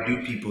 Or why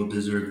do people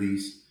deserve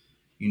these?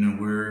 You know,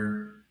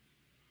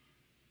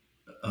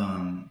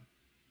 um,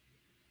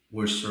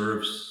 we're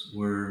serfs,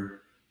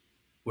 we're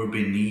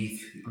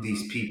beneath mhm,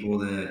 these people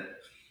that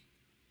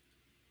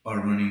are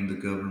running the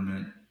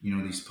government. You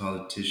know, these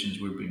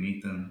politicians, we're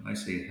beneath them. I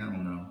say, hell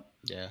no.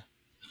 yeah,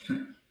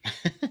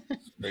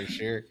 for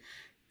sure.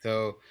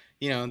 So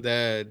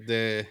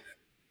the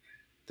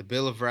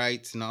Bill of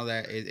Rights and all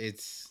that,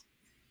 it's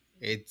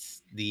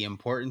the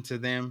importance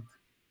of them.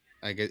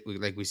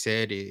 Like we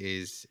said,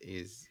 it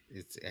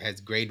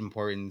has great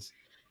importance,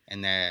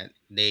 and that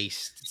they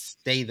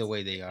stay the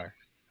way they are,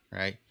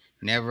 right?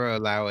 Never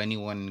allow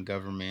anyone in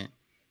government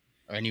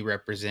or any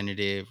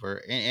representative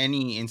or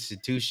any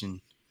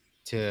institution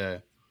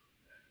to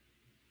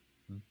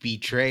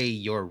betray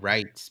your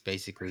rights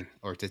basically,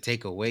 or to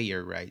take away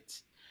your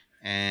rights.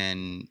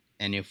 And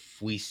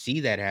if we see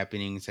that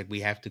happening, it's like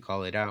we have to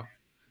call it out,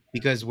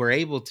 because we're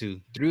able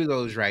to, through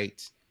those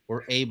rights,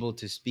 we're able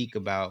to speak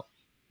about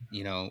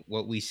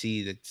what we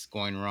see that's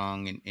going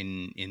wrong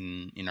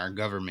in our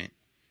government.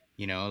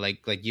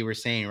 Like you were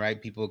saying,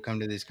 right? People come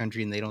to this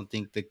country and they don't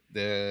think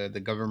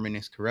the government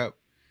is corrupt,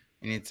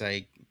 and it's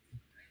like,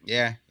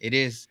 yeah, it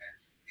is.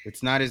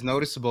 It's not as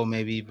noticeable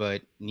maybe,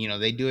 but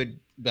they do it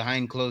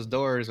behind closed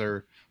doors,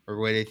 or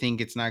where they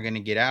think it's not going to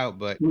get out.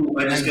 But Ooh,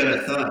 I the just time got that a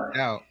it gets thought.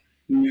 out,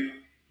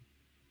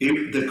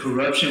 The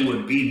corruption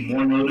would be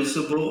more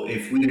noticeable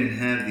if we didn't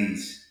have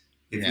these,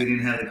 if yeah, we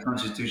didn't have the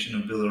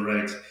Constitutional Bill of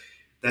Rights.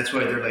 That's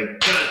why they're like,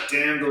 God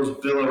damn those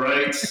Bill of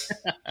Rights.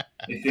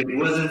 If it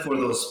wasn't for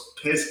those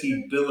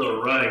pesky Bill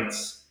of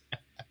Rights,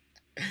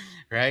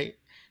 right?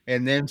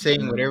 And them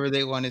saying yeah. whatever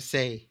they want to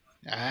say.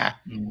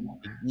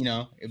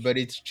 Mm. But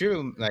it's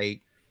true.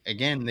 Like,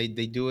 again, they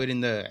do it in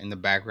the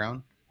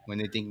background when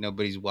they think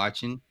nobody's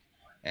watching.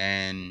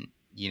 And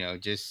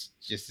just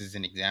as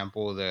an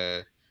example,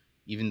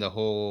 even the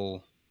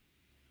whole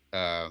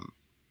um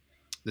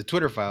the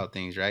Twitter file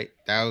things, right?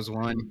 That was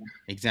one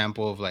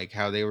example of like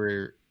how they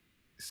were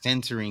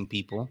censoring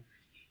people.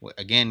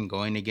 Again,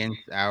 going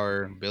against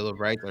our Bill of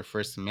Rights, our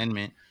First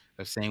Amendment,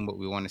 of saying what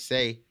we want to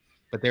say.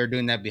 But they were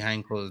doing that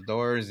behind closed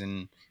doors,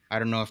 and I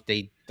don't know if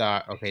they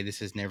thought, okay,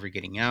 this is never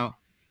getting out.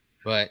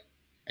 But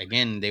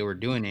again, they were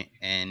doing it,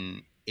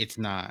 and it's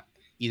not,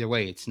 either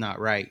way, it's not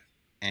right.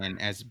 And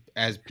as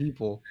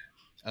people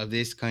of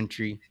this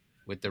country,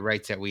 with the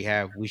rights that we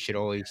have, we should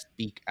always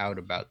speak out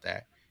about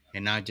that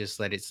and not just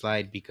let it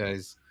slide,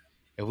 because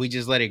if we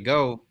just let it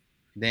go,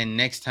 then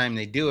next time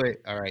they do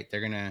it, all right,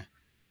 they're gonna,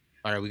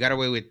 all right, we got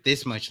away with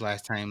this much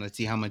last time. Let's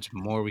see how much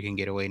more we can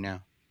get away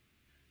now.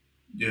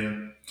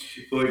 Yeah.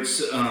 Or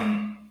it's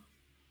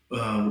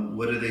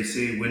what do they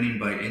say? Winning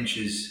by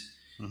inches.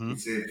 Hmm.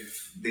 It's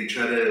if they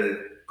try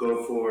to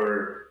go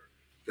for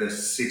the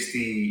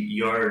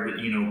 60-yard,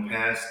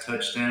 pass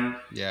touchdown.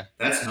 Yeah.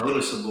 That's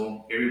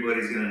noticeable.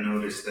 Everybody's gonna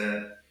notice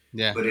that.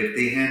 Yeah. But if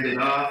they hand it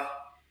off,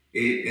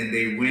 and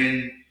they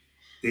win,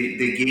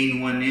 they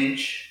gain 1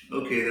 inch.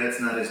 Okay, that's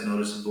not as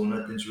noticeable.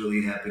 Nothing's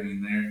really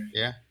happening there.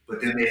 Yeah.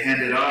 But then they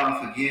hand it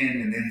off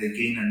again, and then they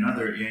gain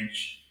another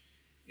inch,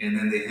 and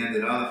then they hand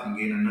it off and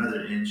gain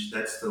another inch.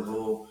 That's the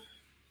whole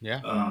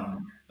Yeah.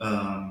 um,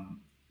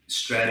 um,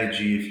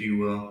 strategy, if you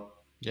will.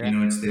 Yeah.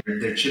 It's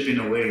they're chipping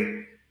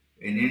away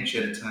an inch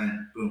at a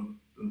time, boom,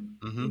 boom,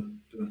 Hmm.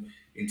 boom, boom,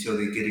 until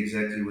they get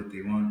exactly what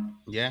they want.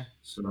 Yeah.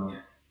 So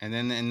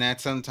And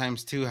that's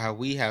sometimes too how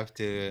we have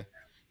to,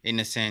 in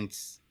a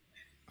sense,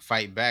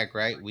 fight back,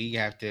 right? We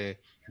have to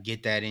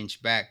get that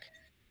inch back,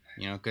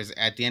 because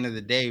at the end of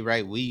the day,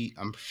 right?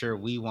 I'm sure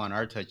we want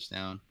our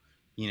touchdown,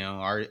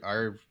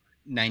 our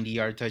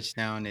 90-yard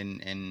touchdown,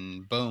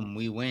 and boom,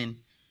 we win.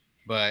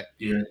 But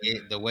yeah,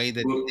 the way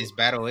that this well,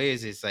 battle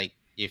is like,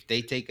 if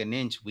they take an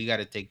inch, we got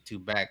to take two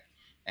back,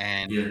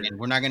 and yeah, and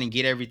we're not gonna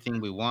get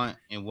everything we want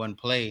in one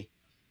play.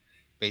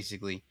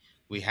 Basically,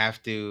 we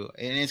have to,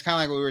 and it's kind of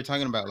like what we were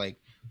talking about, like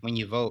when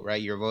you vote,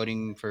 right? You're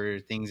voting for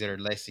things that are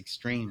less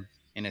extreme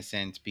in a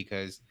sense,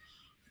 because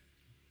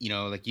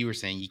like you were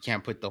saying, you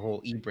can't put the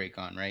whole e-brake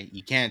on, right?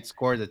 You can't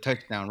score the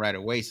touchdown right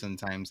away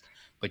sometimes,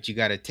 but you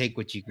got to take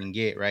what you can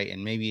get, right?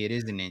 And maybe it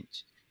is an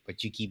inch.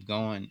 but you keep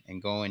going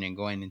and going and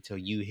going until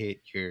you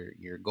hit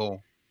your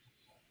goal.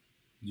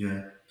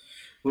 Yeah.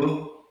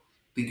 Well,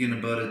 thinking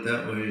about it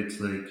that way, it's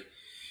like,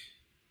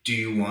 do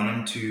you want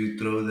them to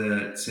throw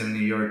that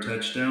 70-yard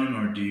touchdown,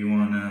 or do you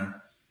want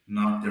to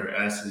knock their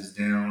asses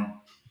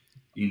down,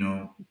 you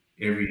know,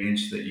 every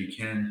inch that you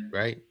can?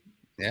 Right?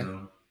 Yeah,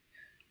 So,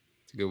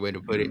 it's a good way to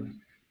you put it. know,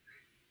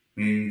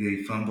 maybe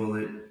they fumble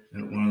it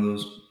at one of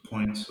those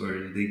points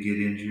where they get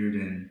injured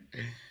and,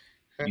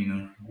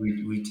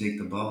 we take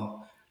the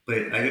ball.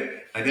 But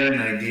I got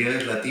an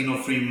idea: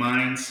 Latino Free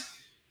Minds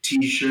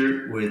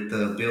T-shirt with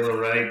the Bill of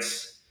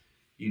Rights,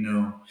 you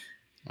know,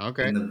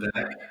 Okay. in the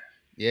back,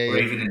 Yeah, or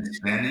yeah. even in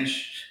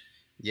Spanish,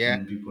 Yeah.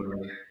 and people are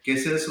like, "¿Qué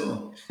es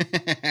eso?"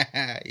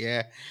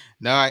 Yeah.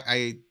 No,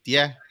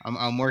 yeah,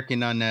 I'm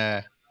working on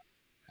the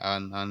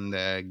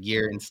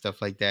gear and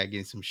stuff like that,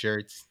 getting some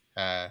shirts.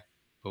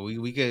 But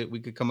we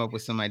could come up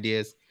with some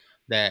ideas.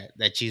 That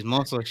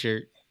chismoso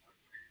shirt,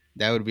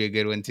 that would be a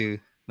good one too,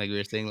 like we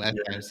were saying last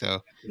Yeah, time.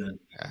 So yeah.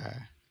 uh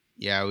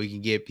yeah, we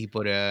can get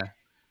people to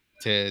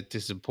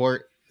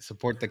support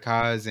the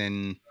cause,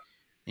 and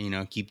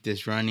keep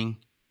this running.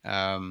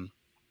 Um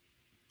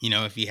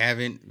if you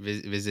haven't,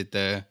 visit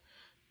the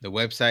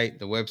website.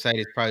 The website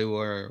is probably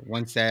where,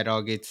 once that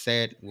all gets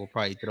set, we'll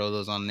probably throw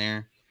those on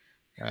there.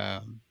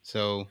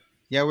 So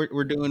yeah,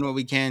 we're doing what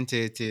we can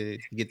to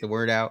get the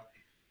word out.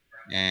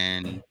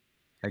 And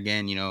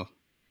again,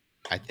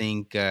 I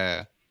think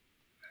for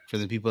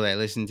the people that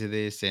listen to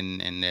this,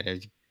 and that are,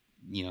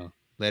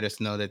 let us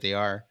know that they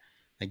are,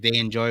 like, they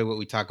enjoy what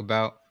we talk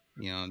about.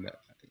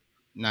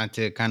 Not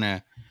to kind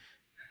of,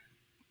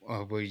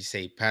 what would you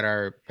say, pat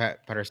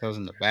ourselves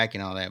in the back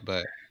and all that,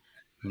 but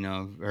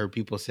I've heard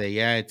people say,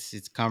 yeah,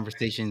 it's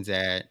conversations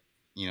that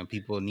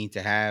people need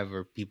to have,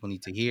 or people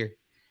need to hear.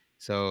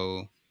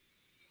 So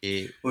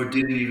it Or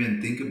didn't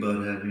even think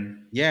about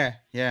having. yeah,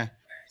 yeah.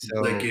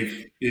 Like,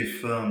 So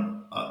if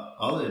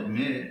I'll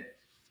admit,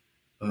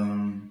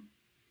 um,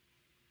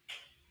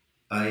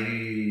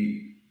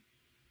 I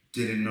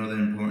didn't know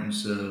the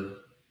importance of,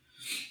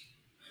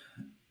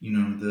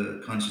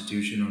 the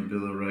Constitution or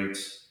Bill of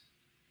Rights.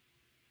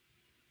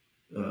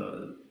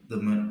 Well,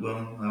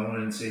 I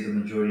wouldn't say the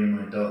majority of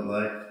my adult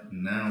life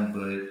now,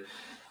 but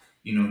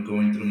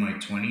going through my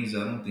 20s,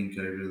 I don't think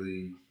I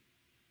really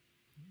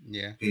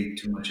yeah. paid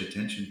too much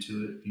attention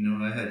to it.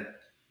 I had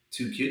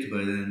two kids by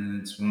then,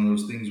 and it's one of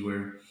those things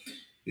where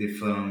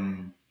if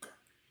um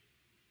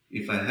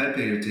if I had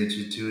paid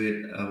attention to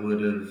it, I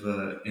would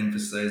have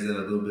emphasized that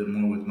a little bit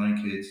more with my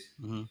kids.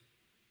 Hmm.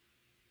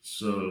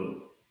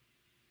 So,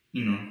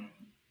 you know,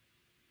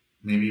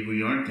 maybe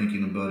we aren't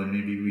thinking about it.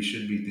 Maybe we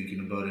should be thinking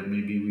about it.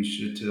 Maybe we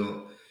should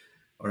tell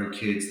our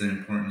kids the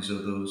importance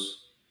of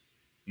those.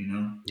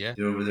 Yeah.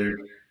 They're over there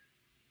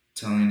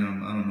telling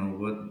them, I don't know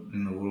what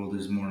in the world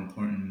is more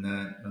important than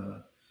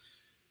that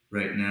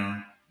right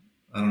now.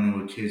 I don't know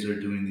what kids are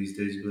doing these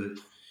days, but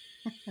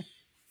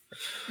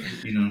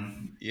you know,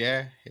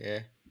 Yeah,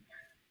 yeah.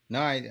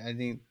 No, I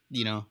think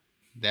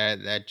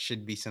that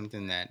should be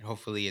something that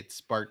hopefully it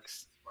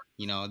sparks.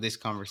 This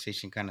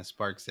conversation kind of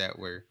sparks that,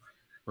 where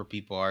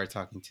people are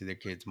talking to their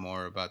kids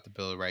more about the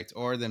Bill of Rights,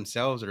 or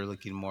themselves are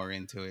looking more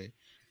into it.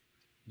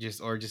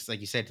 Just like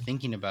you said,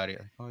 thinking about it,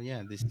 like, oh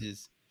yeah, this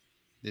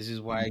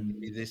is why I can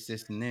do mm, this,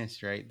 and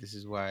this, right? This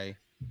is why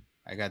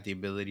I got the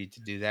ability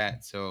to do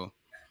that. So,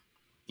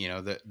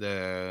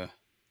 the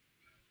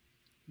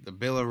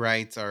Bill of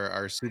Rights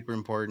are super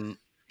important.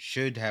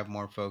 Should have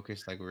more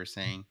focus, like we were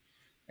saying,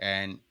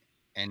 and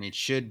it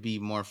should be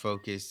more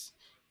focused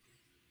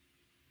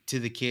to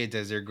the kids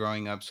as they're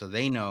growing up, so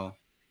they know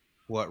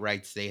what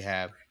rights they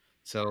have.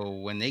 So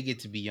when they get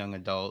to be young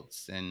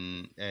adults,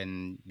 and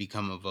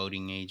become a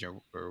voting age,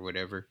 or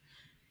whatever,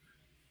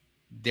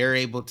 they're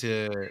able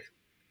to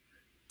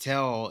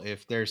tell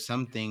if there's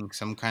some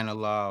kind of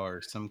law,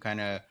 or some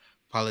kind of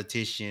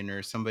politician,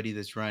 or somebody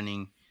that's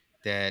running,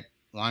 that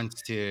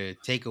wants to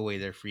take away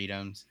their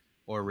freedoms,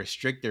 or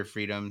restrict their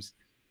freedoms.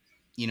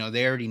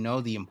 They already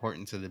know the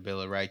importance of the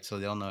Bill of Rights, so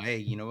they'll know, hey,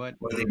 you know what?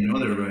 or they know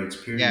their rights.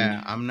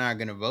 Yeah, Period. I'm not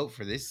gonna vote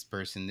for this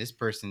person. This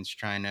person's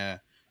trying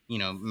to,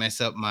 mess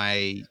up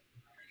my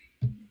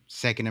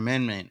Second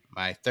Amendment,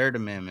 my Third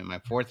Amendment, my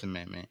Fourth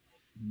Amendment,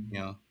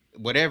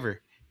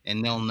 whatever.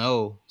 And they'll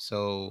know.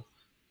 So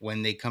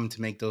when they come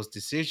to make those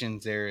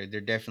decisions, they're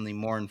definitely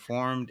more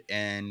informed,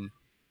 and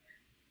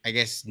I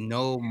guess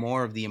know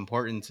more of the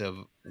importance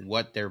of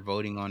what they're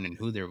voting on, and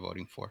who they're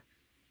voting for.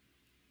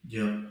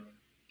 Yep.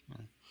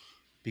 Yeah.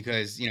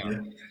 Because Yep.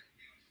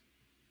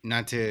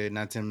 not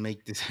to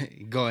make this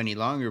go any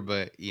longer,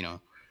 but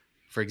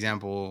for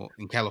example,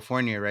 in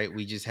California, right,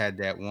 we just had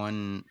that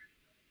one,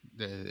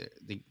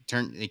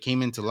 it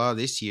came into law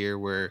this year,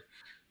 where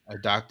a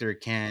doctor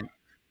can't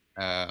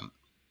um,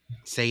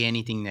 say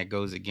anything that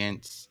goes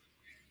against,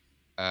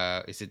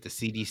 is it the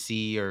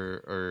CDC,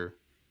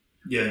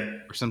 Yeah.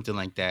 or something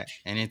like that.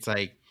 And it's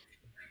like,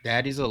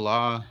 that is a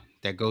law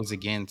that goes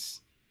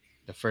against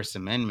the First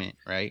Amendment,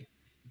 right?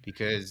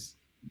 Because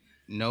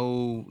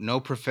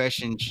no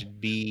profession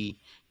should be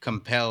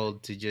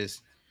compelled to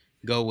just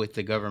go with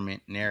the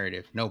government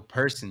narrative. No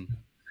person,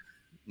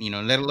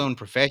 let alone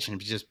profession,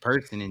 but just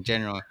person in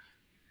general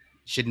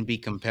shouldn't be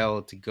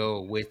compelled to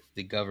go with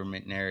the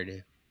government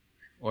narrative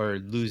or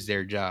lose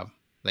their job.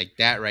 Like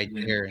that right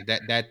Yeah. there.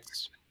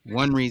 That's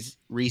one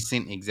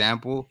recent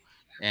example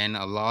and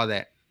a law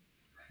that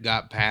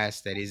got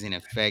passed that is in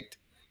effect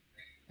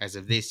as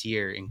of this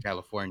year in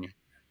California.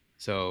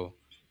 So,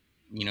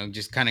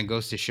 just kind of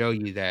goes to show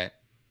you that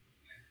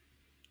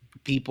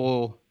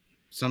people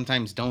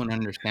sometimes don't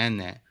understand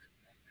that,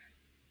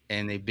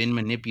 and they've been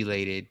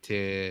manipulated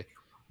to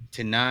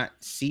not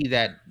see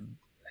that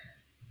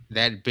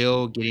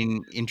bill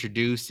getting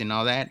introduced and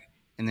all that,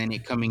 and then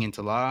it coming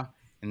into law,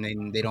 and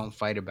then they don't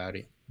fight about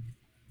it,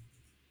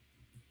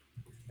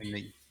 and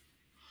they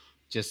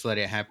just let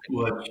it happen.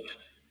 What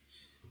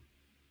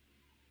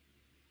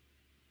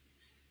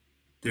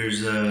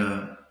there's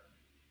a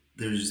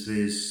there's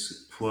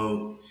this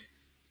quote.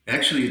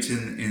 Actually, it's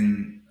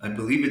in I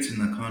believe it's in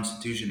the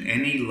Constitution.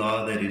 Any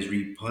law that is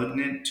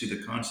repugnant to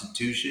the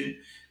Constitution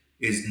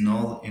is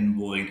null and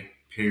void.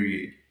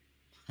 Period.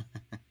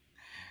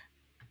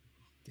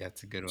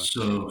 That's a good one.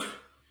 So,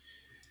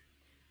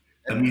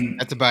 I That's mean,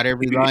 about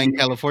every law in if,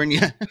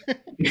 California.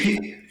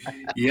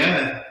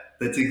 yeah,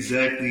 that's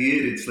exactly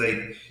it. It's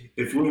like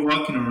if we're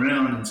walking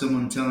around and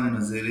someone telling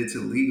us that it's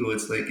illegal,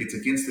 it's like it's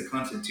against the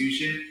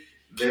Constitution.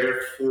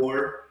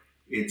 Therefore,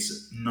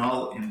 it's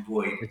null and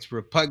void. It's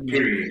repugnant.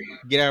 Period.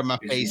 Get out of my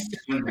It's face.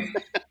 repugnant.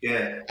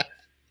 Yeah,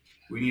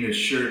 we need a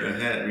shirt, a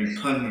hat.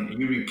 Repugnant.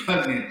 You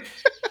repugnant.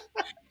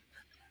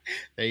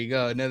 There you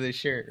go, another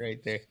shirt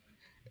right there.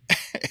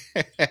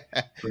 But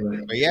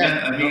But yeah,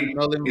 yeah, I mean,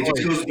 null and it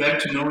just void. goes back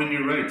to knowing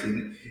your rights,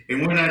 and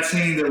we're not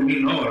saying that we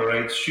know our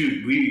rights.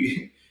 Shoot,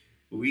 we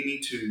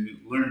need to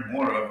learn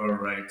more of our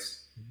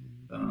rights.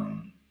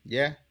 Um,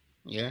 Yeah,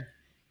 yeah.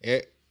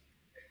 It,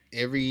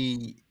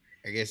 every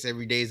I guess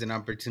every day is an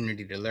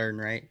opportunity to learn,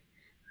 right?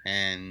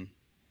 And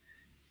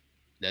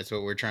that's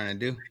what we're trying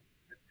to do.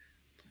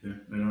 yeah,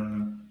 I don't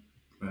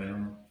know. Right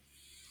on.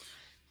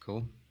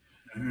 Cool.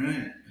 All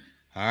right.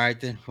 All right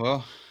then.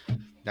 Well,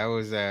 that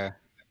was a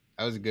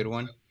that was a good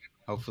one.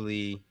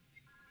 Hopefully,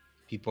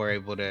 people are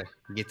able to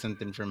get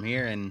something from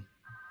here and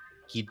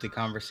keep the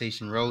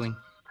conversation rolling.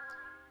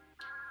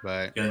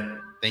 But Yeah.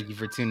 thank you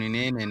for tuning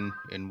in,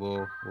 and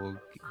we'll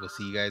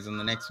see you guys on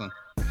the next one.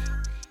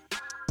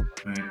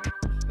 All right.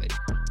 Later.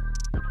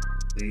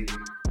 Later.